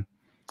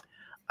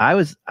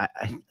I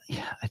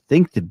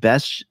think the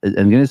best.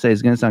 I'm going to say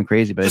it's going to sound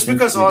crazy, but just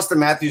because Austin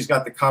Matthews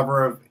got the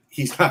cover of,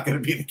 he's not going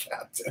to be the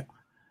captain.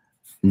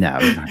 No,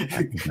 he's not.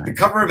 The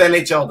cover of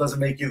NHL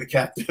doesn't make you the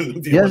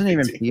captain. He doesn't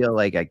even feel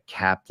like a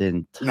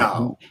captain.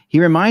 No,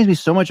 he reminds me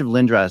so much of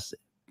Lindros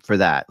for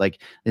that.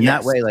 Like in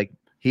that way, like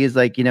he is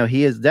like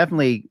he is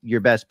definitely your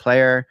best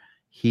player.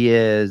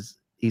 He's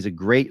a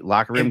great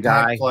locker room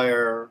guy.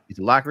 Player. He's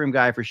a locker room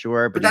guy for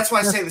sure. But that's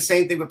why I say the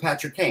same thing with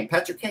Patrick Kane.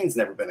 Patrick Kane's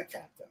never been a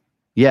captain.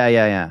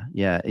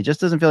 Yeah. It just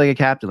doesn't feel like a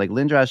captain. Like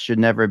Lindros should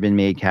never have been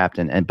made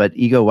captain, but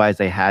ego-wise,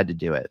 they had to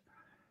do it.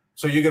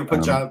 So you're going to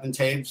put Jonathan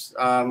Taves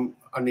on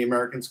the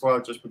American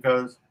squad just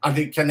because? On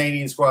the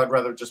Canadian squad,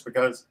 rather, just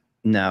because?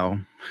 No.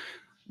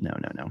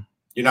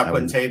 You're not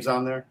putting Taves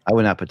on there? I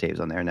would not put Taves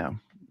on there.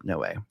 No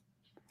way.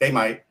 They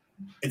might.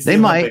 They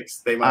might.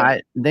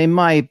 They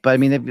might, but I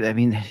mean,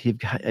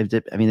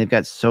 they've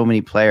got so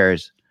many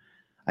players.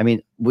 I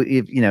mean,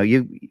 if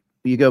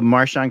you go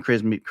Marchand,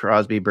 Crosby,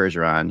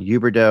 Bergeron,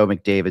 Huberdeau,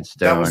 McDavid,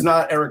 Stone. That was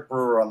not Eric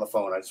Brewer on the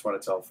phone. I just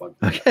want to tell fun.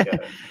 Okay.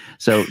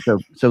 So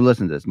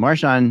listen to this: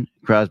 Marchand,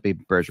 Crosby,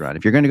 Bergeron.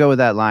 If you're going to go with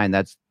that line,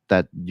 that's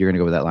that you're going to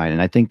go with that line,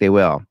 and I think they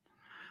will,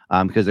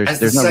 because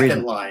there's no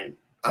reason. Line.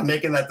 I'm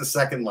making that the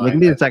second line. It can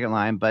be the second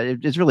line, but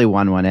it's really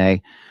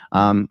 1-1A.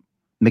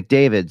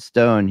 McDavid,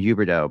 Stone,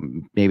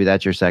 Huberdeau. Maybe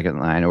that's your second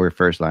line or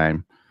first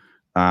line.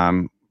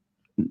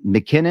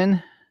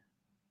 McKinnon,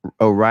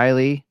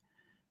 O'Reilly,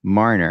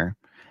 Marner.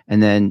 And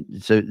then,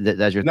 so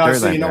that's your third line. No,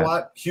 so you know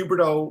what?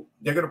 Huberdeau,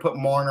 they're going to put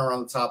Marner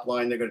on the top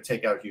line. They're going to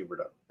take out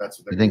Huberdeau. That's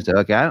what they're think so.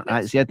 Okay.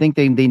 I think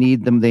they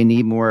need them. They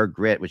need more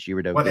grit with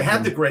Huberdeau. Well, they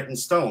have the grit in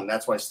Stone.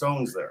 That's why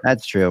Stone's there.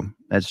 That's true.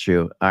 All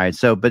right.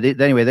 So, but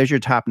anyway, there's your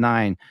top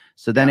 9.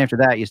 So then after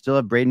that, you still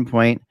have Braden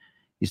Point.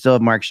 You still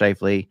have Mark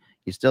Scheifele.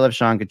 You still have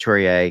Sean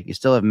Couturier. You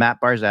still have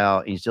Matt Barzal.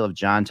 And you still have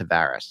John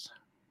Tavares.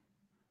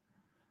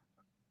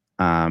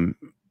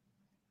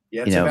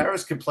 Yeah,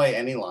 Tavares could play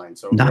any line.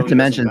 So not really to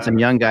mention some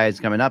young guys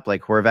coming up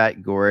like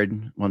Horvat,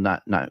 Gord. Well,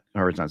 not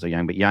Horvat's not so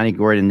young, but Yanni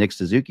Gord and Nick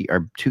Suzuki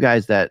are 2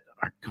 guys that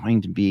are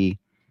going to be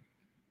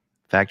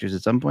factors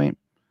at some point.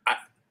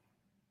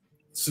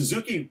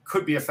 Suzuki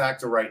could be a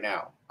factor right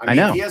now. I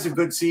know. He has a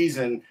good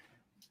season.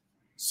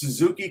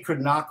 Suzuki could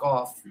knock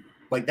off.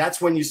 Like, that's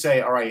when you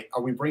say, all right,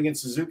 are we bringing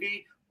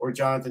Suzuki or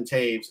Jonathan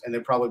Taves? And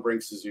they'll probably bring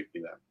Suzuki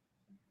then.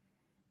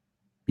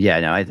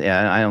 Yeah, no, I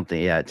don't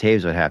think. Yeah,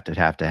 Taves would have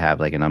to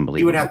have like an unbelievable.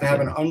 He would have to have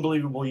an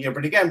unbelievable year.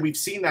 But again, we've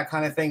seen that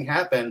kind of thing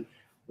happen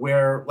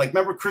where, like,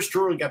 remember Chris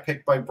Drury got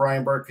picked by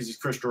Brian Burke because he's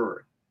Chris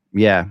Drury.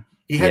 Yeah,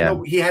 he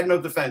had no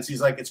defense.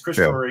 He's like, it's Chris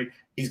Drury.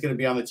 He's going to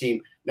be on the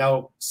team.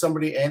 Now,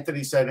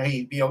 Anthony said, hey,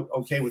 he'd be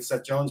okay with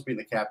Seth Jones being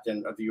the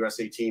captain of the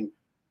USA team.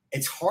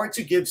 It's hard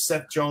to give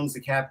Seth Jones the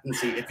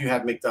captaincy if you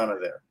have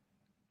McDonough there.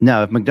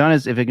 No, if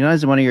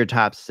McDonough's one of your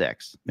top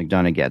 6,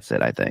 McDonough gets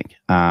it, I think.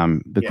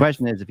 The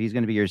question is, if he's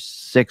going to be your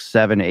 6,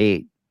 7,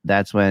 8,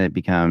 that's when it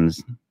becomes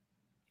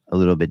a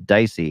little bit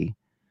dicey.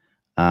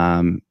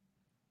 But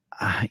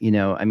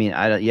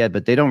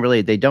they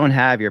don't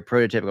have your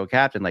prototypical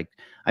captain. Like,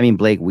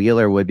 Blake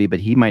Wheeler would be, but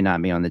he might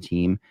not be on the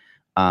team.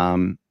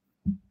 Matthews,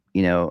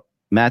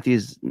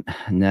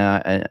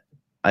 no,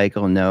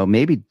 Eichel, no,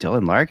 maybe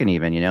Dylan Larkin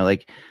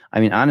even,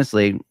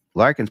 honestly,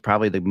 Larkin's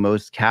probably the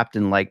most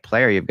captain-like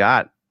player you've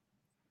got.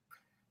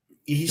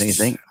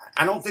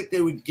 I don't think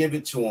they would give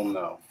it to him,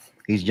 though.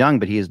 He's young,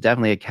 but he is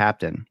definitely a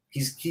captain.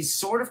 He's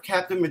sort of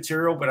captain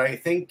material, but I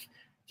think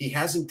he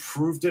hasn't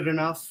proved it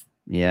enough.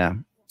 Yeah.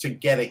 To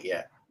get it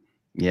yet.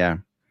 Yeah.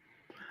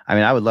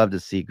 I would love to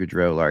see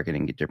Gaudreau, Larkin,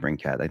 and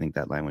DeBrincat. I think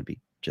that line would be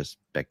just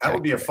spectacular. That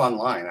would be a fun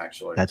line,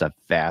 actually. That's a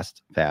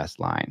fast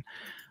line.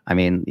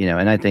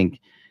 And I think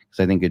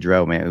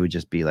Gaudreau, man, it would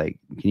just be like,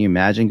 can you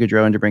imagine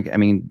Gaudreau and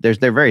DeBrincat?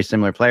 They're very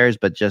similar players,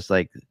 but just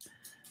like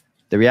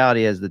the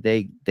reality is that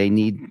they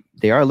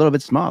are a little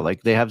bit small.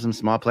 Like, they have some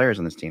small players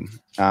on this team,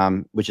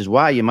 which is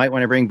why you might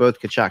want to bring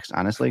both Kachucks,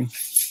 honestly.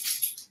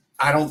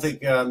 I don't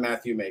think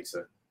Matthew makes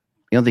it.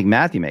 You don't think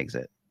Matthew makes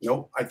it?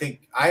 Nope. I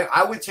think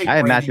I would take. I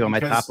have Matthew on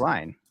my top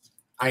line.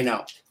 I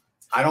know.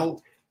 I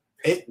don't.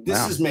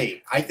 This is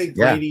me. I think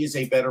Brady is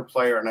a better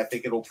player, and I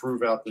think it'll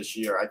prove out this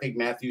year. I think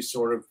Matthew's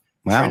sort of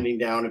trending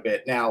down a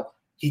bit. Now,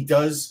 he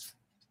does.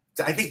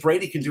 I think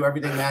Brady can do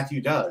everything Matthew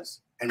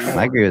does. And more.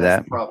 I agree with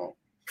that. Problem.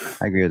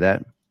 I agree with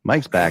that.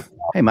 Mike's back.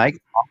 Hey, Mike.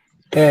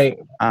 Hey.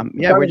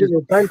 We're just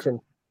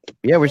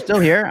we're still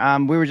here.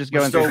 We were just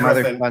going through some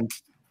other fun.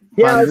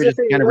 Yeah, we were just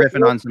kind of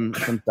riffing on some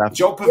stuff.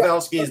 Joe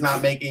Pavelski is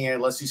not making it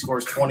unless he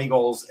scores 20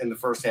 goals in the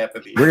first half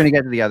of the year. We're going to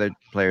get to the other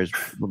players.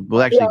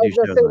 We'll actually do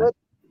shows.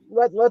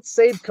 Let's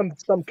save some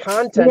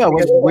content. No,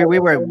 we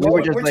were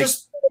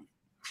just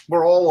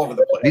we're all over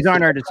the place. These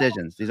aren't our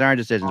decisions.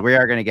 We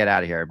are going to get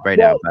out of here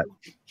now.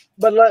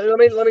 But let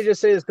me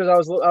just say this, because I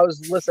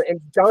was listening. And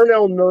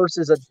Darnell Nurse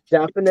is a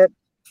definite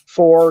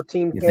for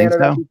Team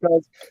Canada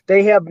because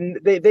they have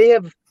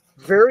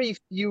very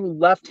few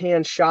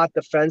left-hand shot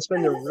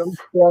defensemen. They're really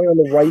strong on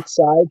the right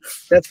side.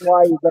 That's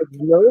why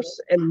Nurse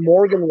and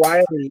Morgan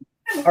Riley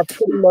are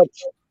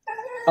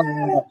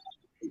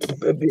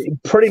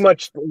pretty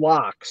much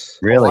locks.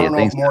 Really? I don't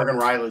know if Morgan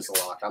Riley's a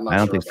lock. I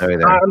don't think so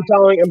either. I'm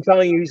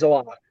telling you, he's a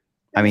lock.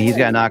 He's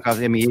got to knock off.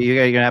 You're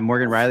going to have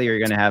Morgan Riley or you're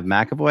going to have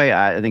McAvoy.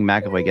 I think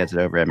McAvoy gets it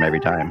over him every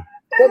time.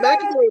 Well,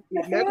 McAvoy,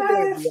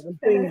 I'm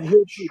saying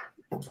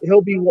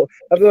he'll be.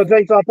 I thought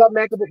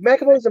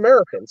McAvoy's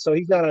American, so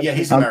he's not. Yeah,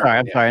 he's American.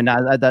 I'm sorry. No,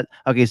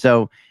 okay,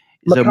 so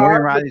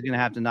Morgan Riley's going to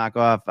have to knock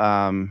off.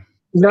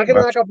 He's not going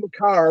to knock off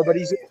Makar, but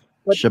he's.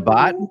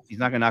 Shabbat? He's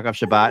not going to knock off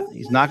Shabbat.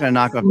 He's not going to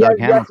knock off Doug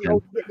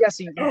Hamilton. Yes,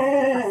 he. I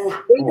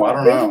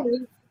don't know.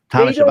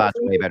 Thomas Shabbat's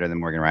way better than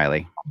Morgan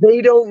Riley.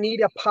 They don't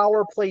need a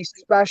power play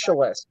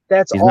specialist.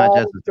 He's not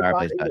just a power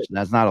play specialist.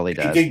 That's not all he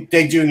does.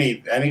 They do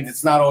need.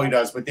 It's not all he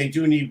does, but they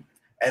do need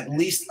at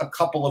least a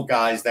couple of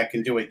guys that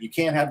can do it. You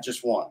can't have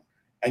just one,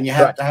 and you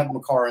have to have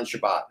Makar and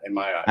Shabbat in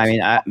my eyes.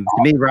 To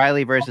me,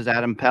 Riley versus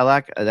Adam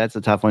Pelech, that's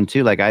a tough one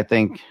too. Like, I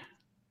think.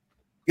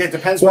 Yeah, it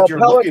depends what you're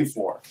looking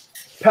for.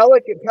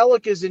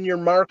 Pelech is in your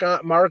Mark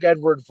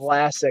Edward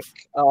Vlasic,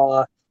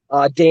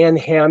 Dan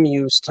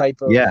Hamhuis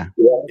type of. Yeah.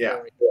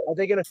 Are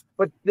they gonna?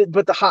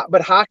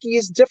 But hockey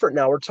is different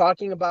now. We're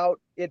talking about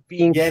it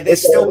being. Yeah, they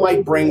still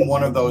might bring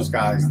one of those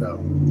guys though.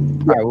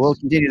 right, we'll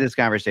continue this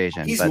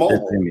conversation. He's but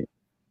mobile.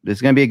 This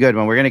is going to be a good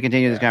one. We're going to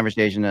continue this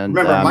conversation. And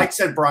Remember, Mike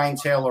said Brian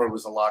Taylor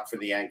was a lock for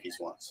the Yankees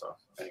once. So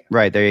anyway.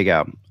 Right, there you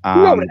go.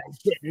 No, but I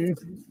didn't.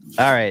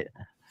 All right.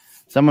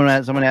 Someone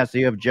asked, do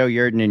you have Joe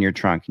Yerdon in your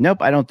trunk?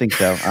 Nope, I don't think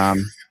so. I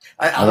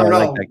don't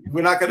know. Like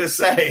We're not going to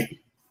say.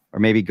 Or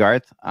maybe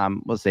Garth.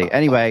 We'll see.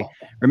 Anyway,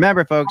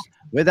 remember, folks,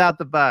 without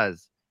the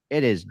buzz,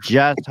 it is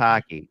just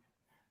hockey.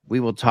 We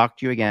will talk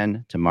to you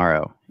again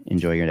tomorrow.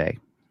 Enjoy your day.